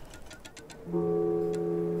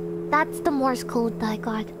 That's the Morse code that I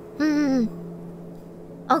got.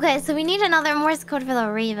 Okay, so we need another Morse code for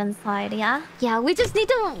the Raven side, yeah? Yeah, we just need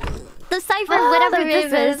to decipher whatever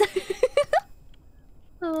this is.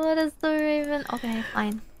 What is the Raven? Okay,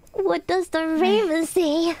 fine. What does the Raven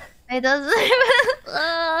say? It does.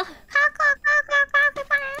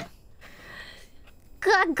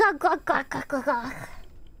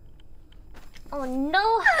 Oh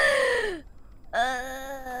no!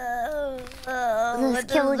 What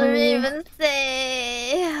does the Raven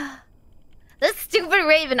say? This stupid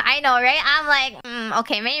Raven, I know, right? I'm like,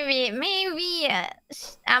 okay, maybe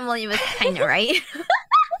Emily was kind of right.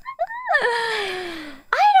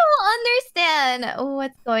 I don't understand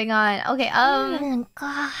what's going on. Okay, Raven,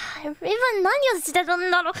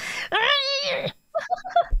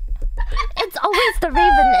 it's always the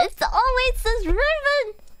Raven. It's always this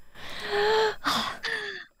Raven.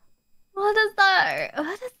 What does that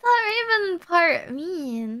Raven part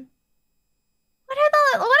mean? What are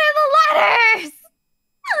the letters?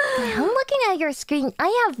 I'm looking at your screen. I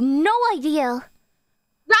have no idea.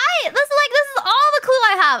 Right? This is all the clue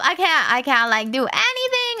I have. I can't like do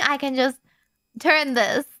anything. I can just turn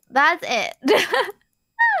this. That's it.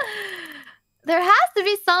 There has to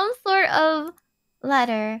be some sort of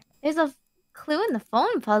letter. There's a clue in the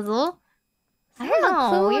phone puzzle. I don't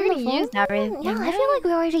know. We already used everything. Yeah, I feel like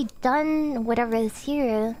we already done whatever is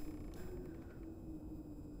here.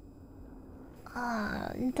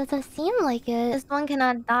 Doesn't seem like it. This one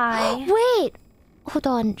cannot die. Wait! Hold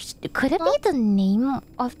on. Could it be the name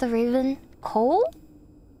of the Raven? Cole?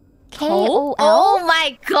 K-O-L? Oh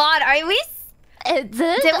my god, are we... Did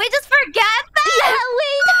we just forget that? Yeah,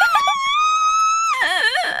 wait!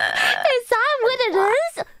 Is that what it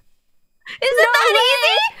is? Is it that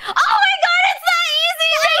easy? Oh my god, it's that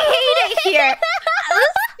easy! I hate it here.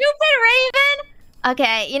 This stupid Raven.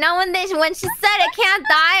 Okay, you know when she said it can't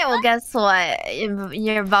die? Well, guess what?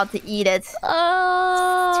 You're about to eat it.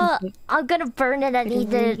 I'm gonna burn it and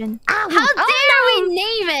eat it. How dare we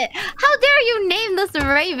name it? How dare you name this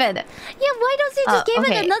Raven? Yeah, why don't you just give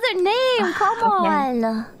it another name? Come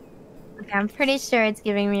on. Okay, I'm pretty sure it's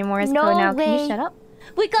giving me Morse code now. Way. Can you shut up?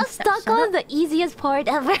 We got stuck on the easiest part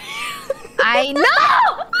ever. I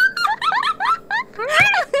know!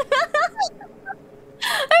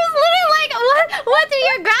 I was literally like, what do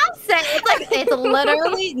your graphs say? It's like, it's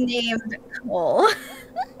literally named Cole.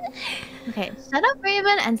 Okay, shut up,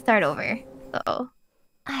 Raven, and start over. So,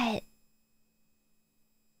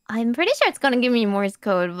 I'm pretty sure it's gonna give me Morse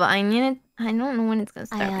code, but I don't know when it's gonna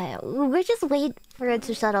start. We'll just wait for it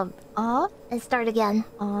to shut up. Off. And start again.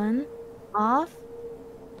 On. Off.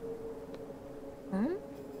 On.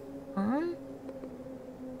 On.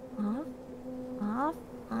 Off. Off.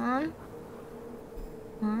 On.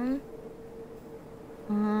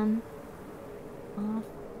 On. Off.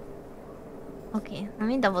 Okay, let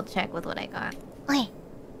me double check with what I got. Okay.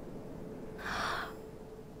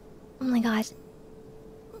 Oh my gosh.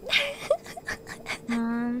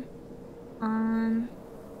 On. On.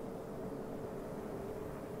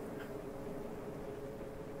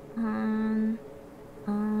 On.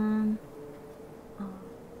 On.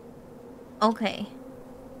 Okay.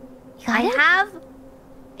 I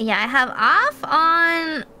have off,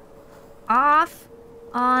 on, off,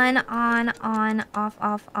 on,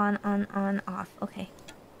 off, on, off. Okay.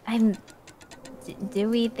 Do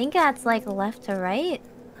we think that's like left to right?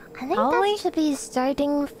 I think that should be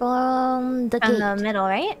starting from the gate. From the middle,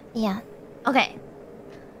 right? Yeah. Okay.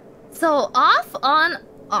 So off, on,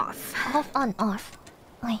 off. Off, on, off.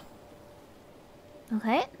 Okay.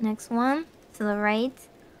 Okay, next one. To the right.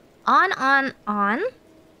 On, on, on.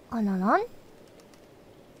 On, on.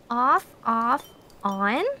 Off, off,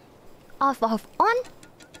 on. Off, off, on.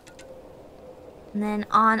 And then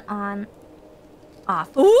on,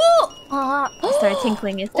 off. Ooh! It started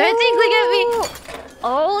tinkling. It started tinkling at me.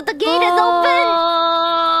 Oh, the gate is open!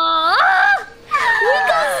 We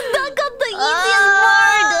got stuck on the easiest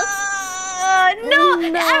word!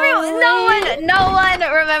 No one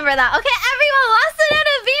remember that. Okay, everyone, lost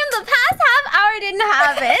another beam. The past half hour didn't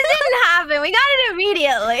happen. It didn't happen. We got it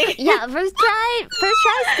immediately. Yeah, first try,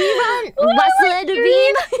 speedrun. Lost another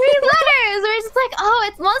beam. 3 letters. We're just like, oh,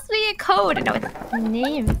 it must be a code. No, it's a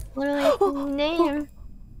name. It's literally a name.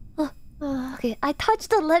 Okay, I touched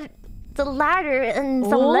the ladder and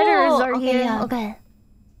some letters are here. Yeah. Okay.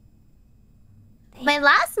 My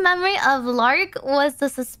last memory of Lark was the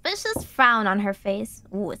suspicious frown on her face.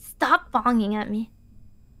 Ooh, stop bonging at me.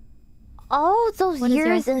 All those What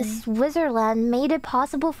years in Switzerland made it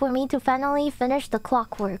possible for me to finally finish the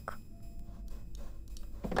clockwork.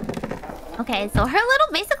 Okay, so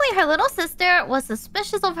basically her little sister was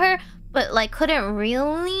suspicious of her, but like couldn't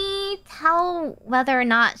really tell whether or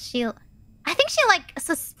not I think she like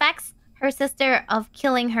suspects her sister of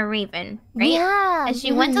killing her raven, right? Yeah. And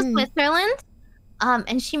she went to Switzerland.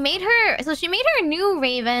 And she made her a new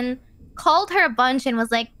raven, called her a bunch and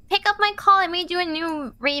was like, pick up my call, I made you a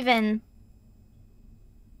new raven.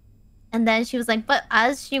 And then she was like, but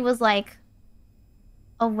as she was like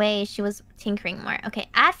away, she was tinkering more. Okay,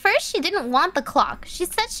 at first she didn't want the clock. She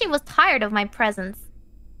said she was tired of my presence.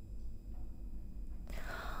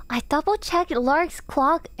 I double-checked Lark's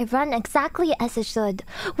clock. It ran exactly as it should.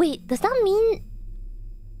 Wait, does that mean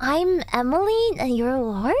I'm Emily and you're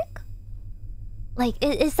Lark? Like,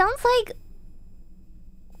 it sounds like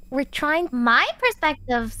we're trying... My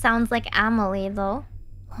perspective sounds like Amelie, though.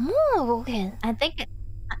 Oh, okay. I think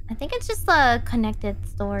it's just a connected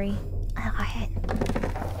story. Okay.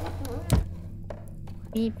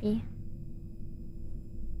 Creepy.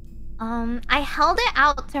 I held it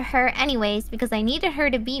out to her anyways because I needed her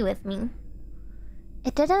to be with me.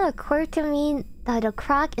 It didn't occur to me that a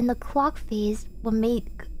crack in the clock face would make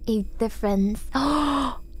a difference.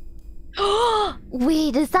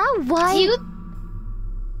 Wait, is that why?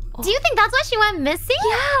 Do you think that's why she went missing?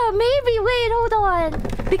 Yeah, maybe. Wait, hold on.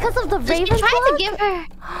 Because of the raven clock? She tried to give her...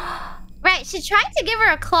 Right, she tried to give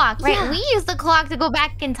her a clock, right? Yeah. We used the clock to go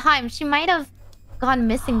back in time. She might have gone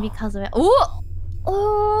missing because of it. Ooh!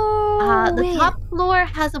 Oh, the top floor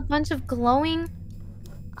has a bunch of glowing...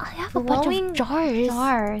 I have a bunch of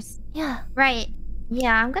jars. Yeah. Right.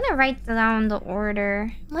 Yeah, I'm gonna write down the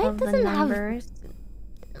order of the numbers.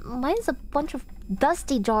 Mine's a bunch of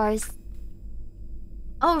dusty jars.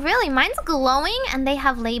 Oh, really? Mine's glowing and they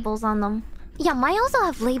have labels on them. Yeah, mine also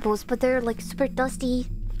have labels, but they're like super dusty.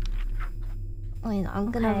 Wait, I'm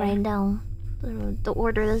gonna write down the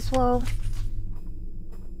order as well.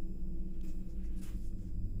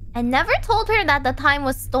 I never told her that the time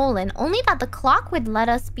was stolen, only that the clock would let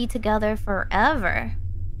us be together forever.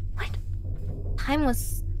 What? Time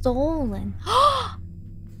was stolen.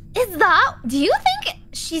 Is that... Do you think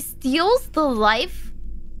she steals the life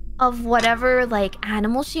of whatever, like,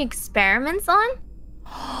 animal she experiments on?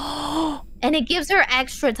 And it gives her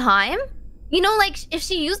extra time? You know, like, if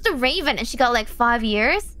she used a raven and she got, like, 5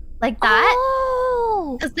 years? Like that?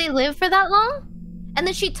 Oh! Because they live for that long? And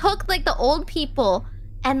then she took, like, the old people...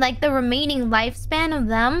 And, like, the remaining lifespan of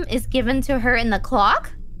them is given to her in the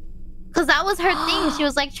clock? Because that was her thing. She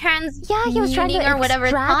was, like, he was trying to or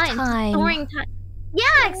whatever time. Storing time.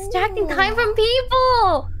 Yeah, extracting time from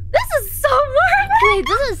people! This is so morbid! Wait,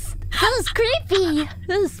 this is creepy!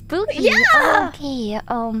 This is spooky. Yeah! Okay,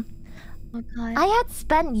 Oh, God. I had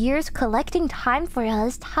spent years collecting time for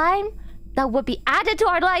us. Time that would be added to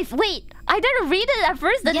our life. Wait, I didn't read it at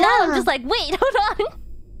first, and now I'm just like, wait, hold on.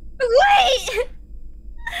 Wait!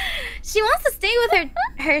 She wants to stay with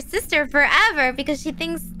her sister forever because she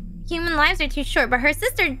thinks human lives are too short. But her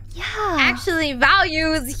sister actually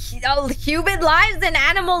values human lives and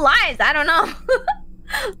animal lives. I don't know.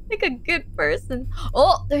 Like a good person.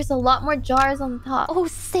 Oh, there's a lot more jars on top. Oh,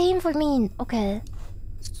 same for me. Okay.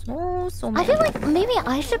 So many. I feel like maybe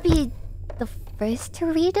I should be the first to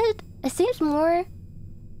read it. It seems more...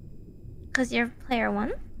 Because you're player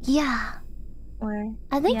 1? Yeah. Or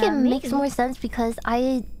I think it makes more sense because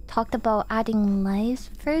I talked about adding lives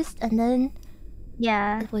first, and then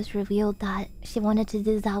it was revealed that she wanted to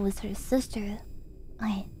do that with her sister.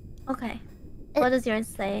 Okay. What does yours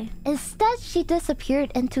say? Instead, she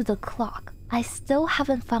disappeared into the clock. I still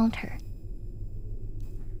haven't found her.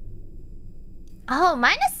 Oh,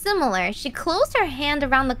 mine is similar. She closed her hand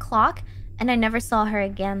around the clock, and I never saw her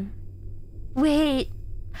again. Wait.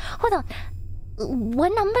 Hold on. What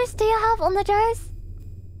numbers do you have on the jars?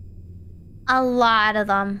 A lot of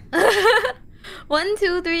them. 1,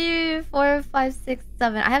 2, 3, 4, 5, 6,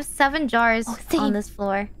 7. I have 7 jars on this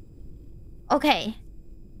floor. Okay.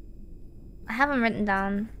 I have them written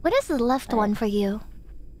down. What is the left one for you?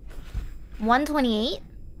 128.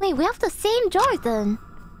 Wait, we have the same jar then.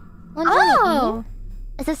 128. Oh!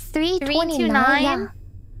 Is this 329? 329?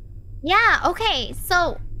 Yeah, okay.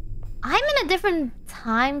 So, I'm in a different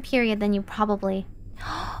time period than you probably.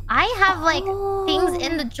 I have like things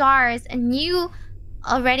in the jars and you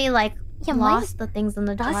already like lost the things in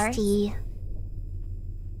the jars.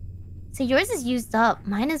 So yours is used up.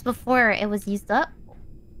 Mine is before it was used up.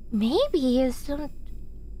 Maybe it's some...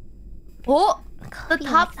 Oh! The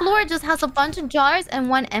top floor just has a bunch of jars and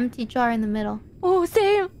one empty jar in the middle. Oh,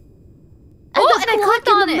 same. Oh, and I clicked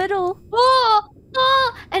on in the it. middle. Oh!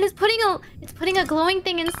 Oh! And it's putting a glowing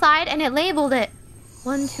thing inside and it labeled it.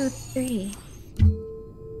 1, 2, 3.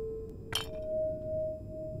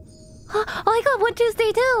 Oh, I got 1, 2,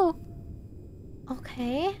 3 too.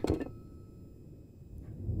 Okay.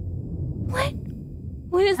 What?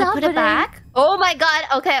 What is happening? Put it back. Oh my god.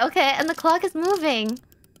 Okay, okay. And the clock is moving.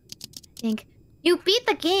 I think you beat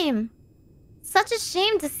the game. Such a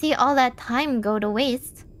shame to see all that time go to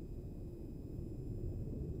waste.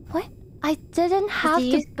 What? I didn't have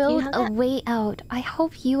to build a way out. I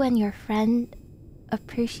hope you and your friend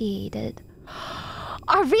appreciate it.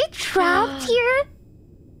 Are we trapped here?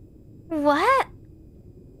 What?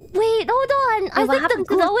 Wait, hold on. I think the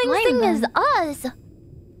glowing thing is us.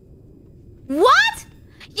 What?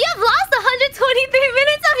 You have lost 123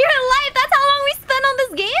 minutes of your life. That's how long we spent on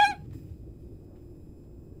this game?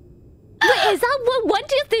 Wait, is that what 1, 2,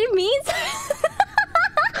 3 means?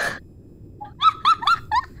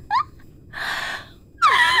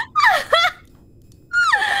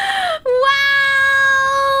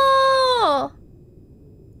 Wow!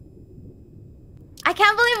 I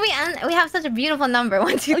can't believe we have such a beautiful number.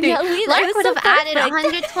 1, 2, 3. Yeah, Lark would have added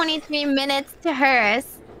 123 minutes to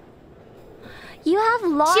hers. You have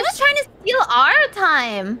lost... She was trying to steal our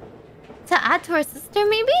time. To add to her sister,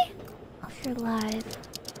 maybe? Of your life.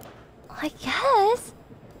 I guess.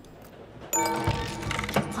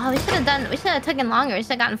 Oh, we should have taken longer. We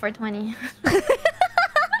should have gotten 420.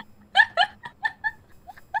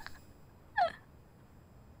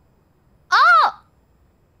 Oh!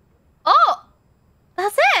 Oh!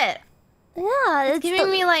 That's it! Yeah, it's giving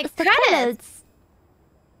me like the credits.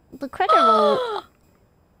 The credit roll.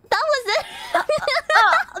 That was it! That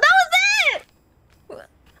was it!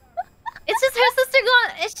 It's just her sister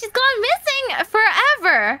she's gone missing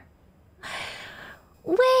forever.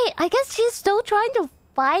 Wait, I guess she's still trying to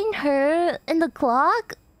find her in the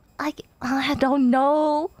clock? I don't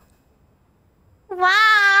know.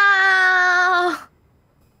 Wow!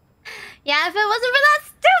 Yeah, if it wasn't for that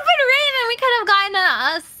stupid Raven, we could have gotten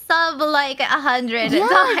a sub like 100. Yeah,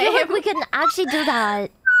 I feel like we can actually do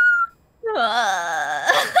that.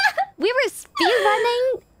 We were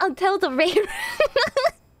speedrunning until the Raven.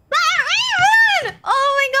 That Raven! Oh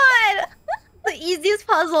my god! The easiest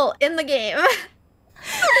puzzle in the game. We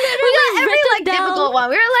got every like difficult one.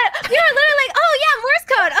 We were literally like, oh yeah, Morse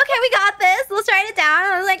code. Okay, we got this. Let's write it down.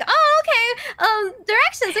 And I was like, oh okay.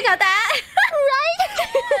 Directions. We got that. Right?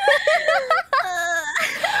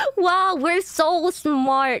 Wow, we're so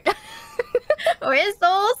smart. We're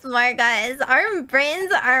so smart, guys. Our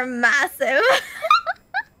brains are massive.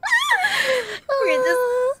 We're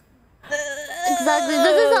just exactly.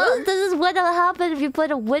 This is what will happen if you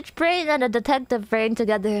put a witch brain and a detective brain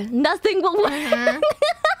together. Nothing will work.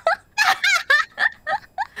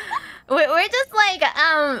 We're just like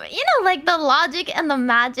you know, like the logic and the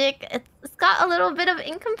magic. It's got a little bit of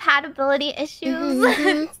incompatibility issues.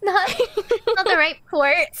 It's not the right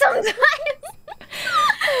port sometimes.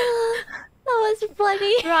 That was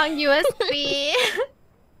funny. Wrong USB.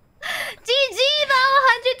 GG though,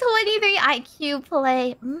 123 IQ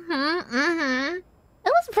play. It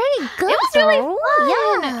was pretty good. It was really fun.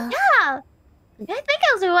 Yeah. Yeah. I think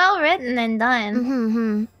it was well written and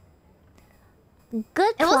done.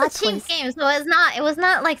 Good. It was a cheap game, so it was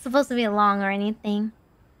not like supposed to be long or anything.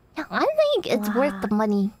 Yeah, I think it's worth the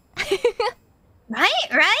money.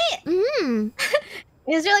 Right?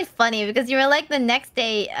 It was really funny because you were like the next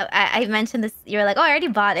day I mentioned this, you were like, oh, I already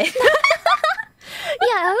bought it.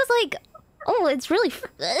 Yeah, I was like, oh, it's really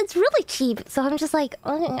cheap. So I'm just like,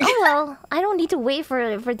 oh well, I don't need to wait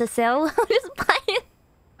for the sale. I'll just buy it.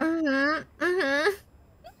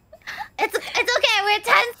 It's okay. We're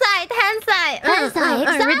TENSAI.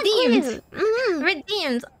 Exactly.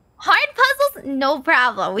 Redeemed. Hard puzzles, no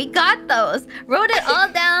problem. We got those. Wrote it all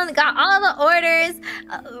down. Got all the orders.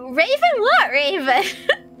 Raven, what Raven?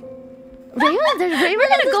 Raven? There's Raven. We're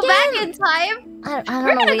gonna go back in time. I don't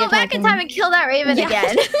We're know gonna what go you're back in talking. time and kill that raven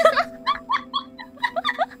again.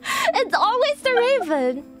 It's always the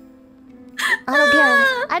raven. I don't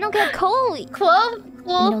care. I don't care. Cool. Quote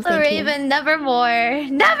No, the thank you. raven, nevermore.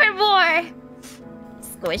 Nevermore!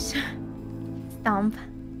 Squish. Stomp.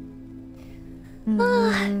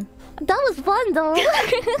 That was fun though.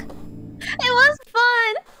 It was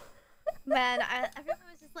fun! Man, everyone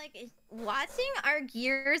was just like, watching our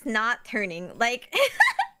gears not turning. Like,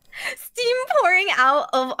 steam pouring out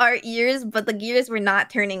of our ears, but the gears were not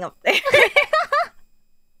turning up there.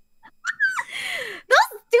 Those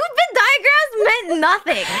stupid diagrams meant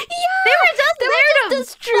nothing. Yeah! They were just there to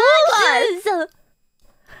fool us.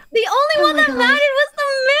 The only one that mattered was the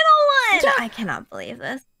middle one! Yeah. I cannot believe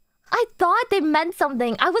this. I thought they meant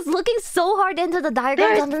something. I was looking so hard into the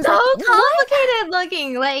diagrams. They're And I so was like, complicated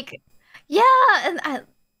looking. Like, yeah,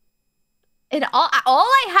 and all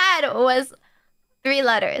I had was 3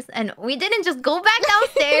 letters, and we didn't just go back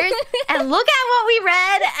downstairs and look at what we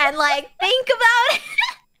read and like think about it.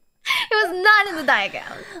 It was not in the diagram.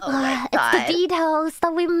 Oh my god! It's the details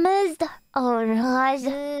that we missed. Oh gosh.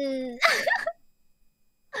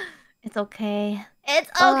 It's okay. It's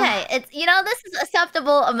okay. It's this is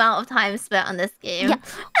acceptable amount of time spent on this game. Yeah,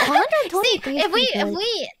 123. See, if we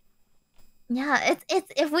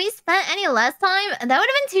if we spent any less time, that would have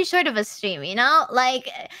been too short of a stream, Like,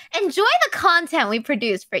 enjoy the content we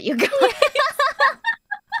produce for you guys.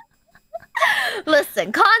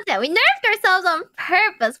 Listen, content. We nerfed ourselves on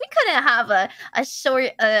purpose. We couldn't have a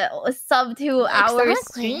short sub 2 hour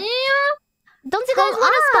stream. Don't you guys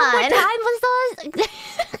want to spend more time with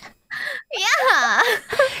us? Yeah.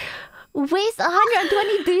 Waste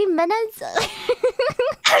 123 minutes?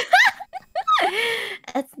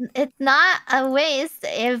 It's not a waste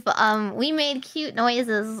if we made cute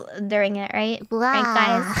noises during it, right? Blah. Right,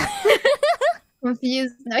 guys?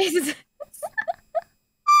 Confused noises.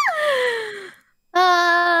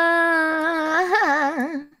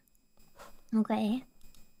 Okay.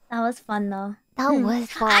 That was fun though. That was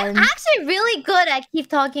fun. I'm actually really good at keep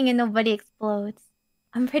talking and nobody explodes.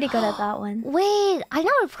 I'm pretty good at that one. Wait, I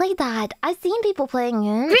never played that. I've seen people playing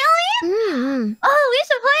it. Really? Mm-hmm. Oh, we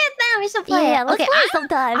should play it then. We should play Yeah, it. let's play it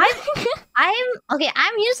sometime.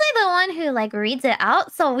 I'm usually the one who like reads it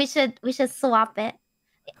out, so we should swap it.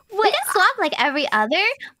 We can swap like every other,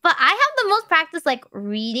 but I have the most practice like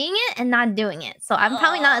reading it and not doing it. So I'm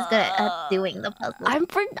probably not as good at doing the puzzle. I'm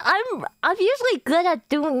usually good at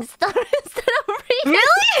doing stuff instead of reading.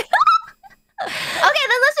 Really? Okay,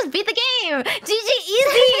 then let's just beat the game. GG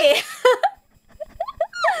easy.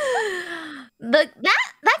 That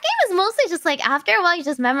game is mostly just like after a while you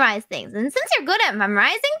just memorize things, and since you're good at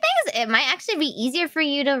memorizing things, it might actually be easier for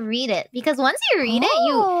you to read it, because once you read it,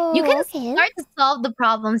 you can start to solve the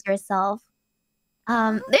problems yourself.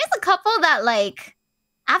 There's a couple that like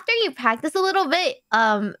after you practice a little bit,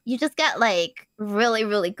 you just get like really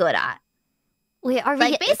really good at. Wait, are we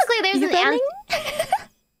like basically there's an answer.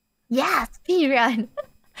 Yeah, speedrun.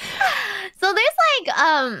 So there's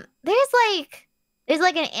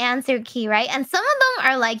like an answer key, right? And some of them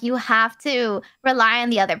are like you have to rely on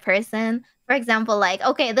the other person. For example, like,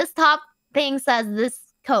 okay, this top thing says this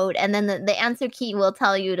code, and then the answer key will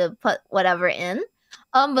tell you to put whatever in.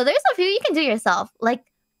 But there's a few you can do yourself. Like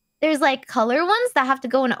there's like color ones that have to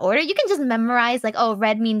go in order. You can just memorize like, oh,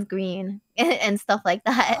 red means green and stuff like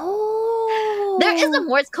that. Oh. There is a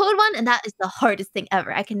Morse code one, and that is the hardest thing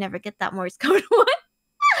ever. I can never get that Morse code one.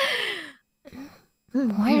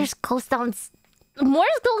 Morse code sounds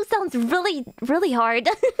really, really hard.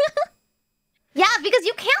 Yeah, because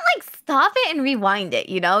you can't like stop it and rewind it,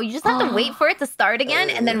 You just have to wait for it to start again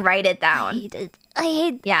and then write it down. I hate it. I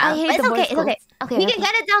hate but the it's Morse okay, it's okay. codes. We can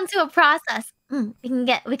get it down to a process.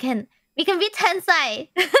 We can be TENSAI.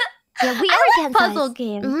 Yeah, we I are like puzzle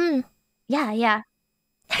games. Yeah.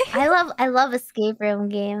 I love escape room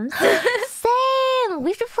games. Same.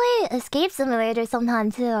 We should play Escape Simulator sometime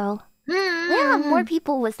too. Yeah, more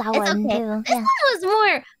people with that one okay. too. This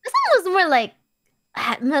one was more like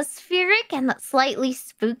atmospheric and slightly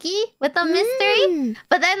spooky with a mystery.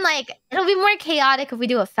 But then like it'll be more chaotic if we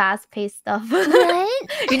do a fast-paced stuff. Right?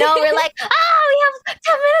 We're like, we have 10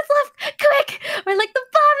 minutes left. Quick! We're like, the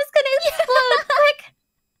bomb is gonna explode. Quick!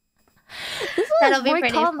 That'll be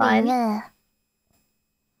pretty fun. Yeah.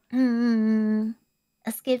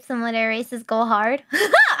 Escape Simulator races go hard.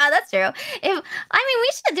 That's true. We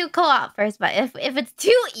should do co-op first, but if it's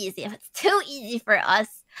too easy, for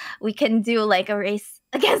us, we can do like a race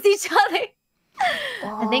against each other.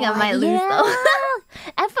 I think I might lose though.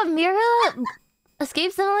 Ephemera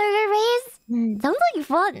Escape Simulator race? Sounds like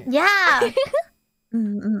fun. Yeah.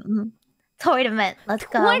 Tournament. Let's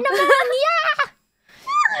go. Tournament, yeah!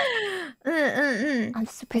 I'm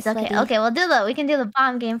super It's okay. sweaty. Okay, we can do the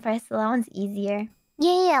bomb game first, so that one's easier.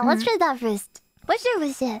 Yeah, let's try that first. What's your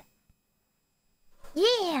wish? Yeah.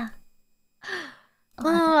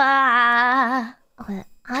 That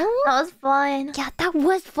was fun. Yeah, that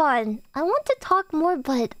was fun. I want to talk more,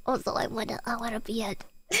 but also I wanna be at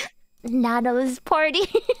Nano's party.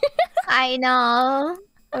 I know.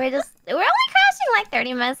 We're only crashing like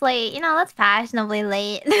 30 minutes late. You know, that's fashionably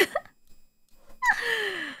late. It's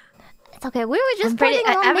okay. We were just putting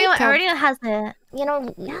on everyone has it. You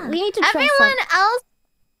know, we need to dress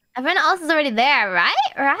Everyone else is already there, right?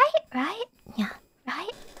 Right? Yeah.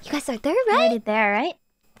 Right? You guys are there, right? Already there, right?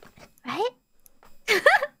 Right?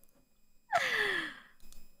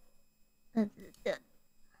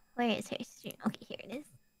 Where is her stream? Okay, here it is.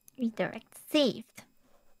 Redirect saved.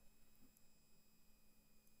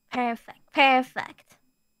 Perfect.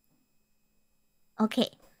 Okay.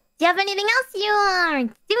 Do you have anything else you are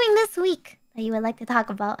doing this week that you would like to talk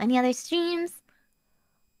about? Any other streams?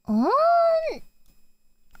 I'm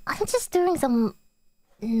just doing some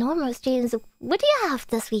normal streams. What do you have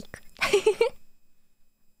this week?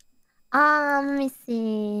 Let me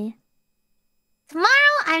see.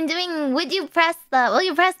 Tomorrow I'm doing will you press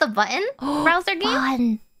the button browser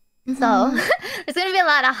game? So there's gonna be a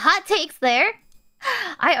lot of hot takes there.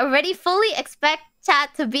 I already fully expect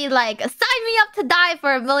chat to be like, sign me up to die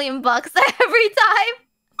for $1 million every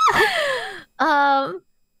time.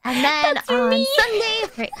 And then on Sunday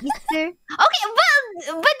for Easter. Okay,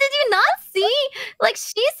 but did you not see? Like,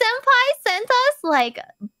 she senpai sent us like,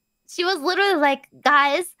 she was literally like,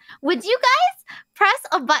 guys, would you guys press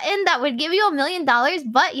a button that would give you $1 million,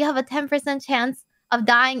 but you have a 10% chance of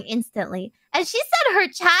dying instantly? And she said her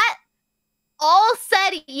chat all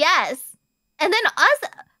said yes. And then us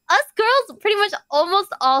girls pretty much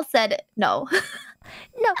almost all said no.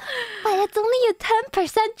 No, but it's only a 10%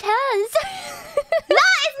 chance. No,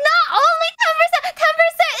 it's not only 10%. 10%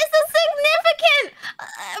 is a significant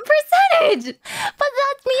percentage. But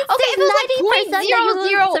that means okay, there's 90% that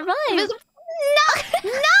you will survive. No,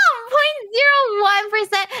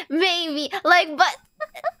 0.01% maybe. Like, but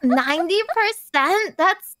 90%?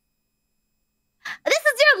 This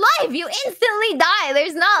is your life. You instantly die.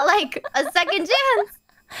 There's not like a second chance.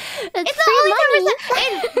 It's only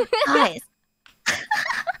 10%. Guys.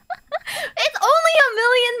 It's only $1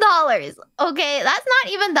 million. Okay, that's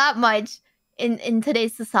not even that much in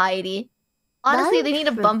today's society. Honestly, they need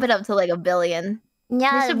to bump it up to like $1 billion.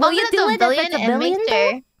 Yeah, they should bump it up to $1 billion and make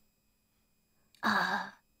sure.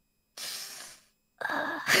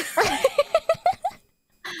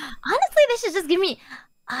 Honestly, they should just give me.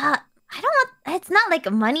 I don't want. It's not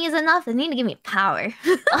like money is enough. They need to give me power.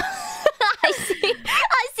 I see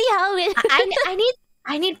how it.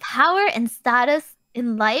 I need power and status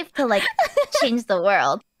in life to like change the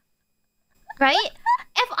world. Right?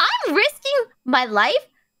 If I'm risking my life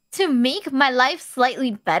to make my life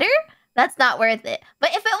slightly better, that's not worth it.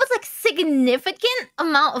 But if it was like significant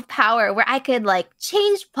amount of power where I could like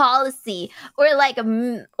change policy or like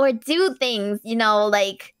or do things, you know,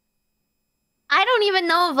 like I don't even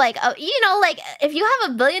know if like you know, like if you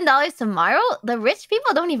have $1 billion tomorrow, the rich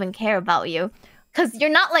people don't even care about you because you're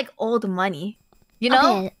not like old money. You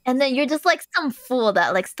know? Okay. And then you're just like some fool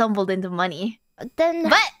that like stumbled into money. But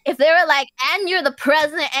if they were like, and you're the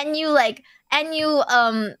president and you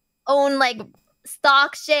own like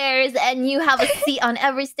stock shares and you have a seat on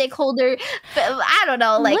every stakeholder, I don't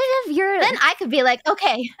know, like what if you're then I could be like,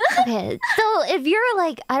 okay. Okay. So if you're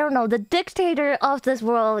like, I don't know, the dictator of this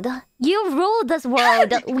world, you rule this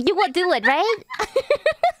world, you would do it, right?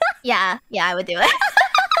 Yeah, I would do it.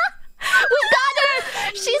 We got her!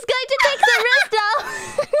 She's going to take the risk now!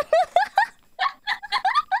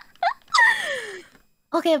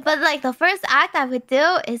 Okay, but like the first act I would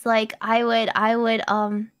do is like I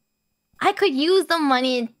could use the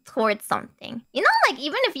money towards something. You know, like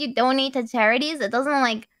even if you donate to charities, it doesn't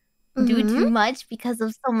like do too much because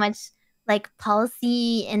of so much like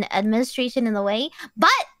policy and administration in the way. But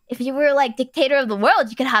if you were like dictator of the world,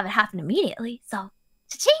 you could have it happen immediately. So,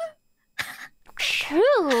 cha-ching!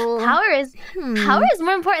 True. Power is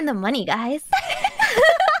more important than money, guys.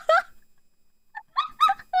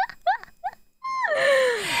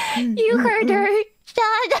 You heard her,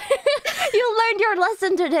 Chad. You learned your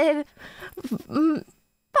lesson today.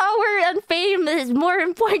 Power and fame is more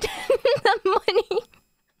important than money.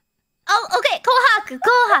 Oh, okay, Kohaku.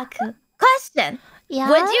 Question. Yeah?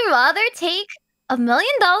 Would you rather take $1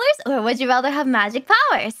 million or would you rather have magic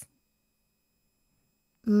powers?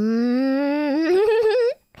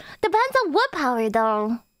 Depends on what power,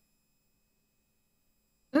 though.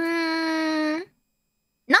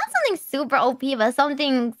 Not something super OP, but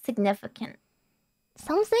something significant.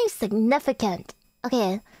 Something significant.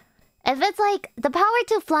 Okay. If it's like the power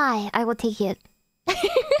to fly, I will take it.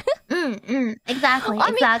 Exactly.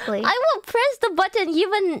 I mean, I will press the button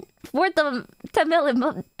even for the $10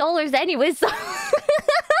 million anyway. So. No.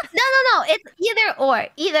 It's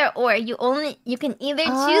either or. You can either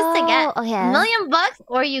choose to get $1 million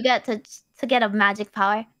or you get to get a magic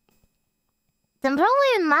power. Then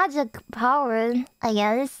probably a magic power, I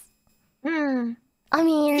guess. I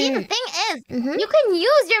mean, see, the thing is, you can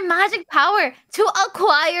use your magic power to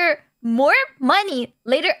acquire more money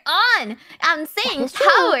later on. I'm saying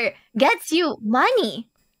power gets you money.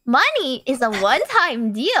 Money is a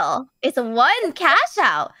one-time deal. It's a one cash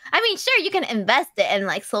out. I mean, sure, you can invest it and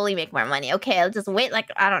like slowly make more money. Okay, I'll just wait like,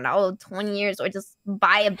 I don't know, 20 years or just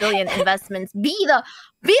buy 1 billion investments. Be the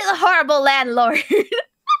horrible landlord.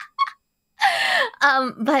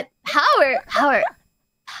 But power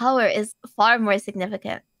is far more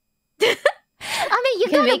significant. I mean, you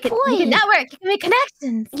got a point. You can network. You can make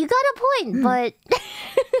connections. You got a point, but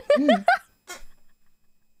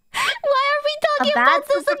why are we talking about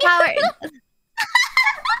this again?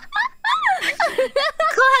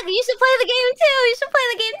 Kohaku, you should play the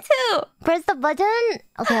game too. Press the button.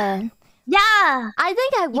 Okay. Yeah. I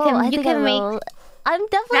think I will. I think I will. I'm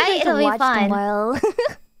definitely going to watch them well.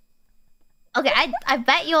 Okay, I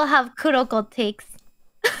bet you'll have Kuroko takes.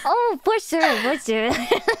 Oh, for sure.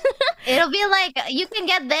 It'll be like, you can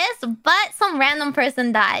get this, but some random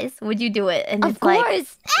person dies. Would you do it? And of course. I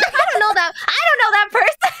don't know that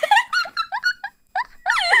person.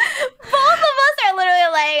 Both of us are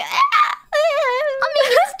literally like... I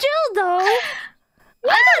mean, it's true though.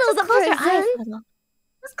 Just close your eyes.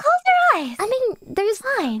 Just close your eyes. I mean, there's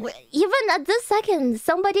fine. Even at this second,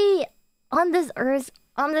 somebody on this earth,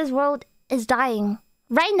 on this world, is dying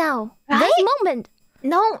right now. Right? This moment.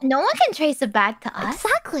 No one can trace it back to us.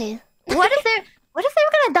 Exactly. What if they were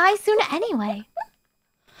gonna die soon anyway?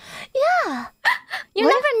 Yeah. You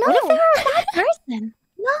never know. What if they were a bad person?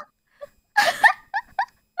 No.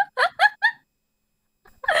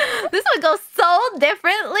 This would go so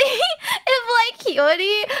differently if like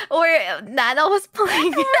Hiyori or Nana was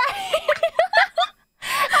playing.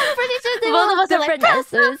 I'm pretty sure they will have different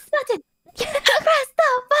answers. Press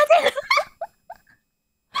the button.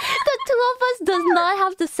 The two of us does not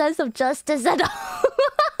have the sense of justice at all.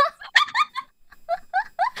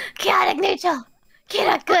 Chaotic neutral.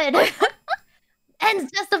 Chaotic good. Ends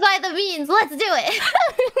justify the means. Let's do it.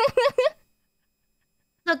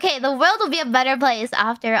 Okay, the world will be a better place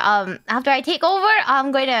after I take over.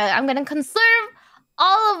 I'm gonna conserve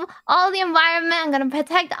all the environment. I'm gonna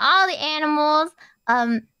protect all the animals.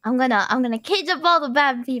 I'm gonna cage up all the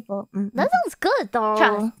bad people. That sounds good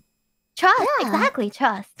though. Trust, yeah. Exactly,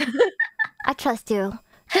 trust. I trust you.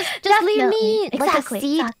 Just leave me like a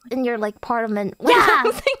seat in your like parliament. Yeah,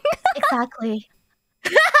 exactly.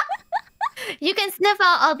 You can sniff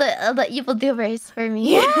out all the evil doers for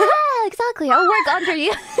me. Yeah, exactly. I'll work under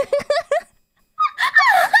you.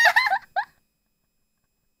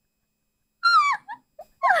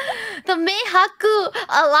 The Meihaku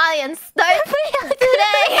Alliance starts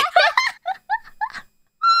today.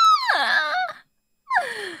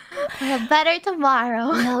 For a better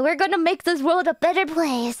tomorrow. No, we're gonna make this world a better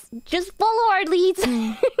place. Just follow our leads.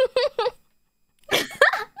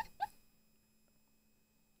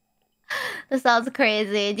 This sounds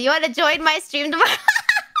crazy. Do you want to join my stream tomorrow?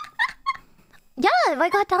 Yeah, if I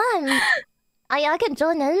got time. I can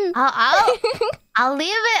join in. I'll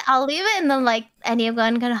leave it, and then like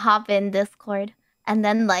anyone can hop in Discord, and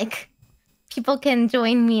then like people can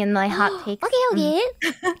join me in my hot takes. Okay.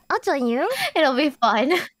 I'll join you. It'll be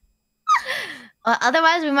fun.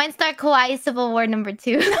 Otherwise, we might start Kawaii Civil War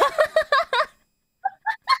 #2.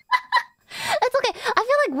 It's okay. I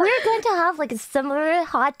feel like we're going to have like similar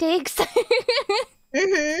hot takes.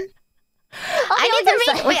 I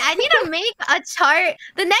need to make a chart.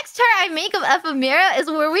 The next chart I make of Ephemera is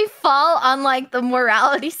where we fall on like the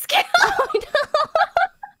morality scale. Oh, no.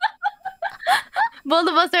 Both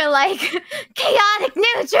of us are like chaotic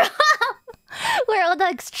neutral. We're on the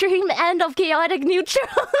extreme end of chaotic neutral.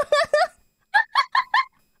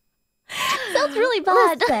 Sounds really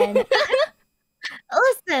bad.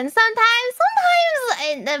 Listen, sometimes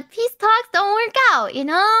the peace talks don't work out, you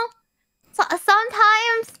know? So,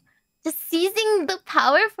 sometimes just seizing the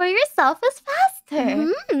power for yourself is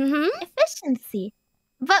faster. Efficiency.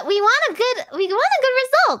 But we want a good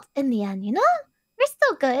result in the end, you know? We're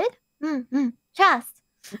still good. Trust.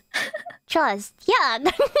 Trust. Yeah.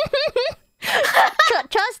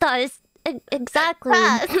 Trust us. Exactly.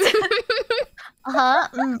 Trust.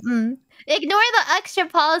 Mm-mm. Ignore the extra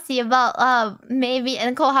policy about maybe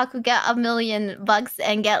in Kohaku get $1 million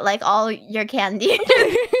and get like all your candy.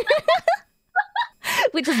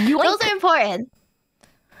 Which is yoink. Those are important.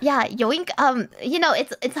 Yeah, yoink. You know,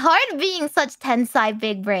 it's hard being such tensai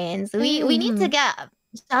big brains. We need to get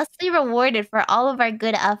justly rewarded for all of our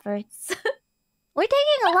good efforts. We're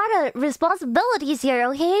taking a lot of responsibilities here,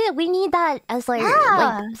 okay? We need that as like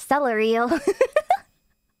celery. It's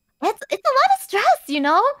a lot of stress, you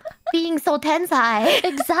know, being so tensai.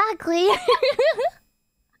 Exactly.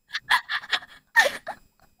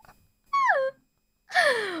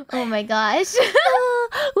 Oh my gosh.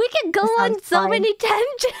 We can go on so many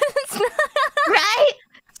tangents. Right?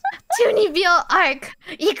 Chunibyo arc.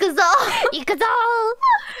 Ikuzo. Ikuzo.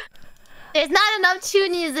 There's not enough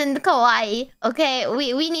chunis in Kawaii. Okay,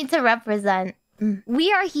 we need to represent.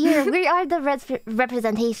 We are here. We are the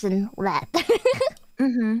representation.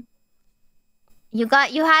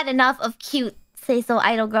 You had enough of cute say so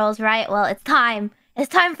idol girls, right? Well, it's time. It's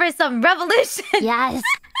time for some revolution. Yes.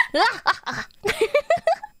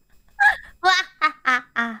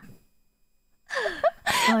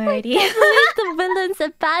 Alrighty. The villains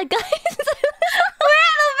and bad guys.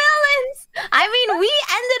 We're the villains. I mean, we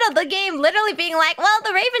ended up the game literally being like, well,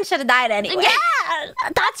 the Raven should have died anyway. Yeah,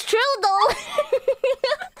 that's true though.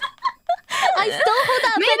 I still hold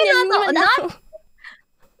that opinion.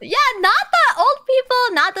 Yeah, not the old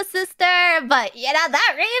people, not the sister, but you know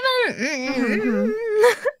that Raven.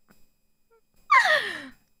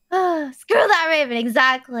 Screw that Raven,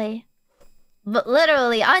 exactly. But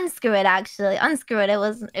literally, unscrew it. Actually, unscrew it. It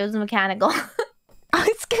was mechanical.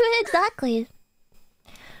 Unscrew it, exactly.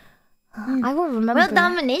 I will remember. World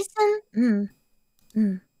domination.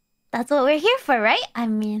 That's what we're here for, right? I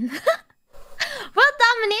mean, world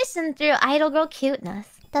domination through idol girl cuteness.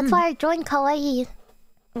 That's why I joined Kawaii.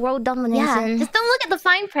 World domination. Yeah, just don't look at the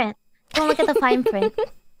fine print. Don't look at the fine print.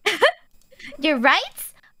 Your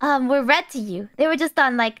rights were read to you. They were just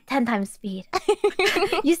on like 10 times speed.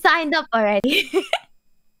 You signed up already.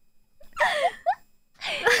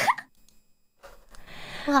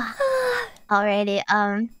 Alrighty.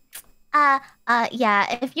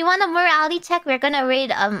 Yeah. If you want a morality check, we're gonna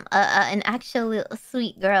raid an actually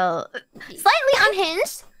sweet girl, slightly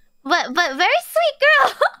unhinged, but very sweet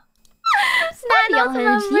girl. Slightly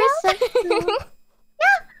unhinged.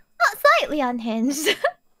 Yeah, slightly unhinged.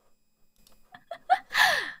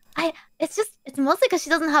 It's mostly because she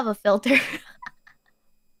doesn't have a filter. I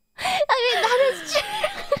mean, that is true.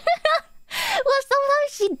 Well,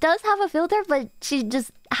 sometimes she does have a filter, but she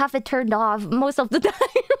just have it turned off most of the time.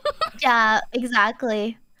 Yeah,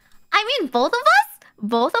 exactly. I mean, both of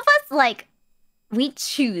us, like, we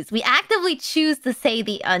actively choose to say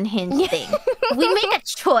the unhinged thing. We make a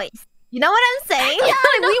choice. You know what I'm saying? Yeah,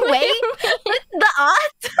 we weigh the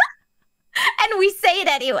odds, and we say it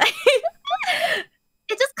anyway.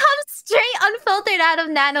 It just comes straight unfiltered out of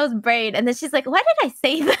Nano's brain, and then she's like, "Why did I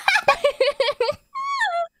say that?"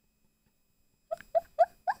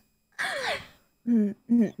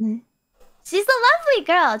 She's a lovely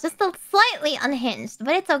girl, just a slightly unhinged,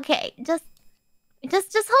 but it's okay. Just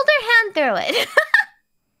hold her hand through it.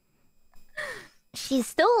 She's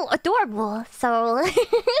still adorable, so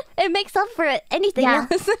it makes up for anything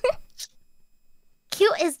else.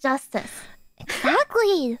 Cute is justice.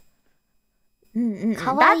 Exactly.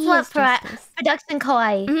 That's what production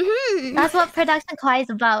kawaii. That's what production kawaii is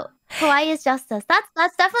about. Kawaii is justice.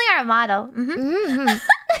 That's definitely our motto.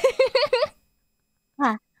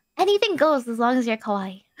 Anything goes as long as you're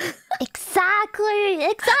kawaii. Exactly.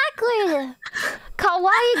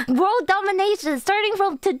 Kawaii world domination starting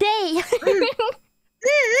from today.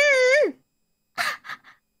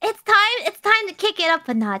 It's time to kick it up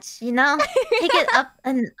a notch, you know? Kick it up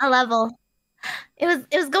a level. It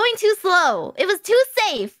was going too slow. It was too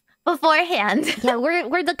safe beforehand. Yeah,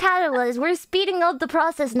 we're the catalyst. We're speeding up the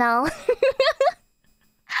process now.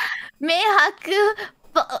 Meihaku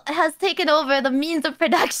has taken over the means of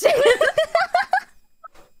production.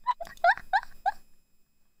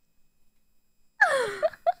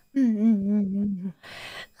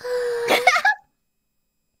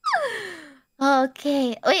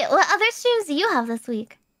 Okay. Wait, what other streams do you have this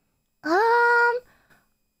week?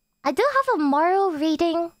 I do have a Mario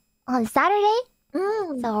reading on Saturday.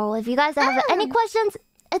 So if you guys have any questions,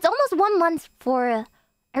 it's almost 1 month for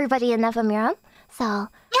everybody in Ephemera. So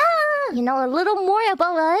yeah, you know a little more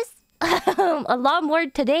about us. A lot more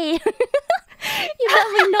today. You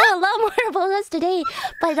definitely know a lot more about us today.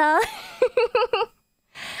 But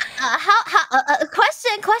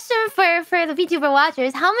question for the VTuber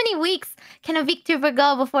watchers: how many weeks can a VTuber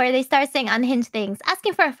go before they start saying unhinged things?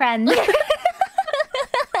 Asking for a friend.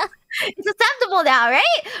 It's acceptable now,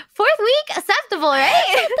 right? 4th week, acceptable, right?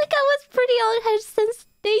 I think I was pretty on her since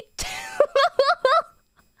day 2.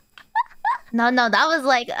 No, that was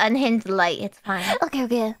like unhinged light. It's fine. Okay.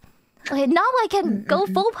 Okay, now I can go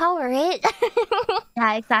full power, right?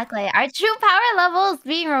 Yeah, exactly. Our true power level is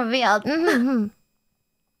being revealed.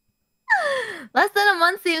 Less than a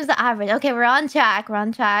month seems the average. Okay, we're on track.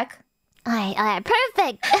 Alright,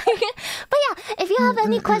 perfect. But yeah, if you have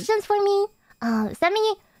any questions for me, send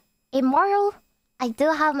me a moral. I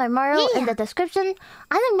do have my moral in the description.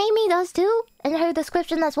 I think Mimi does too in her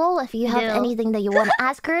description as well. If you have anything that you want to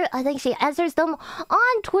ask her, I think she answers them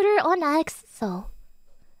on Twitter, on X. So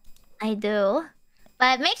I do.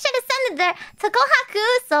 But make sure to send it there to Kohaku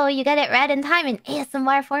so you get it read in time in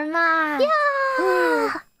ASMR format.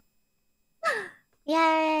 Yeah!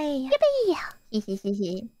 Yay! Yippee!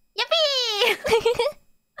 Yippee!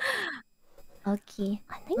 Okay.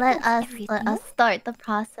 Let us start the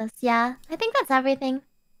process. Yeah, I think that's everything.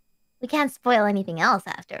 We can't spoil anything else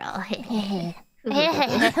after all.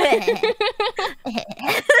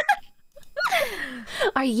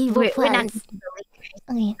 Our evil plans.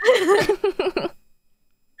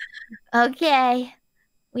 Okay.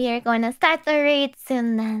 We are going to start the raid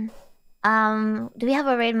soon then. Do we have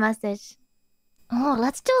a raid message? Oh,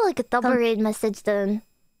 let's do like a double raid message then.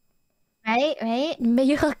 Right?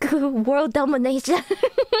 Meihaku world domination.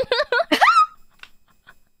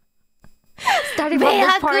 Starting from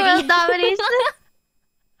this party. World domination.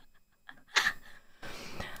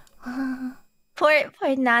 Poor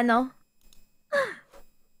Nano.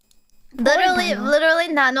 Literally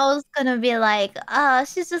Nano's gonna be like,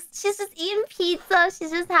 she's just eating pizza,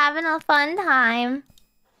 she's just having a fun time.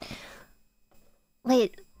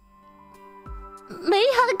 Wait.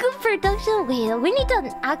 Meihaku production. Wait, we need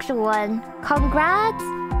an actual one. Congrats,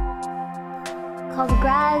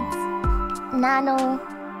 Nano.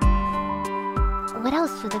 What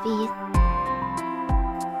else should it be?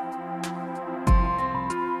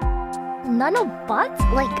 Nano butts?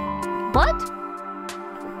 Like butt?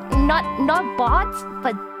 Not bots,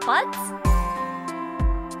 but butts?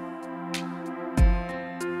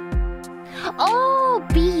 Oh,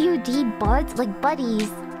 B-U-D buds, like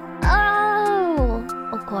buddies. Oh,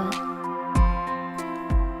 okay.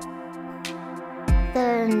 The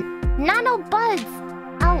Nano buds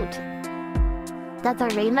out. That's our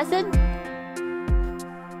raid message?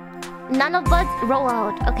 Nano buds roll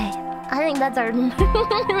out. Okay, I think that's our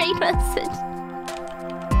raid message.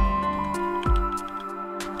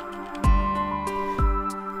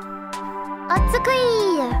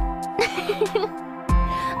 Otsukui!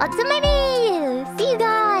 Otsumemi! See you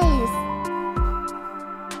guys!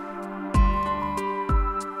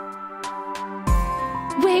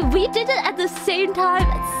 Wait, we did it at the same time,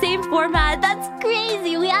 same format. That's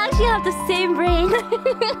crazy. We actually have the same brain.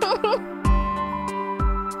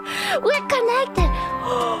 We're connected.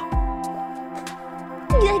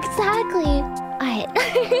 Exactly.